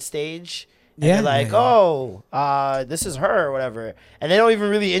side stage. And Yeah, you're like, yeah, yeah. oh, this is her or whatever. And they don't even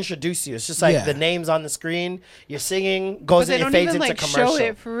really introduce you. It's just like Yeah. the name's on the screen. You're singing, But goes they in, it don't fades even into like commercial. show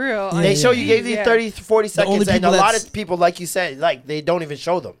it for real. Yeah, They show you, gave you Yeah. 30, 40 The only seconds. And a people lot that's- of people, like you said, like they don't even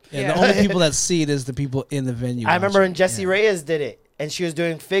show them. Yeah, the only people that see it is the people in the venue. I remember watching. when Jessie Yeah. Reyes did it, and she was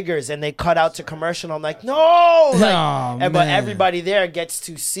doing figures, and they cut out to commercial. And I'm like, no, like, Oh, but man. everybody there gets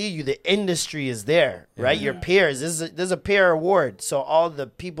to see you. The industry is there, right? Your peers. There's a peer award, so all the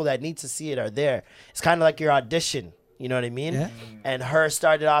people that need to see it are there. It's kind of like your audition. You know what I mean? Yeah. And her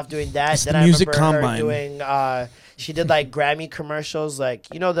started off doing that. It's Then the I music remember her combine. doing. She did like Grammy commercials, like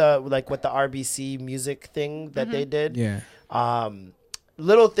what the RBC music thing that they did. Yeah.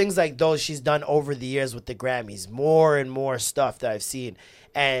 Little things like those she's done over the years with the Grammys, more and more stuff that I've seen.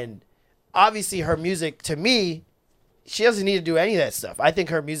 And obviously her music, to me, she doesn't need to do any of that stuff. I think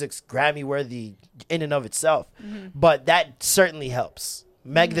her music's Grammy worthy in and of itself. But that certainly helps.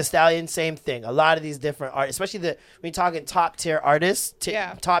 Meg Thee Stallion, same thing. A lot of these different artists, especially when you're talking top tier artists,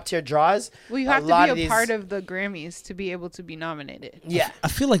 top tier draws. Well, you have lot to be a these- part of the Grammys to be able to be nominated. Yeah. I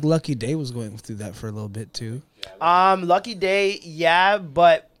feel like Lucky Day was going through that for a little bit too. Lucky Day, yeah,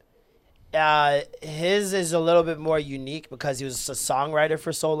 but his is a little bit more unique because he was a songwriter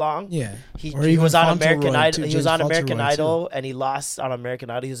for so long. Yeah. He Or he even was on Fauntleroy, American Idol. too, He was James on American Fauntleroy, too. Idol, and he lost on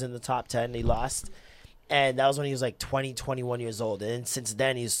American Idol. He was in the top 10. He lost, and that was when he was like 20, 21 years old. And since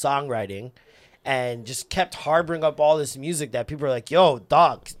then, he's songwriting, and just kept harboring up all this music that people are like, "Yo,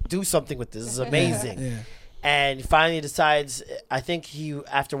 dog, do something with this. This is amazing." Yeah. And he finally decides. I think he,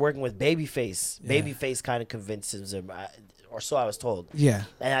 after working with Babyface, Babyface kind of convinces him, or so I was told. Yeah.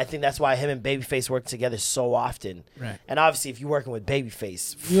 And I think that's why him and Babyface work together so often. Right. And obviously, if you're working with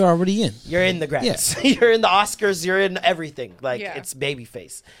Babyface, You're already in. you're in the Grammys. You're in the Oscars. You're in everything. Like, Yeah. it's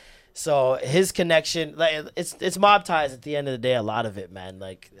Babyface. So his connection, like, it's mob ties at the end of the day. A lot of it, man.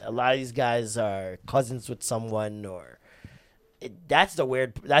 Like, a lot of these guys are cousins with someone, or that's the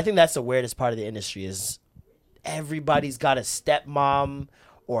weird. I think that's the weirdest part of the industry is everybody's got a stepmom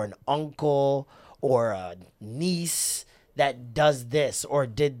or an uncle or a niece that does this or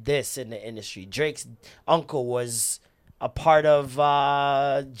did this in the industry. Drake's uncle was a part of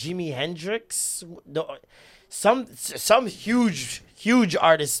Jimi Hendrix, some huge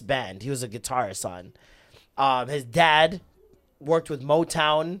artist band. He was a guitarist on. His dad worked with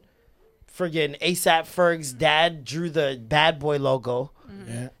Motown. Friggin' A$AP Ferg's dad drew the Bad Boy logo.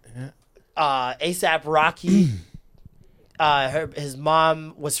 Yeah. A$AP Rocky. His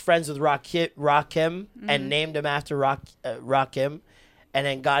mom was friends with Rakim and named him after Rakim, and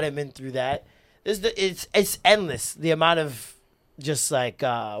then got him in through that. It's endless, the amount of just like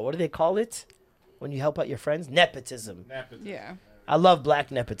what do they call it when you help out your friends? Nepotism. Yeah. I love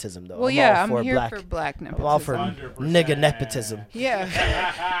black nepotism though. Well, I'm yeah, all I'm here black. for black I'm all for 100%. nigga nepotism. Yeah.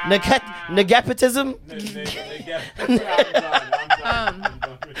 Negepotism.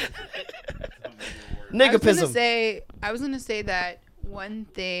 Niggapism. I was gonna say that one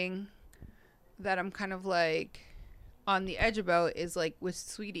thing that I'm kind of like on the edge about is like with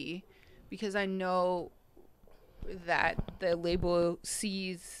Sweetie, because I know that the label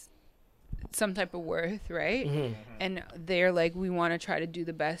sees some type of worth, right? Mm-hmm. And they're like, we want to try to do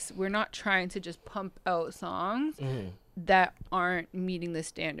the best. We're not trying to just pump out songs Mm-hmm. that aren't meeting the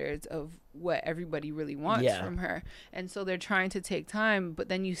standards of what everybody really wants from her. And so they're trying to take time, but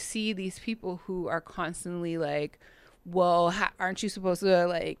then you see these people who are constantly like, well, aren't you supposed to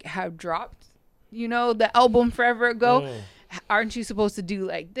like have dropped, you know, the album forever ago? Aren't you supposed to do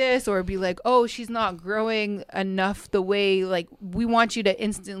like this, or be like, oh, she's not growing enough the way, like, we want you to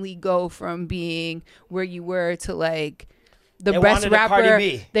instantly go from being where you were to like the best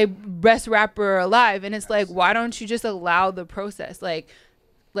rapper alive. And it's like, why don't you just allow the process?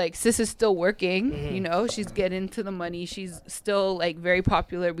 Like sis is still working, you know, she's getting to the money, she's still like very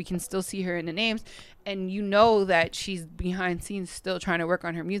popular, we can still see her in the names, and you know that she's behind scenes still trying to work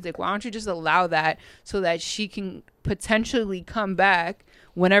on her music. Why don't you just allow that so that she can potentially come back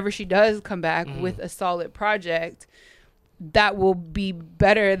whenever she does come back with a solid project that will be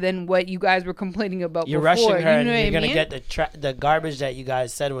better than what you guys were complaining about You're before. rushing her, You know and you're what I gonna mean? get the garbage that you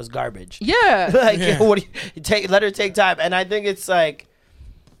guys said was garbage. Yeah. Like, what do you let her take time. And I think it's like,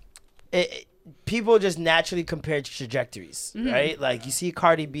 people just naturally compare trajectories, right? Like, you see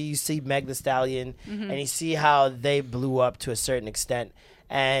Cardi B, you see Meg Thee Stallion, and you see how they blew up to a certain extent,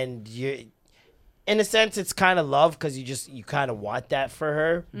 and you, in a sense, it's kind of love because you kind of want that for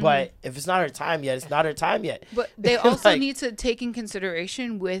her. But if it's not her time yet, it's not her time yet. But they also Like, need to take in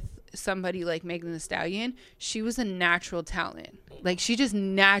consideration with somebody like Megan Thee Stallion. She was a natural talent. Like, she just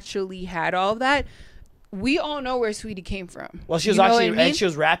naturally had all of that. We all know where Sweetie came from. Well, she was and she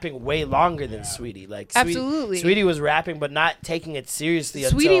was rapping way longer than Sweetie. Like, Absolutely. Sweetie was rapping, but not taking it seriously.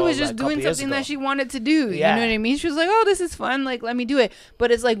 Sweetie until, was just like, a couple doing years something ago. that she wanted to do. Yeah. You know what I mean? She was like, oh, this is fun. Like, let me do it.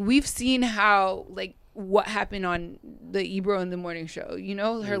 But it's like, we've seen how, like, what happened on the Ebro in the Morning Show, you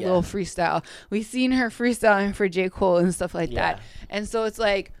know, her little freestyle. We've seen her freestyling for J. Cole and stuff like that. And so it's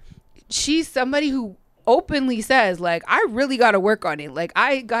like, she's somebody who openly says, like, I really got to work on it. Like,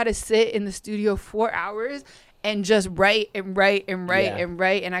 I got to sit in the studio 4 hours and just write and write and write and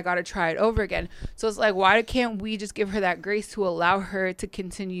write, and I got to try it over again. So it's like, why can't we just give her that grace to allow her to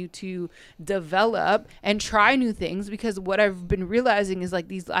continue to develop and try new things? Because what I've been realizing is, like,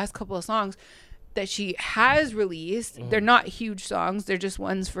 these last couple of songs that she has released, they're not huge songs. They're just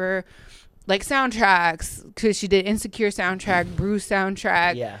ones for, like, soundtracks, because she did Insecure soundtrack, Bruce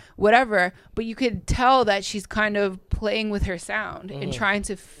soundtrack, whatever. But you could tell that she's kind of playing with her sound and trying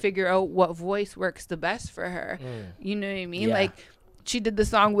to figure out what voice works the best for her. You know what I mean? Like, she did the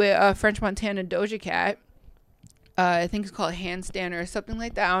song with French Montana, Doja Cat. I think it's called Handstand or something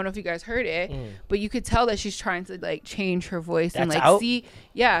like that. I don't know if you guys heard it, but you could tell that she's trying to, like, change her voice. That's and like out? see,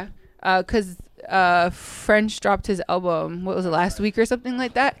 because French dropped his album, what was it, last week or something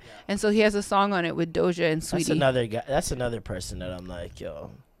like that, and so he has a song on it with Doja and Sweetie. That's another guy. That's another person that I'm like, yo,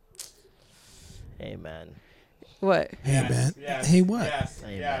 hey man. What? Hey man. Hey what?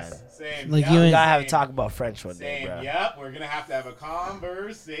 Yes. Same. Like, yep. you We ain't- gotta have a talk about French one day, Same. bro. Yep. We're gonna have to have a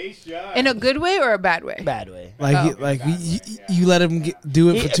conversation. In a good way or a bad way? Bad way. Like, you let him do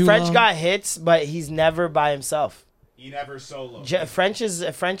it for too French long. got hits, but he's never by himself. He never solo. French.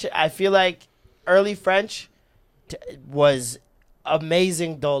 I feel like early French was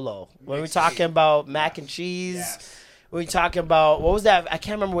amazing dolo. When we're talking about mac and cheese, when we're talking about, what was that? I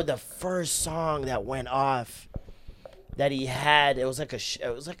can't remember what the first song that went off that he had. It was like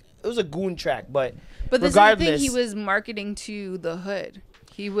it was a goon track, but But this is the regardless, thing, he was marketing to the hood.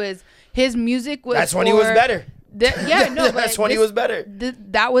 His music was. that's when he was better. That's when he was better.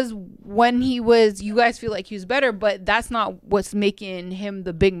 That was when he was. You guys feel like he was better, but that's not what's making him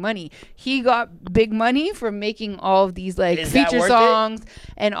the big money. He got big money from making all of these, like, Is that feature worth songs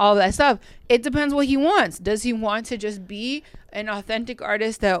and all that stuff. It depends what he wants. Does he want to just be an authentic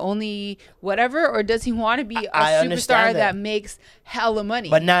artist that only whatever, or does he want to be a I superstar understand that that. makes hella money?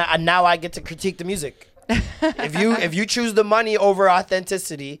 But now I get to critique the music. if you choose the money over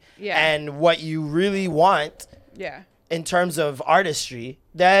authenticity and what you really want in terms of artistry,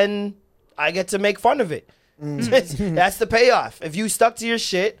 then I get to make fun of it. That's the payoff. If you stuck to your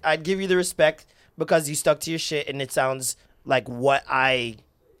shit, I'd give you the respect because you stuck to your shit and it sounds like what I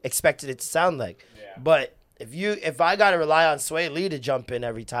expected it to sound like. But if I gotta rely on Sway Lee to jump in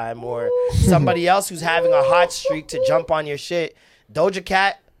every time, or somebody else who's having a hot streak to jump on your shit, Doja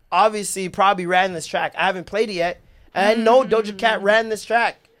Cat obviously probably ran this track. I haven't played it yet, and I know Doja Cat ran this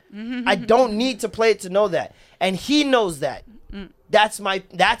track. I don't need to play it to know that, and he knows that. That's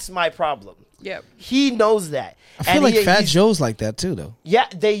my problem. Yep. He knows that. I feel like Fat Joe's like that too, though. Yeah,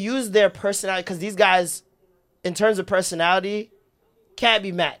 they use their personality because these guys, in terms of personality, can't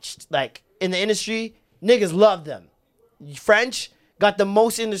be matched. Like, in the industry, niggas love them. French, got the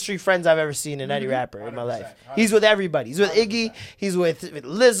most industry friends I've ever seen in any rapper in my life. He's with everybody. He's with Iggy. He's with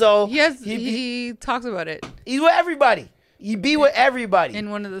Lizzo. He talks about it. He's with everybody. He be with everybody. In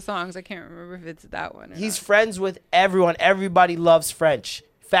one of the songs, I can't remember if it's that one. He's friends with everyone. Everybody loves French.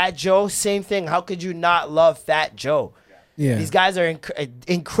 Fat Joe, same thing. How could you not love Fat Joe? Yeah. These guys are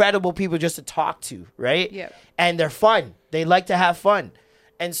incredible people just to talk to, right? Yeah. And they're fun. They like to have fun.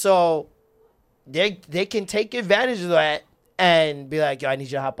 And so they can take advantage of that and be like, yo, I need you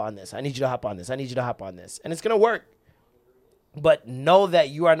to hop on this. I need you to hop on this. I need you to hop on this. And it's going to work. But know that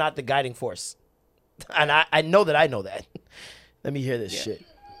you are not the guiding force. And I know that I know that. Let me hear this shit.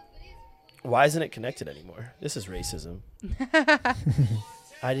 Why isn't it connected anymore? This is racism.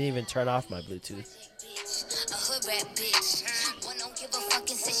 I didn't even turn off my Bluetooth.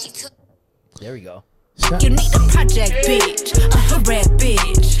 There we go. You need a project, bitch. A hood rat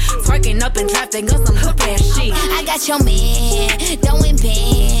bitch. Twerking up and drafting on some hood rat shit. I got your man, throwing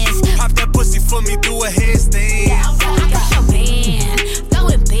bands. Pop that pussy for me, do a handstand. I got your man,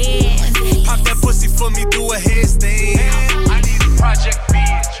 throwing bands. Pop that pussy for me, do a handstand. I need a project,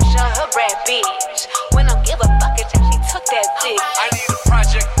 bitch. A hood rat bitch. When I give a fuck, it's she took that dick. I need a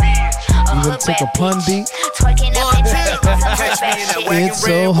project, bitch. You gonna take a pun beat? Twerking up and drafting on some Catch hood me in rat that shit. wagon It's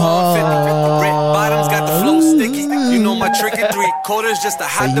red so 150 red hard. bottoms got the flow sticky. You know my trick and 3/4 just to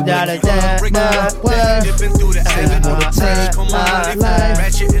hide the gotta blicky. Break it up, dipping through the seven on the touch. Come on, lift it,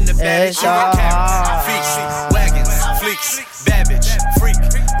 ratchet in the bag. It's You got carrots, feet, wagons, fleeks, babbage, freak,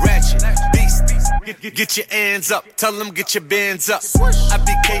 ratchet, beast. Get your hands up, tell them get your bands up. I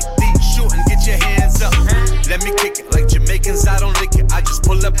be KD, shooting, get your hands up. Let me kick it like Jamaicans, I don't lick it. I just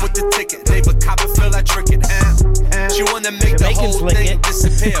pull up with the ticket. Neighbor cop it, feel I trick it. She wanna make the Jamaicans whole lick thing it.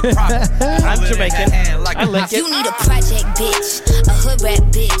 disappear. Profit. I'm Jamaican. I lick You it. need a project, bitch. A hood rat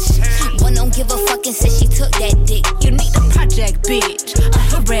bitch. One don't give a fuck and said she took that dick. You need a project, bitch. A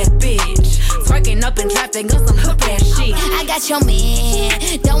hood rat bitch. Twerking up and drafting on some hood rat shit. I got your man,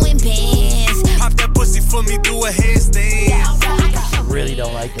 throwing bands. Pop that pussy for me, do a handstand. Really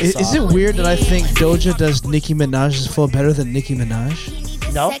don't like this song. Is it weird that I think Doja does Nicki Minaj's flow better than Nicki Minaj?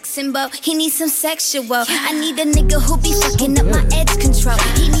 No. Sex symbol, he needs some sexual. I need a nigga who be fucking up my edge control.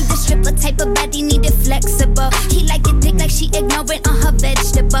 He need a stripper type of body, need it flexible. He like it thick like she ignorant on her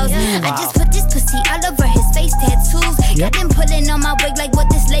vegetables. I just put this pussy all over his face tattoos. Got him pulling on my wig like what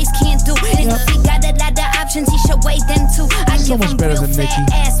this lace can't do. And if he got a lot of options, he should weigh them too. I So give much him better real than fat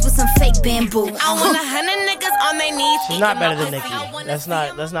Nicki. ass with some fake bamboo. I want 100 niggas on their knees. She's not better than Nicki.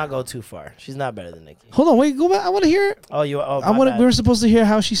 Let's not go too far. She's not better than Nicki. Hold on, wait, go back. I want to hear it. Oh, I want. We were supposed to hear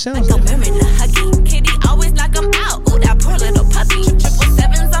how she sounds. Don't marry the huggy. Kitty always like I'm out. Ooh, that poor little puppy.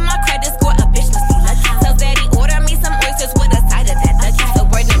 777s on my credit score. A bitch must be lucky. Tell daddy order me some oysters with a side of that nugget. The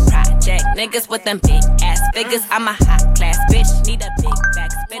word in project. Niggas with them big ass figures. I'm a hot class bitch. Need a big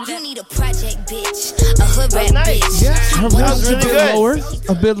back spender. You need a project, bitch. A hood rat nice. bitch. Yeah, her That was voice is a really bit good. lower.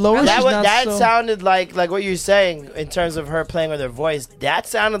 A bit lower. That She's was, not that so- sounded like what you're saying in terms of her playing with her voice. That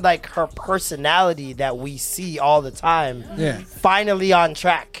sounded like her personality that we see all the time. Yeah. Finally on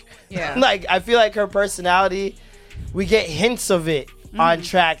track. Yeah. Like I feel like her personality, we get hints of it on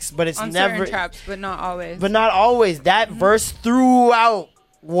tracks, but it's on never. certain traps, but not always. But not always. That verse throughout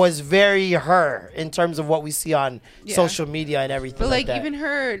was very her in terms of what we see on Yeah. social media and everything. But like that. even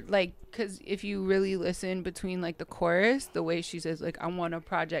her, like, because if you really listen between like the chorus, the way she says like I want a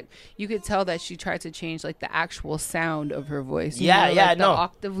project, you could tell that she tried to change like the actual sound of her voice. Yeah, know, yeah, like, no. the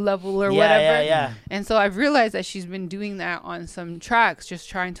octave level or Yeah, whatever. yeah. And so I've realized that she's been doing that on some tracks, just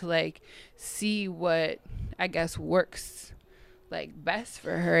trying to like see what I guess works like best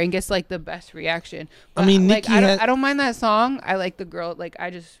for her and gets like the best reaction. But, I mean, like Nicki had- I don't mind that song. I like the girl. Like I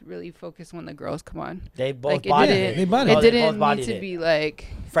just really focus when the girls come on. They both like, bodied it. it. They bodied It it. Oh, they didn't both need bodied to it. be like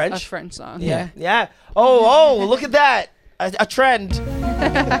French? a French song. Yeah. Yeah. Yeah. Oh, look at that. A trend.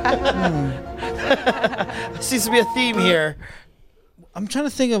 Seems to be a theme here. I'm trying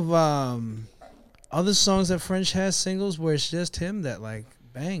to think of other songs that French has singles where it's just him that like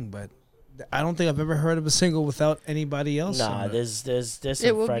bang, but I don't think I've ever heard of a single without anybody else. Nah, on it. there's It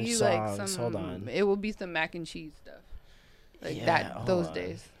some will French be songs. like some. Hold on. It will be some mac and cheese stuff. Like Yeah, that hold those on.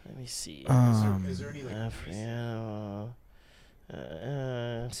 days. Let me see. Is there any like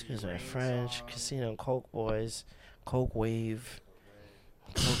Excuse me, French Casino and Coke Boys, Coke Wave,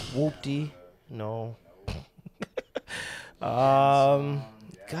 Coke Whoopty. No.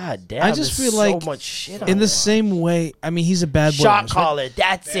 God damn. I just there's feel like so much shit in on the there. same way. I mean, he's a bad boy. Shot right? caller.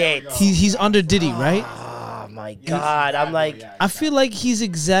 That's it. He's under Diddy, right? Oh my God. I'm like, I feel like he's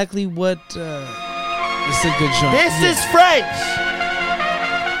exactly what. This is a good joint. this is French.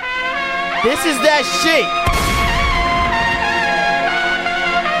 This is that shit.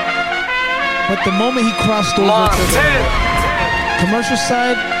 But the moment he crossed over to the commercial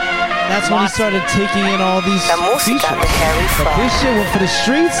side, that's when he started taking in all these features. But this shit went for the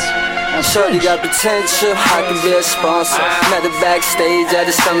streets. Shorty got potential, I could be a sponsor. Met her backstage at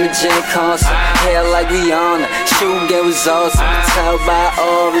the Summer Jam concert. Hair like Rihanna, shoe game was awesome. Tell by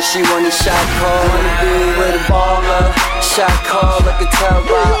aura, she want a shot call. Wanna be with a baller, shot call. I can tell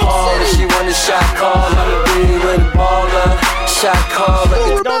by aura, she want a shot call. Wanna be with a baller, shot call.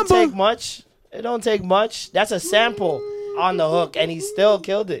 It don't take much. It don't take much. That's a sample on the hook, and he still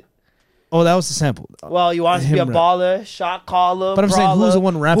killed it. Oh, that was the sample. Well, you want to be a baller, shot caller, but I'm saying, who's the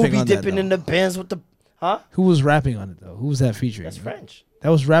one rapping who be on that, dipping in the bins with the, Who was rapping on it though? Who was that featuring? That's French. That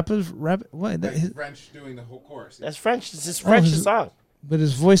was rappers rap. What? French doing the whole chorus. That's French. It's his French song. But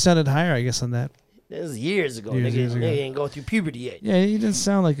his voice sounded higher, I guess, on that. This is years ago. Years Nigga ago. ain't go through puberty yet. Yeah, he didn't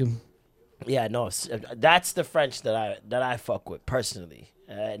sound like him. Yeah, no, that's the French that I fuck with personally,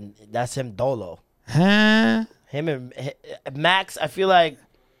 and that's him Dolo. Huh? Him and Max. I feel like.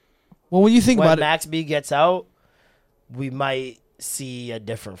 Well, when you think about Max B gets out, we might see a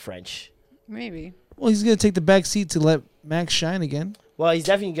different French. Maybe. Well, he's gonna take the back seat to let Max shine again. Well, he's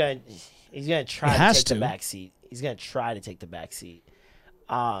definitely gonna try to take the to. back seat. He's gonna try to take the back seat.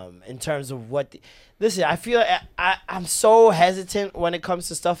 In terms of listen, I feel I'm so hesitant when it comes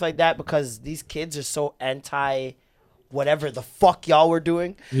to stuff like that because these kids are so anti whatever the fuck y'all were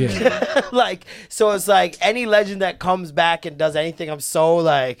doing. Yeah. Like, so it's like any legend that comes back and does anything, I'm so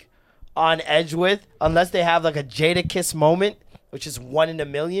like on edge with, unless they have like a Jadakiss moment, which is 1 in a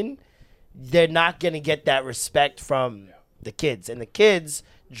million, they're not gonna get that respect from the kids, and the kids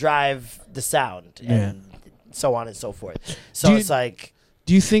drive the sound and so on and so forth. So it's like,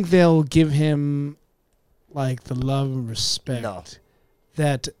 do you think they'll give him like the love and respect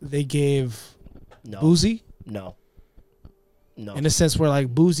that they gave Boozy? No. In a sense where like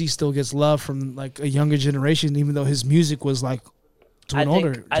Boozy still gets love from like a younger generation, even though his music was like to an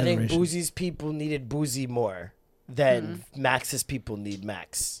older generation. I think Boozy's people needed Boozy more than Max's people need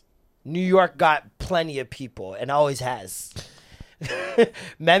Max. New York got plenty of people and always has.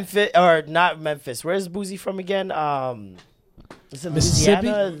 Memphis, or not Memphis. Where's Boozy from again? Is it Mississippi?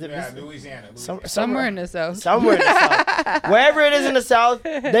 Louisiana? Yeah, Louisiana. Somewhere in the South. Somewhere in the South. Wherever it is in the South,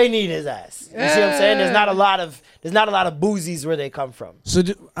 they need his ass. You see what I'm saying? There's not a lot of Boozies where they come from. So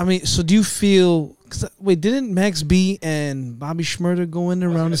do you feel? Wait, didn't Max B and Bobby Shmurda go in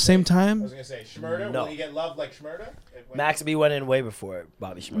around the same time? I was gonna say Shmurda. No. Will he get love like Shmurda? Max B went in way before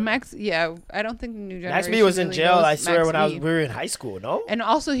Bobby Shmurda. Max, yeah, I don't think the new generation. Max B was in really jail, knows I swear, Max when B. we were in high school, no? And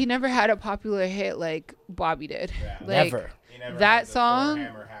also, he never had a popular hit like Bobby did. Yeah. Like, Never. That song.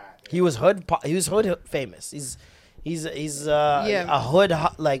 He was hood famous. He's a hood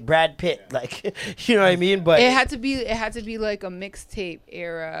like Brad Pitt, like you know what I mean. But it had to be like a mixtape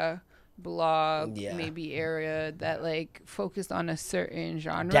era blog, maybe era that like focused on a certain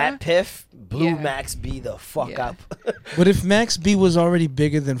genre. Dat Piff blew Max B the fuck up. But if Max B was already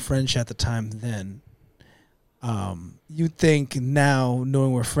bigger than French at the time, then you think now,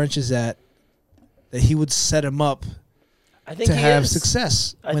 knowing where French is at, that he would set him up to have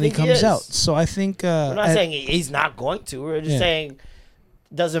success when he comes out. So I think we're not saying he's not going to. We're just saying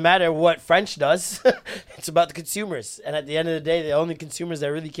doesn't matter what French does. It's about the consumers, and at the end of the day, the only consumers that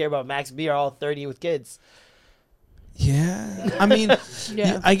really care about Max B are all 30 with kids. Yeah, I mean,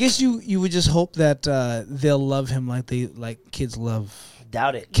 I guess you would just hope that they'll love him like kids love.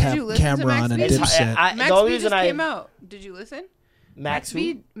 Doubt it. Did you listen to Cameron Max and B? Dipset. Max the only B reason just came out. Did you listen? Max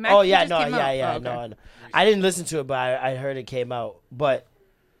B? who? Max Oh B yeah, just no, came out. yeah, Oh, okay. no. I didn't listen to it, but I heard it came out. But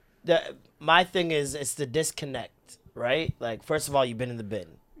my thing is, it's the disconnect, right? Like, first of all, you've been in the bin,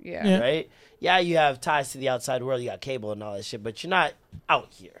 right? Yeah, you have ties to the outside world. You got cable and all that shit, but you're not out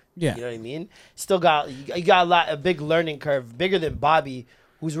here. Yeah, you know what I mean. Still got you got a big learning curve, bigger than Bobby,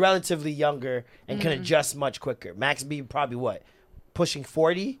 who's relatively younger and can adjust much quicker. Max B probably pushing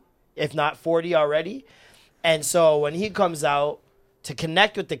 40, if not 40 already. And so when he comes out to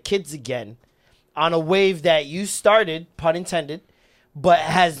connect with the kids again on a wave that you started, pun intended, but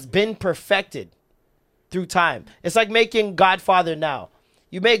has been perfected through time. It's like making Godfather now.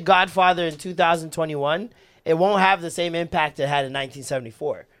 You make Godfather in 2021, it won't have the same impact it had in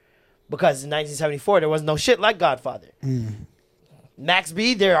 1974. Because in 1974, there was no shit like Godfather. Max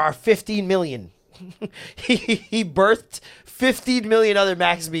B, there are 15 million. he birthed 15 million other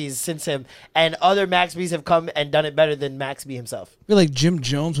Max B's since him, and other Max B's have come and done it better than Max B himself. I feel like Jim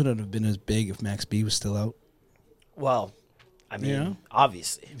Jones wouldn't have been as big if Max B was still out. Well, I mean,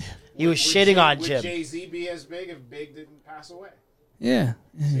 obviously. He was shitting on Jim. Would Jay-Z be as big if Big didn't pass away? Yeah.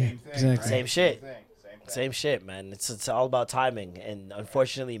 Same thing, Exactly. right? Same shit. Same thing. Same shit, man. It's all about timing, and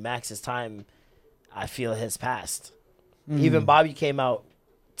unfortunately, Max's time I feel has passed. Even Bobby came out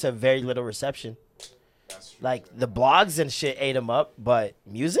to very little reception. Like the blogs and shit ate him up, but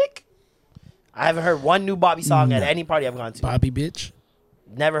music, I haven't heard one new Bobby song at any party I've gone to. Bobby bitch.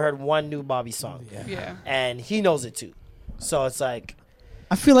 Never heard one new Bobby song. Yeah. And he knows it too. So it's like,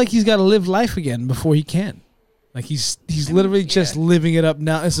 I feel like he's got to live life again before he can. Like he's literally just living it up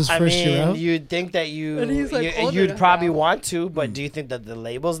now. It's his first year out. You'd think that And he's, like, older you'd than probably that. want to, but do you think that the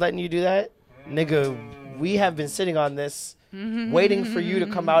label's letting you do that? Nigga, we have been sitting on this, waiting for you to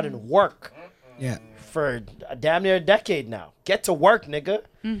come out and work. Yeah. For a damn near a decade now. Get to work, nigga.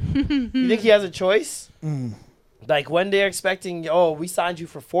 You think he has a choice? Like when they're expecting, oh, we signed you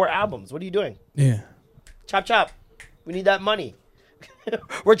for 4 albums. What are you doing? Yeah. Chop chop. We need that money.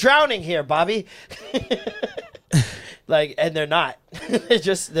 We're drowning here, Bobby. Like, and they're not. It's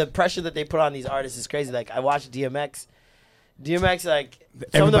just the pressure that they put on these artists is crazy. Like I watched DMX. DMX, like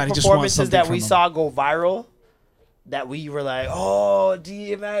some of the Everybody just wants performances something that from we him. saw go viral, that we were like, oh,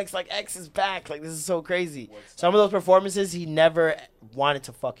 DMX, like X is back. Like this is so crazy. Some of those performances he never wanted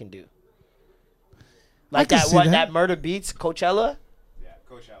to fucking do. Like can that see what that. that Murder Beats Coachella. Yeah,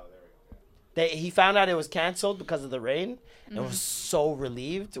 Coachella. There we go. He found out it was canceled because of the rain and was so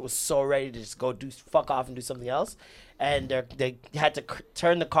relieved. It was so ready to just go fuck off and do something else. And they had to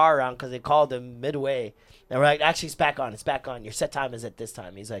turn the car around because they called him midway. And we're like, actually, it's back on. It's back on. Your set time is at this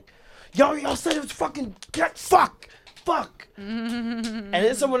time. He's like, y'all said it was fucking fuck. And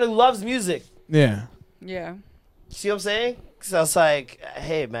it's someone who loves music. Yeah. Yeah. See what I'm saying? So it's like,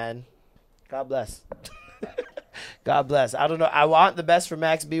 hey, man, God bless. God bless. I don't know. I want the best for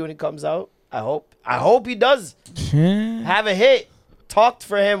Max B when he comes out. I hope he does have a hit. Talked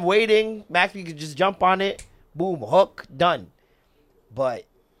for him, waiting. Max B could just jump on it. Boom, hook, done. But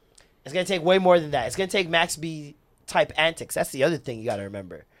it's going to take way more than that. It's going to take Max B type antics. That's the other thing you got to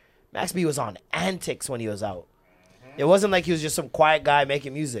remember. Max B was on antics when he was out. It wasn't like he was just some quiet guy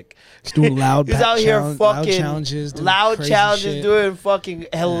making music. He's doing loud He was out here loud fucking challenges, doing loud crazy challenges, shit. doing fucking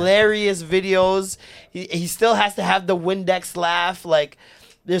hilarious videos. He still has to have the Windex laugh. Like,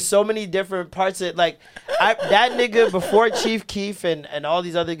 there's so many different parts of it. Like, that nigga before Chief Keef and all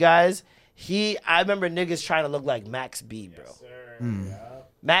these other guys, I remember niggas trying to look like Max B, bro.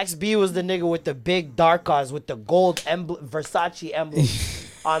 Max B was the nigga with the big dark eyes with the gold emblem, Versace emblem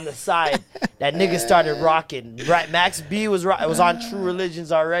on the side. That nigga started rocking. Right, Max B was on True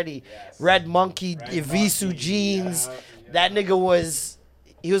Religions already. Red Monkey, Evisu jeans. That nigga was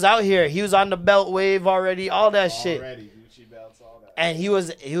out here. He was on the belt wave already. All that shit. Gucci belts, all that. And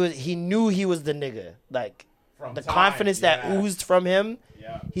he knew he was the nigga. Like From the time, confidence that yeah. oozed from him.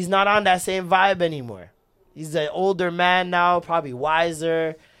 Yeah. He's not on that same vibe anymore. He's an older man now, probably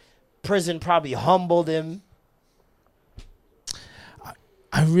wiser. Prison probably humbled him.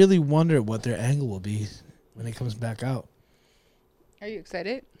 I really wonder what their angle will be when it comes back out. Are you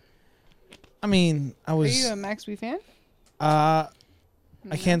excited? I mean, I Are was. you a Max B fan? I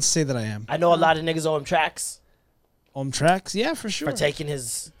can't say that I am. I know a lot of niggas owe him tracks Tracks, yeah, for sure. for taking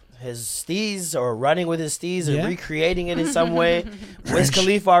his steez or running with his steez or Yeah. recreating it in some way. Wiz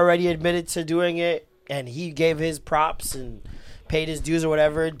Khalifa already admitted to doing it, and he gave his props and paid his dues or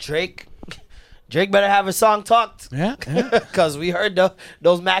whatever. Drake better have a song talked. Yeah, Because we heard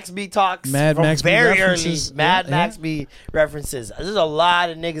those Max B talks Mad from Max B very early. references. Mad Yeah, Max B references. There's a lot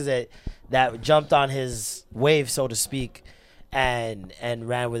of niggas that jumped on his wave, so to speak, and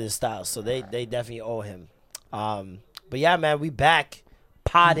ran with his style. So they definitely owe him. But yeah, man, we back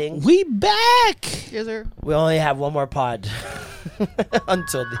podding. We back. Yes, sir. We only have one more pod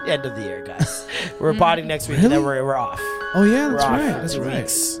until the end of the year, guys. We're podding next week, and then we're off. Oh yeah, We're that's off right. for That's 2 right.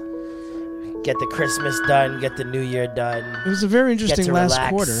 weeks. Get the Christmas done. Get the New Year done. It was a very Get interesting to last relax.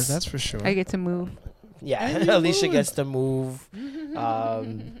 quarter. That's for sure. I get to move. Yeah, Alicia gets to move.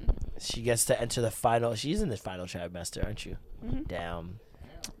 She gets to enter the final. She's in the final trimester, aren't you? Damn.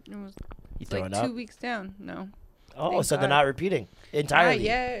 It was You like throwing up? 2 weeks down. No. Oh, Thank so they're God. not repeating entirely. Not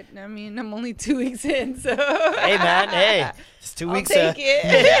yet. I mean, I'm only 2 weeks in, so. Hey, man. Hey, it's 2 I'll weeks. take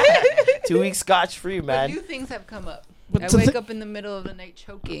it. 2 weeks scotch free, But man. new things have come up. But I to wake thi- up in the middle of the night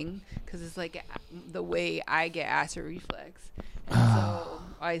choking because it's like the way I get acid reflux. And so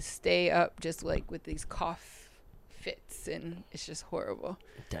I stay up just like with these cough fits, and it's just horrible.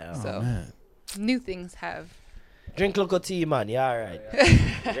 Damn. So Man. new things have. Drink local tea, man. Yeah, all right.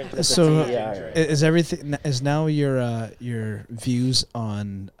 Drink local So tea. Yeah, all right. is everything is now your views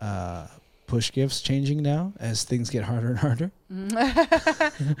on push gifts changing now as things get harder and harder? Well,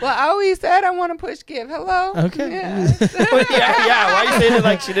 I always said I want a push gift. Hello. Okay. Yeah. yeah. Why are you saying it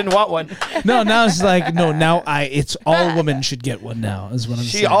like she didn't want one? No, now it's like it's all women should get one now. Is what I'm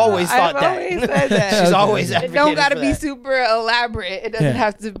saying. She always thought I've that. always said that. She's always It advocated don't gotta for be that. super elaborate. It doesn't Yeah.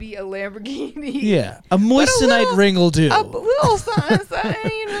 have to be a Lamborghini. Yeah, a moissanite ring will do. A little something,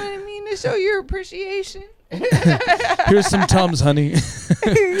 you know what I mean, to show your appreciation. Here's some Tums, honey,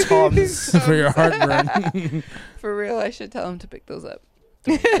 Tums. for your heartburn. For real, I should tell him to pick those up.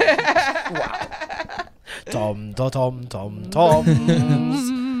 Toms.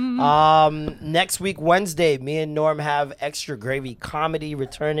 Next week, Wednesday, me and Norm have Extra Gravy Comedy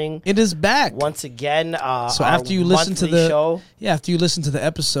returning. It is back once again. So after you listen to the show, after you listen to the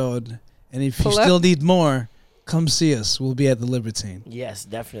episode, and if Pull you up. still need more, come see us. We'll be at the Libertine. yes,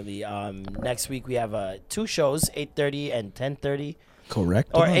 definitely. Next week we have 2 shows, 8:30 and 10:30. Correct.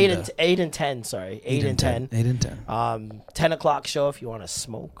 Or Amanda. 8 and 10. Sorry, 8 and 10. 8 and 10. 10 o'clock show if you want to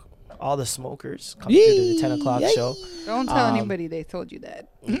smoke. All the smokers come through to the 10 o'clock show. Don't tell anybody they told you that.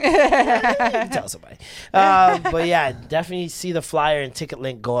 Tell somebody. But yeah, definitely see the flyer and ticket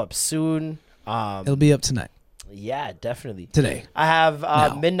link go up soon. It'll be up tonight. Yeah, definitely. Today. I have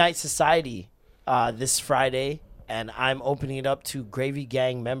Now. Midnight Society this Friday, and I'm opening it up to Gravy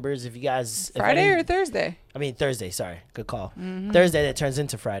Gang members. If you guys... if Friday any- or Thursday? I mean, Thursday, sorry. Good call. Mhm. Thursday, that turns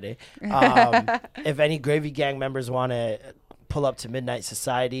into Friday. If any Gravy Gang members want to pull up to Midnight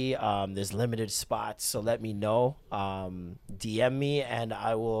Society, there's limited spots, so let me know. DM me, and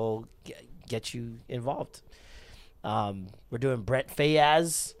I will get you involved. We're doing Brent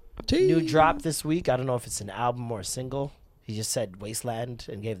Fayez. New drop this week. I don't know if it's an album or a single. He just said Wasteland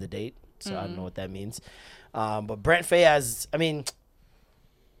and gave the date, so I don't know what that means. But Brent Fayez, I mean...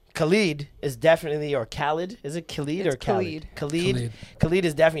 Khalid is definitely, or Khalid, is it Khalid or Khalid? Khalid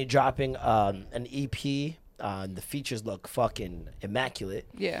is definitely dropping an EP. The features look fucking immaculate.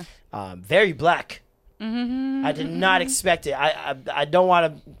 Yeah. Very black. Mm-hmm. I did not expect it. I don't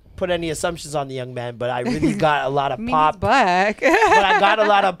want to put any assumptions on the young man, but I really got a lot of pop. Black. But I got a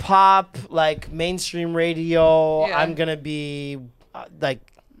lot of pop, like mainstream radio. Yeah. I'm gonna be like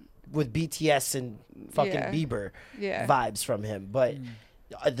with BTS and fucking Yeah. Bieber Yeah. vibes from him, but.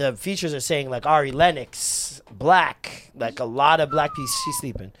 The features are saying like Ari Lennox, black, like a lot of black people. She's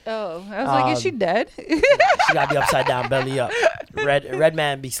sleeping. Oh, I was like, is she dead? She gotta be upside down, belly up. Red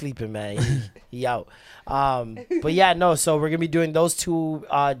man be sleeping, man. He out. But yeah, no. So we're gonna be doing those 2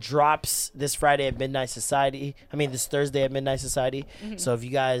 drops this Friday at Midnight Society. I mean, this Thursday at Midnight Society. Mm-hmm. So if you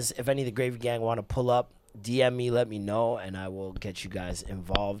guys, if any of the Gravy Gang want to pull up, DM me, let me know, and I will get you guys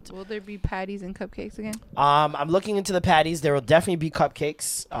involved. Will there be patties and cupcakes again? I'm looking into the patties. There will definitely be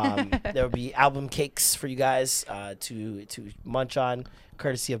cupcakes. There will be album cakes for you guys to munch on,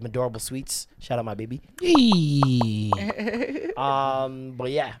 courtesy of Madorable Sweets. Shout out my baby.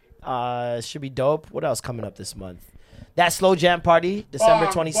 But yeah, should be dope. What else coming up this month? That Slow Jam Party, December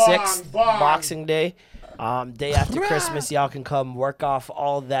 26th, Boxing Day. Day after Christmas, y'all can come work off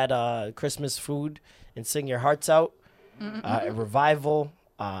all that Christmas food and sing your hearts out. A revival.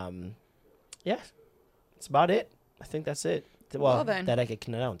 Yeah, that's about it. I think that's it. Well, then. that I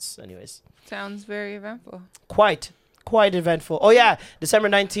can announce, anyways. Sounds very eventful. Quite eventful. Oh yeah, December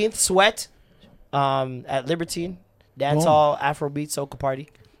 19th, Sweat, at Libertine, dance hall, Afrobeat, soca party.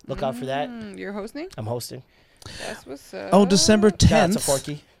 Look out for that. You're hosting? I'm hosting. That's what's up. Oh, December Shout out to 10th.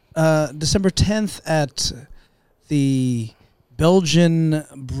 Forky. December 10th at the Belgian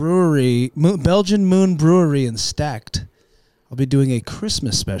Moon Brewery in Stacked. I'll be doing a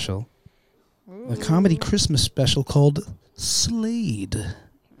Christmas special, a comedy Christmas special called Slade.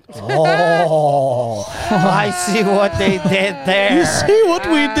 Oh, I see what they did there. You see what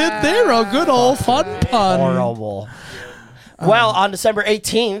we did there? A good old fun pun. Horrible. Well, on December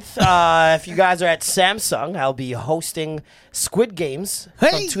 18th, if you guys are at Samsung, I'll be hosting Squid Games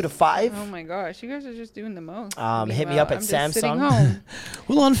from 2 to 5. Oh my gosh, you guys are just doing the most. Hit me up at I'm just sitting Samsung. home.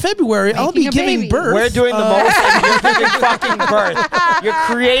 Well, on February, I'll be Making a giving baby. birth. We're doing the most, and you're giving fucking birth. You're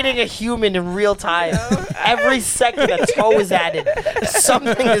creating a human in real time. Every second, a toe is added.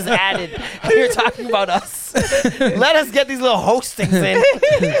 Something is added. And you're talking about us. Let us get these little hostings in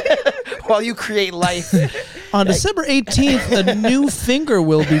while you create life. On December 18th, a new finger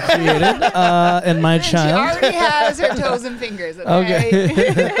will be created, and my She child. already has her toes and fingers.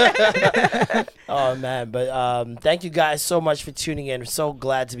 Okay. Oh man, but thank you guys so much for tuning in. So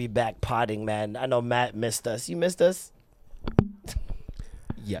glad to be back potting, man. I know Matt missed us. You missed us?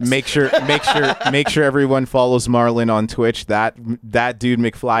 Yes. Make sure everyone follows Marlon on Twitch. That dude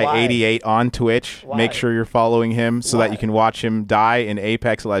McFly88 on Twitch. Why? Make sure you're following him so that you can watch him die in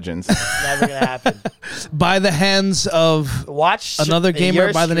Apex Legends. Never gonna happen. By the hands of another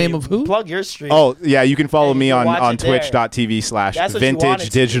gamer by the name of who? Plug your stream. Oh yeah, you can follow me watch on it there.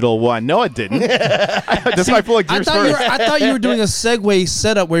 twitch.tv/VintageDigital1. No, it didn't. That's my plug. I thought you were doing a segue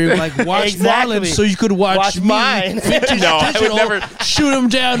setup where you're like, watch Exactly. Marlon so you could watch me. mine. Vintage No, I would Digital, never- shoot him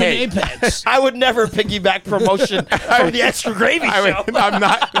down Hey. in Apex. I would never piggyback promotion from the Extra Gravy Show. I'm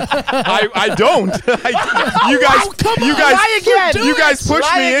not. I don't. Lie again. You guys pushed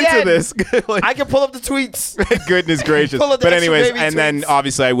Lie me again. into this. Like, I can pull up the tweets. goodness gracious. Pull up the But Extra anyways, Gravy and then tweets.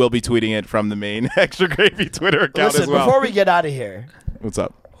 obviously I will be tweeting it from the main Extra Gravy Twitter account Listen, as well. before we get out of here, What's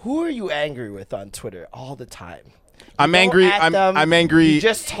up? who are you angry with on Twitter all the time? I'm Go angry. at them, I'm angry. You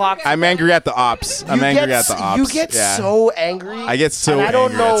just talk. I'm angry at the ops. I'm angry at the ops. You get Yeah. so angry. I get so and I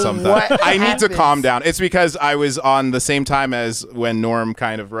don't angry know at sometimes. what I need to happens. calm down. It's because I was on the same time as when Norm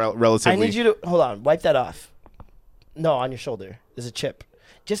kind of relatively. I need you to hold on. Wipe that off. No, on your shoulder. There's a chip.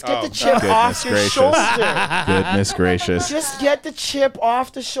 Just get Oh, the chip goodness off your gracious. shoulder. Goodness gracious. Just get the chip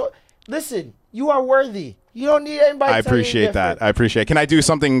off the shoulder. Listen, you are worthy. You don't need anybody. I telling you appreciate that. different. I appreciate. Can I do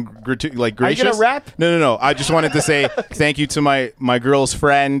something gracious? Are you gonna rap? No. I just wanted to say thank you to my girl's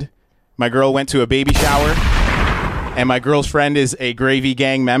friend. My girl went to a baby shower, and my girl's friend is a Gravy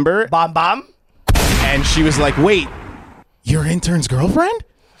Gang member. Bomb bomb. And she was like, "Wait, your intern's girlfriend?"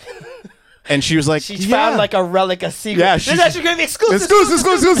 And she was like, She yeah. found like a relic, a secret. Yeah, this she's- is actually going to be exclusive.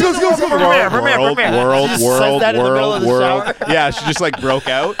 World. Yeah, she just like broke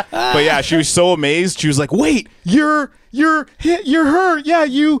out. But yeah, she was so amazed. She was like, "Wait, you're her. Yeah,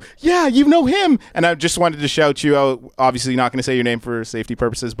 you know him." And I just wanted to shout you out. Obviously, not going to say your name for safety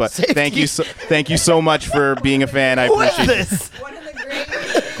purposes, but thank you so much for being a fan. I Who is appreciate this?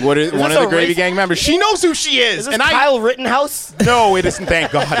 one of this the a Gravy race? Gang members. She knows who she is. Is this And Kyle Rittenhouse? No, it isn't.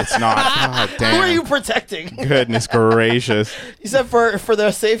 Thank God it's not. God damn. Who are you protecting? Goodness gracious. You said for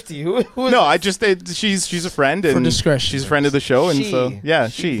their safety. Who is No, I just she's a friend and discretion. she's a friend of the show, and She. so yeah,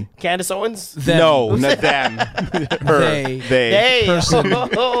 she. Candace Owens? Them. No, not them. Her. They. Hey, Person.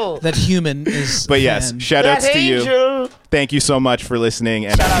 oh. That human is. But yes, fan. shout That outs to you. angel. Thank you so much for listening,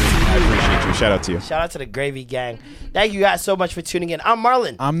 and Shout out to I you. appreciate you. Shout out to you. Shout out to the Gravy Gang. Thank you guys so much for tuning in. I'm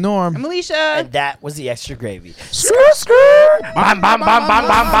Marlon. I'm Norm. I'm Alicia. And that was the Extra Gravy. Skirt, skirt. Bam, bam, bam, bam, bam,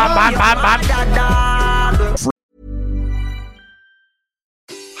 bam, bam, bam, bam.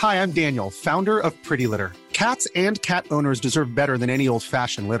 Hi, I'm Daniel, founder of Pretty Litter. Cats and cat owners deserve better than any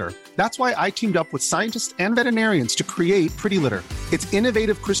old-fashioned litter. That's why I teamed up with scientists and veterinarians to create Pretty Litter. Its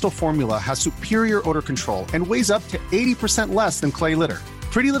innovative crystal formula has superior odor control and weighs up to 80% less than clay litter.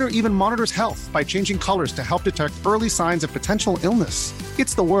 Pretty Litter even monitors health by changing colors to help detect early signs of potential illness.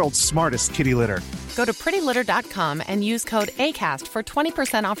 It's the world's smartest kitty litter. Go to prettylitter.com and use code ACAST for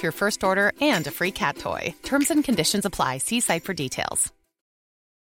 20% off your first order and a free cat toy. Terms and conditions apply. See site for details.